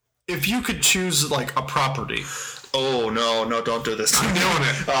if you could choose like a property? Oh no, don't do this. I'm doing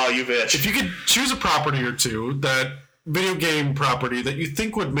it. Oh, you bitch. If you could choose a property or two that video game property that you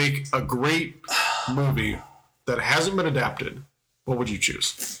think would make a great movie that hasn't been adapted, what would you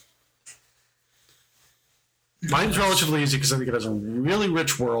choose? Mine's relatively easy because I think it has a really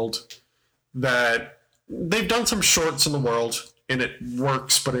rich world that they've done some shorts in the world and it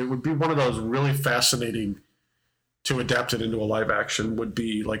works, but it would be one of those really fascinating to adapt it into a live action would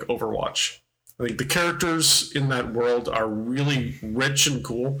be like Overwatch. I think the characters in that world are really rich and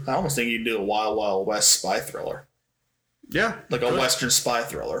cool. I almost think you'd do a Wild Wild West spy thriller. Yeah. Like a Western spy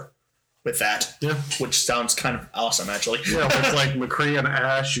thriller with that. Yeah. Which sounds kind of awesome, actually. Yeah, with like McCree and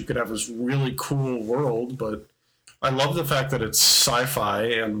Ash, you could have this really cool world, but I love the fact that it's sci-fi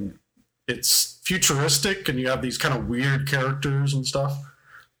and it's futuristic and you have these kind of weird characters and stuff.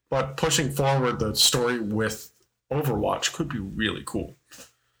 But pushing forward the story with Overwatch could be really cool.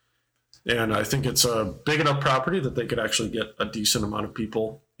 And I think it's a big enough property that they could actually get a decent amount of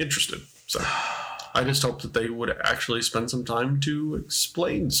people interested. So I just hope that they would actually spend some time to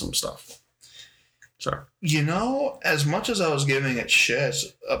explain some stuff. So, you know, as much as I was giving it shit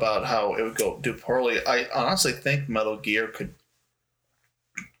about how it would do poorly, I honestly think Metal Gear could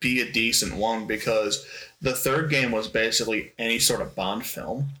be a decent one because the third game was basically any sort of Bond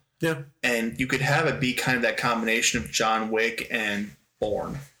film. yeah. And you could have it be kind of that combination of John Wick and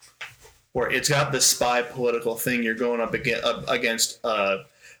Bourne, where it's got this spy political thing. You're going up against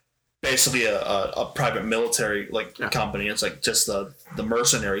basically a private military company. It's like just the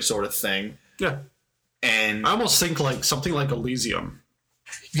mercenary sort of thing. Yeah. And I almost think like something like Elysium.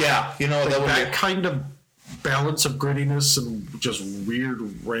 yeah, you know, Like that that kind of balance of grittiness and just weird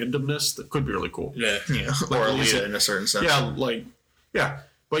randomness that could be really cool. yeah, Like or Elysium. Alita in a certain sense. Yeah.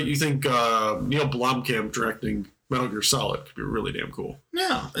 But you think Neil Blomkamp directing Metal Gear Solid could be really damn cool.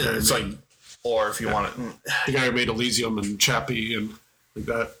 Yeah, It's like or if you want it, the guy who made Elysium and Chappie and like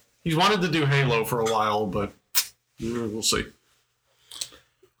that. He's wanted to do Halo for a while, but we'll see.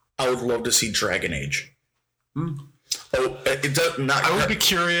 I would love to see Dragon Age. Oh, it does not. I would be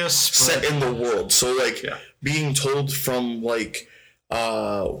curious. Set in the world, so like Yeah. being told from like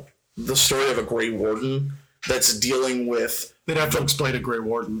the story of a Grey Warden that's dealing with They'd have to explain a Grey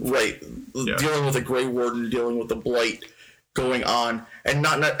Warden. dealing with a Grey Warden, dealing with the Blight going on, and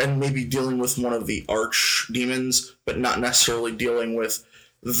and maybe dealing with one of the arch demons, but not necessarily dealing with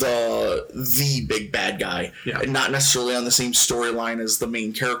the big bad guy, and not necessarily on the same storyline as the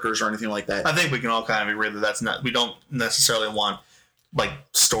main characters or anything like that. I think we can all kind of agree that that's not. We don't necessarily want like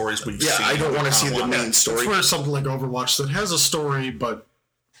stories we've seen. I don't want to see the main story. It's where something like Overwatch that has a story, but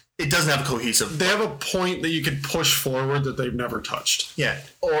it doesn't have a cohesive. they have a point that you could push forward that they've never touched. Yeah.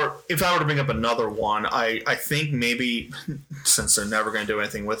 Or if I were to bring up another one, I think maybe since they're never going to do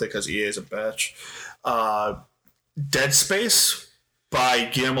anything with it because EA is a bitch, Dead Space by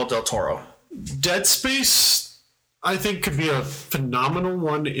Guillermo del Toro. Dead Space, I think, could be a phenomenal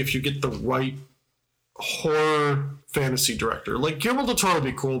one if you get the right horror fantasy director. Like, Guillermo del Toro would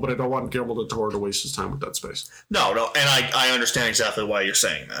be cool, but I don't want Guillermo del Toro to waste his time with Dead Space. No, and I understand exactly why you're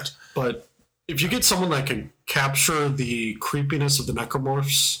saying that. But if you get someone that can capture the creepiness of the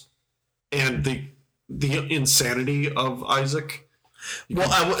necromorphs and the insanity of Isaac... Well,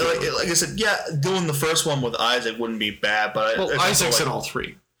 like I said, yeah, doing the first one with Isaac wouldn't be bad, but Isaac's in all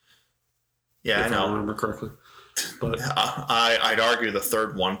three. Yeah, I know. If I remember correctly. But I'd argue the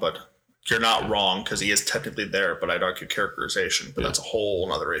third one, but you're not wrong because he is technically there. But I'd argue characterization, but that's a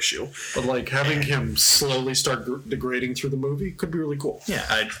whole other issue. But like having him slowly start degrading through the movie could be really cool. Yeah,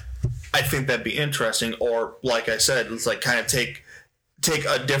 I think that'd be interesting. Or like I said, it's like kind of take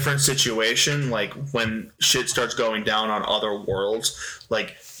a different situation, like when shit starts going down on other worlds,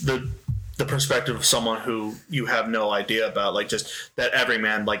 like the perspective of someone who you have no idea about, like just that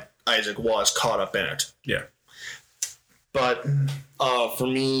everyman like Isaac was caught up in it. Yeah. But for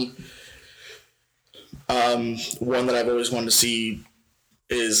me, one that I've always wanted to see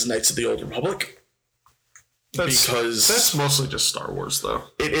is Knights of the Old Republic. Because that's mostly just Star Wars, though.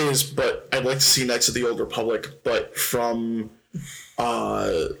 It is, but I'd like to see Knights of the Old Republic, but from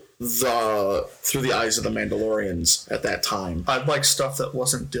through the eyes of the Mandalorians at that time. I'd like stuff that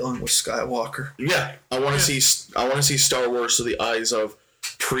wasn't dealing with Skywalker. Yeah, I want to see Star Wars through the eyes of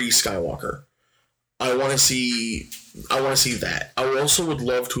pre-Skywalker. I want to see that. I also would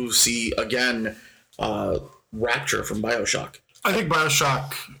love to see again Rapture from BioShock. I think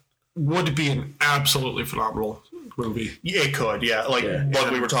BioShock would be an absolutely phenomenal movie. Yeah, it could, yeah. Like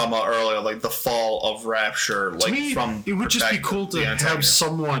what we were talking about earlier, like the fall of Rapture. Like to me, from it would just be cool to have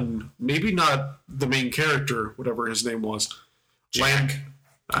someone, maybe not the main character, whatever his name was, Jack.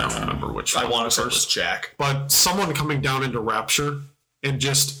 I don't remember which one. I want to say it was Jack. But someone coming down into Rapture and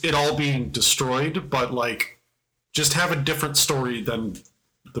just it all being destroyed, but like just have a different story than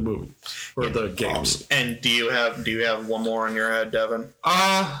the movie or the games. And do you have one more in your head, Devin?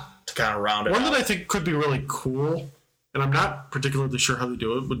 To kind of round it One out. that I think could be really cool, and I'm not particularly sure how they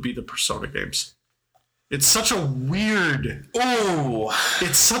do it, would be the Persona games. It's such a weird... Ooh.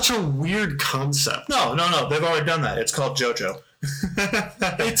 It's such a weird concept. No. They've already done that. It's called JoJo.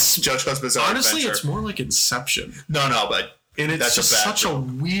 It's JoJo's Bizarre honestly, Adventure. it's more like Inception. No, but And it's that's just such a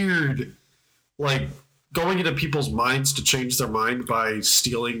weird, like, going into people's minds to change their mind by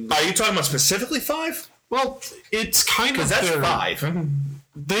stealing... Are you talking about specifically 5? Well, it's kind of... Because that's 5.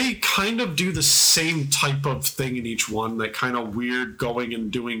 They kind of do the same type of thing in each one, that kind of weird going and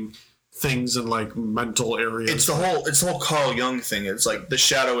doing things in, like, mental areas. It's the whole Carl Jung thing. It's like the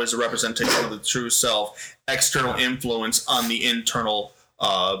shadow is a representation of the true self, external influence on the internal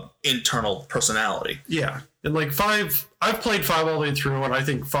personality. Yeah. And, like, 5... I've played 5 all the way through, and I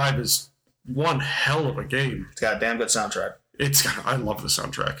think 5 is one hell of a game. It's got a damn good soundtrack. I love the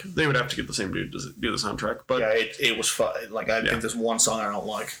soundtrack. They would have to get the same dude to do the soundtrack, but... Yeah, it was fun. Like, I think there's one song I don't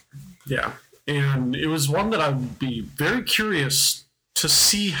like. Yeah. And it was one that I would be very curious to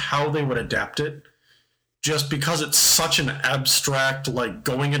see how they would adapt it, just because it's such an abstract, like,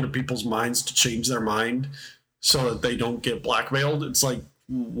 going into people's minds to change their mind so that they don't get blackmailed. It's like,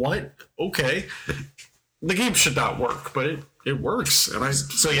 what? Okay. The game should not work, but it works, and I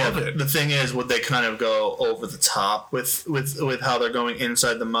love it. The thing is, would they kind of go over the top with how they're going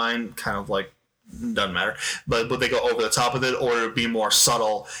inside the mind? Kind of like, doesn't matter. But would they go over the top with it, or would it be more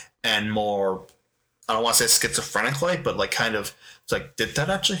subtle and more, I don't want to say schizophrenic like, but like kind of, it's like, did that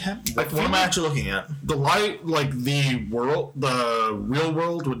actually happen? What am I actually looking at? The real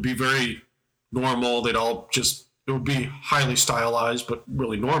world would be very normal. It would be highly stylized, but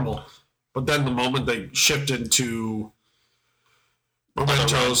really normal. But then the moment they shift into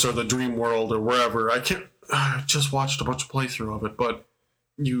Mementos or the Dream World or wherever, I just watched a bunch of playthrough of it, but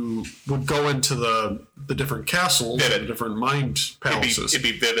you would go into the different castles, and the different mind palaces. It'd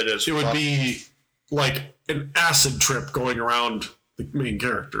be vivid as it would be like an acid trip going around the main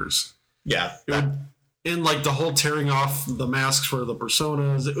characters. Yeah. In like the whole tearing off the masks for the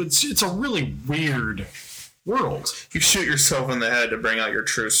personas, it's a really weird world. You shoot yourself in the head to bring out your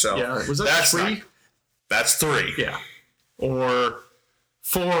true self. Yeah, was that 3? That's 3. Yeah, or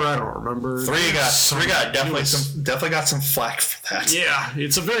 4. I don't remember. 3 got definitely got some flack for that. Yeah,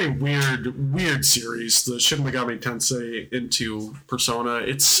 it's a very weird series. The Shin Megami Tensei into Persona.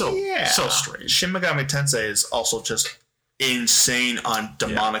 It's so strange. Shin Megami Tensei is also just insane on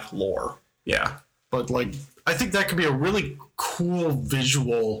demonic lore. Yeah, but like I think that could be a really cool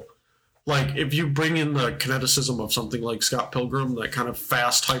visual. Like, if you bring in the kineticism of something like Scott Pilgrim, that kind of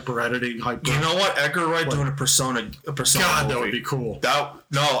fast hyper editing, You know what? Edgar Wright doing a Persona God, movie. that would be cool.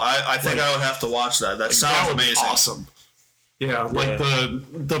 I think I would have to watch that. That sounds amazing. Awesome. Yeah, like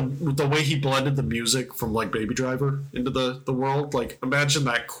the way he blended the music from like Baby Driver into the world. Like, imagine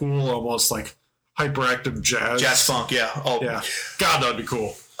that cool, almost like hyperactive jazz funk. Yeah. Oh yeah. God, that'd be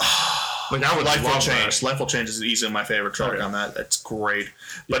cool. Like, I would Life Will love Change. that. Life Will Change is easily my favorite track on that. That's great.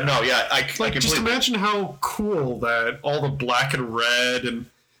 But I just imagine how cool that all the black and red, and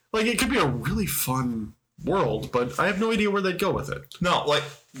like it could be a really fun world, but I have no idea where they'd go with it. No,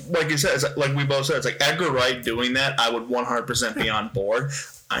 like you said, like we both said, it's like Edgar Wright doing that. I would 100% be on board.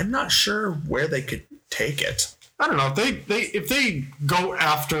 I'm not sure where they could take it. I don't know if they go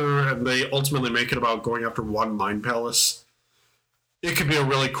after and they ultimately make it about going after one mind palace. It could be a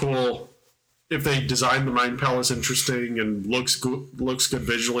really cool. If they design the Mind Palace interesting and looks good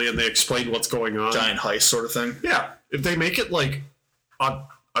visually, and they explain what's going on, Giant heist sort of thing. Yeah, if they make it like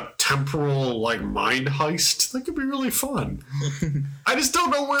a temporal like mind heist, that could be really fun. I just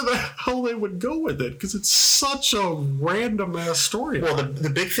don't know where the hell they would go with it because it's such a random ass story. Well, the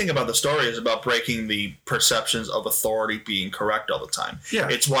big thing about the story is about breaking the perceptions of authority being correct all the time. Yeah,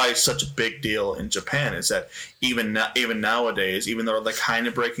 it's why it's such a big deal in Japan. Is that even nowadays, even though they're kind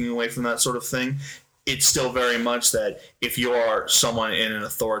of breaking away from that sort of thing, it's still very much that if you are someone in an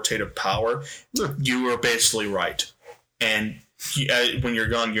authoritative power, you are basically right, and when you're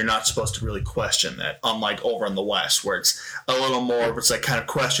young, you're not supposed to really question that. Unlike over in the West, where it's a little more, it's like kind of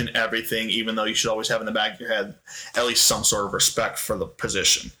question everything, even though you should always have in the back of your head at least some sort of respect for the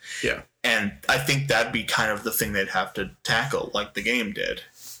position. Yeah, and I think that'd be kind of the thing they'd have to tackle, like the game did.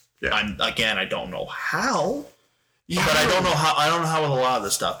 Yeah, I don't know how, but I don't know how with a lot of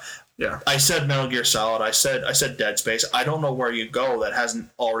this stuff. Yeah, I said Metal Gear Solid. I said Dead Space. I don't know where you go that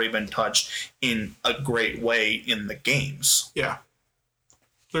hasn't already been touched in a great way in the games. Yeah,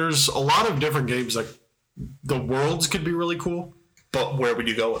 there's a lot of different games. Like the worlds could be really cool, but where would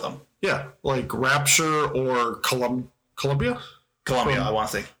you go with them? Yeah, like Rapture or Columbia? Columbia, I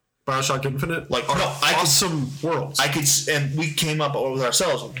want to think. Bioshock Infinite? Like, are no, awesome worlds. I could, and we came up with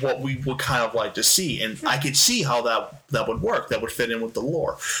ourselves what we would kind of like to see, and I could see how that would work. That would fit in with the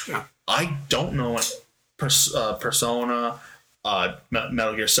lore. Yeah. I don't know Persona,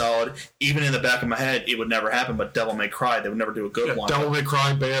 Metal Gear Solid. Even in the back of my head, it would never happen. But Devil May Cry, they would never do a good one. Devil May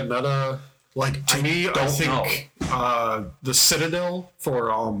Cry, Bayonetta. Like, to me, I think the Citadel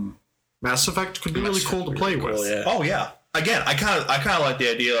for Mass Effect could be really cool to play with. Yeah. Oh yeah. Again, I kind of like the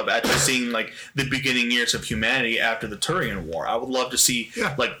idea of actually seeing like the beginning years of humanity after the Turian War. I would love to see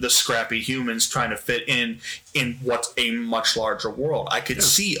like the scrappy humans trying to fit in what's a much larger world. I could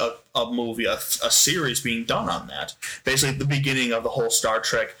see a movie, a series being done on that. Basically, the beginning of the whole Star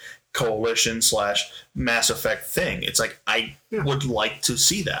Trek Coalition / Mass Effect thing. It's like I would like to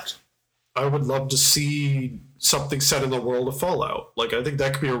see that. I would love to see something set in the world of Fallout. Like, I think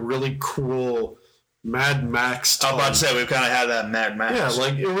that could be a really cool Mad Max. I was about to say, we've kind of had that Mad Max. Yeah,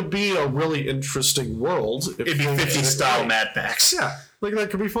 like, it would be a really interesting world. It'd be 50s style Mad Max. Yeah, like, that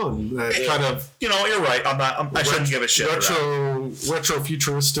could be fun. Kind of... You know, you're right. I shouldn't give a shit. Retro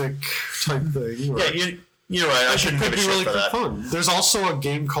futuristic type thing. Yeah, you're right. I shouldn't give a shit really for that. Fun. There's also a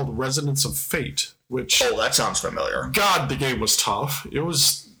game called Resonance of Fate, which... Oh, that sounds familiar. God, the game was tough. It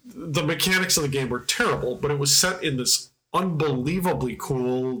was... The mechanics of the game were terrible, but it was set in this unbelievably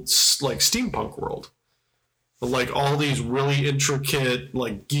cool, like, steampunk world. Like, all these really intricate,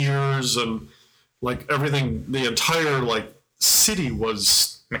 like, gears and, like, everything. The entire, like, city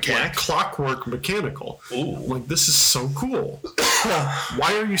was like, clockwork mechanical. Ooh. Like, this is so cool.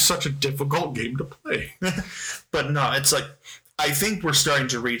 Why are you such a difficult game to play? But no, it's like, I think we're starting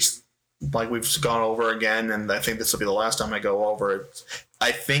to reach, like we've gone over again, and I think this will be the last time I go over it.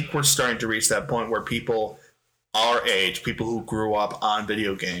 I think we're starting to reach that point where people our age, people who grew up on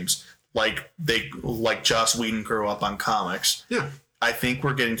video games, like Joss Whedon grew up on comics. Yeah. I think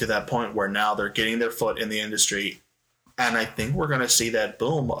we're getting to that point where now they're getting their foot in the industry, and I think we're going to see that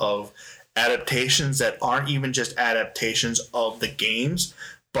boom of adaptations that aren't even just adaptations of the games,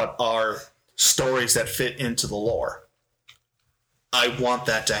 but are stories that fit into the lore. I want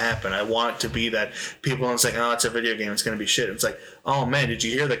that to happen. I want it to be that people don't say, oh, it's a video game, it's going to be shit. It's like, oh, man, did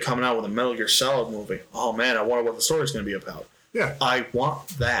you hear they're coming out with a Metal Gear Solid movie? Oh, man, I wonder what the story's going to be about. Yeah. I want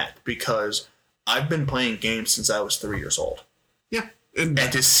that because I've been playing games since I was 3 years old. Yeah. And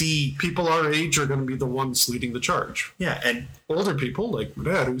to see people our age are going to be the ones leading the charge. Yeah, and older people, like my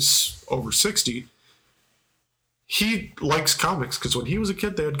dad, who's over 60, he likes comics because when he was a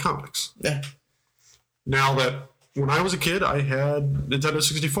kid, they had comics. Yeah. Now that when I was a kid, I had Nintendo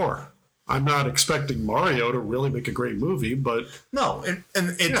 64. I'm not expecting Mario to really make a great movie, but no,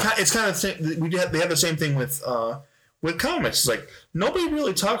 it's kind of they have the same thing with comics. It's like nobody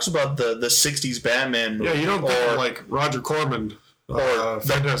really talks about the 60s Batman movie. Yeah, you don't think like Roger Corman or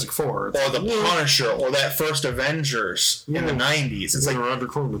Fantastic Four, or the Punisher, or that first Avengers in the 90s. It's like Roger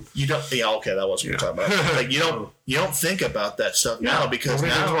Corman. You don't. Yeah, okay, that was what you're talking about. Like you don't think about that stuff now because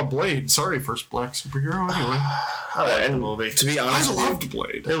now about Blade. Sorry, first black superhero. Anyway, I like the movie. To be honest, I loved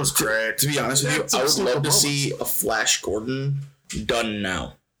Blade. It was great. To be honest with you, I would love to see a Flash Gordon done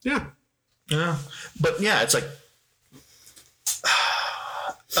now. Yeah, but yeah, it's like.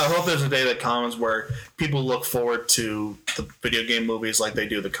 I hope there's a day that comes where people look forward to the video game movies like they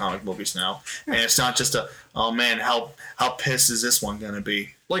do the comic movies now. And it's not just oh man, how pissed is this one going to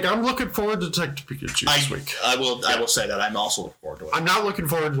be? Like, I'm looking forward to Detective Pikachu this week. I will say that. I'm also looking forward to it. I'm not looking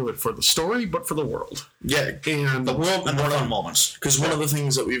forward to it for the story, but for the world. Yeah. And the world and the fun moments. Because one of the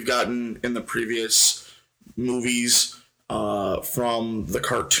things that we've gotten in the previous movies, from the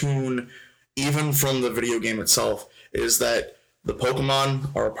cartoon, even from the video game itself, is that the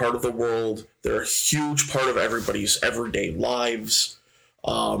Pokemon are a part of the world. They're a huge part of everybody's everyday lives.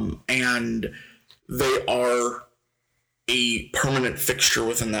 And they are a permanent fixture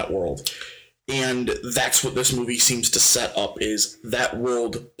within that world. And that's what this movie seems to set up, is that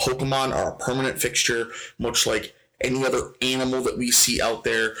world. Pokemon are a permanent fixture, much like any other animal that we see out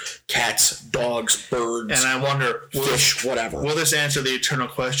there. Cats, dogs, birds. And I wonder, fish, whatever. Will this answer the eternal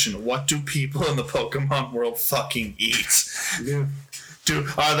question? What do people in the Pokemon world fucking eat? Yeah.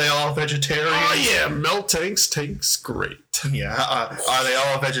 Are they all vegetarians? Oh yeah, Meltank's tastes great. Yeah. Are they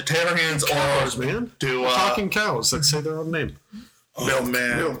all vegetarians cows, or man? Do talking cows that say their own name?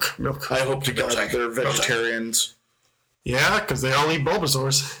 Milk. I hope to God they're vegetarians. Yeah, because they all eat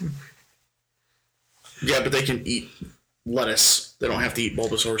Bulbasaurs. Yeah, but they can eat lettuce. They don't have to eat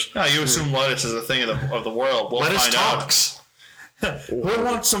Bulbasaurs. No, you assume lettuce is a thing of the world. We'll lettuce find talks. Out. We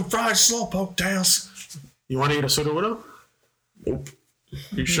want some fried slowpoke tails. You want to eat a Sudowoodo? Nope.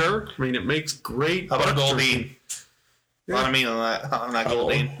 You sure? I mean, it makes great. How about duck Goldine? jerky. A lot of meat on that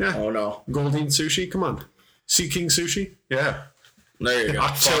Goldine. Yeah. Oh no. Goldine sushi. Come on. Sea King sushi. Yeah. There you go.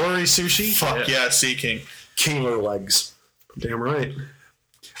 Artillery sushi. Fuck yeah, Sea King. Kingler legs. Damn right.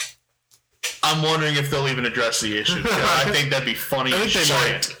 I'm wondering if they'll even address the issue. I think that'd be funny. I think they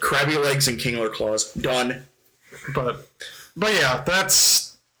might. Krabby legs and Kingler claws. Done. But yeah,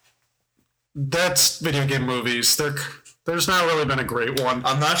 that's video game movies. There's not really been a great one.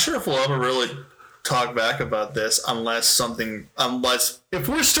 I'm not sure if we'll ever really talk back about this unless If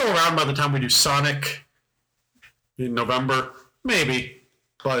we're still around by the time we do Sonic in November, maybe.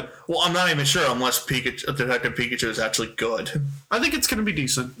 But well, I'm not even sure unless Detective Pikachu is actually good. I think it's going to be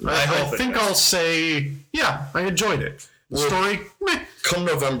decent. I hope I it think is. I'll say, yeah, I enjoyed it. The story, meh. Come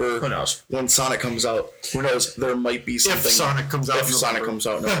November, Who knows? when Sonic comes out, who knows? There might be something. If Sonic comes out. If in Sonic November. comes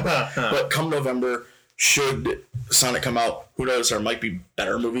out, no. But come November, should Sonic come out, who knows? There might be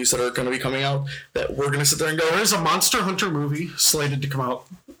better movies that are going to be coming out that we're going to sit there and go. There is a Monster Hunter movie slated to come out,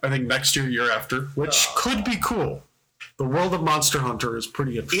 I think next year after, which could be cool. The world of Monster Hunter is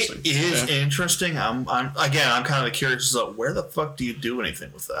pretty interesting. It is interesting. I'm kind of curious as to where the fuck do you do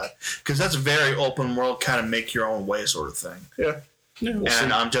anything with that? Because that's a very open world, kind of make your own way sort of thing. Yeah. And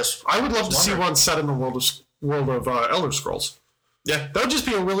I would love to see one set in the world of Elder Scrolls. Yeah. That would just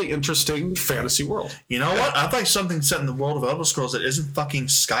be a really interesting fantasy world. You know what? I'd like something set in the world of Elder Scrolls that isn't fucking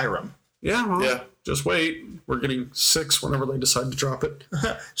Skyrim. Yeah, well, Yeah. just wait. We're getting 6 whenever they decide to drop it.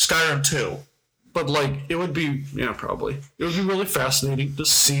 Skyrim 2. But, it would be, probably. It would be really fascinating to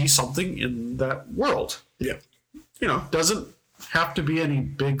see something in that world. Yeah. Doesn't have to be any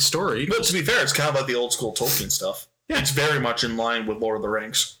big story. But to be fair, it's kind of like the old school Tolkien stuff. Yeah. It's very much in line with Lord of the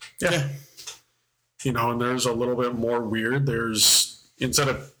Rings. Yeah. And there's a little bit more weird. There's, instead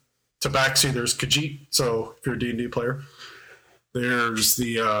of Tabaxi, there's Khajiit. So, if you're a D&D player, there's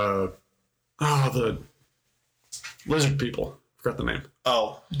the lizard people. Forgot the name.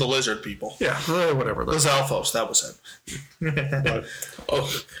 Oh, the lizard people. Yeah, whatever. The Zalfos, that was it. But,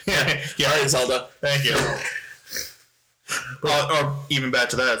 Oh, yeah. all right, Zelda. Thank you. Or even back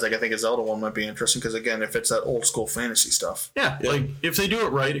to that, it's I think a Zelda one might be interesting because, again, if it's that old school fantasy stuff. yeah, if they do it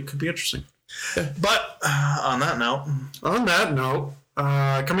right, it could be interesting. But on that note, On that note,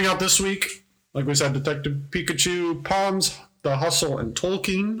 coming out this week, like we said, Detective Pikachu, Palms, The Hustle, and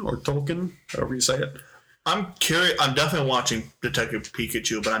Tolkien, or Tolkien, however you say it. I'm curious. I'm definitely watching Detective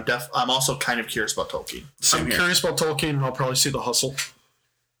Pikachu, but I'm also kind of curious about Tolkien. I'm curious about Tolkien, and I'll probably see The Hustle.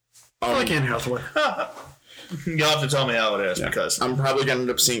 I like Anne Hathaway. You'll have to tell me how it is because I'm probably going to end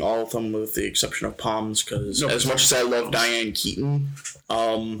up seeing all of them with the exception of Palms because as much as I love Diane Keaton,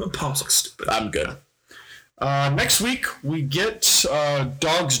 Palms look stupid. I'm good. Next week, we get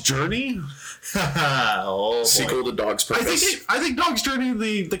Dog's Journey. Oh, boy. Sequel to Dog's Purpose. I think Dog's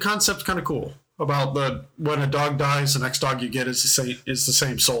Journey, the concept's kind of cool. About when a dog dies, the next dog you get is the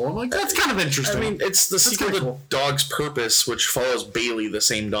same soul. I'm like, that's kind of interesting. I mean, it's the sequel kinda to cool. Dog's Purpose, which follows Bailey, the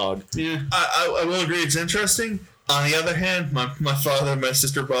same dog. yeah. I will agree it's interesting. On the other hand, my father and my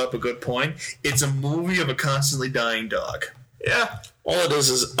sister brought up a good point. It's a movie of a constantly dying dog. Yeah. All it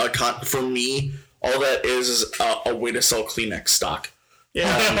is for me, all that is a way to sell Kleenex stock.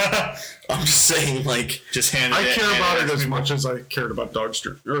 Yeah. I'm just saying, Just hand it I in, care hand about it it as in. much as I cared about Dog's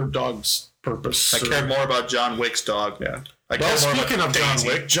Purpose. I care more about John Wick's dog. Yeah. I Well, care more speaking about of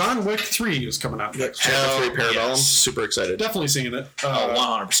Daisy. John Wick 3 is coming out next year. Chapter 3 Parabellum. yes. Super excited. Definitely seeing it. Oh,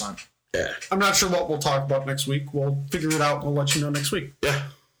 100%. Yeah. I'm not sure what we'll talk about next week. We'll figure it out and we'll let you know next week. Yeah.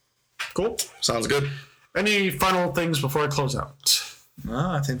 Cool. Sounds good. Any final things before I close out? No,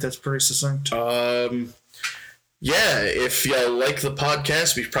 I think that's pretty succinct. Yeah, if you like the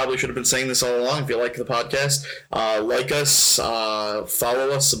podcast, we probably should have been saying this all along. If you like the podcast, like us, follow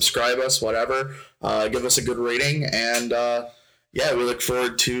us, subscribe us, whatever. Give us a good rating. And yeah, we look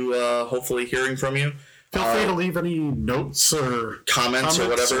forward to hopefully hearing from you. Feel free to leave any notes or Comments or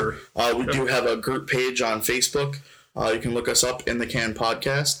comments whatever. We do have a group page on Facebook. You can look us up in the Can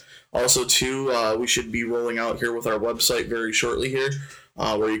Podcast. Also, too, we should be rolling out here with our website very shortly here,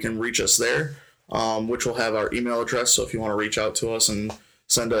 where you can reach us there, which will have our email address. So if you want to reach out to us and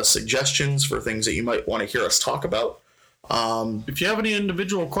send us suggestions for things that you might want to hear us talk about. If you have any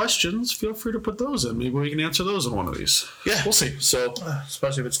individual questions, feel free to put those in. Maybe we can answer those in one of these. Yeah, We'll see. So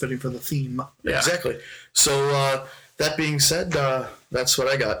Especially if it's fitting for the theme. Yeah. exactly. So that being said, that's what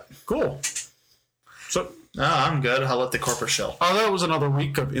I got. Cool. So No, I'm good. I'll let the corporate show. that was another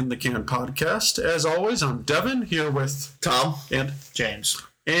week of In the Can Podcast. As always, I'm Devin here with Tom. and James.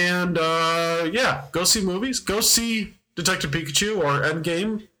 yeah, go see movies. Go see Detective Pikachu or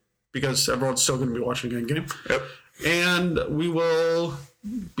Endgame because everyone's still going to be watching Endgame. Yep. And we will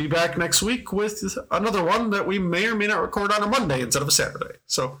be back next week with another one that we may or may not record on a Monday instead of a Saturday.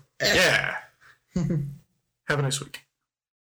 So, yeah. Have a nice week.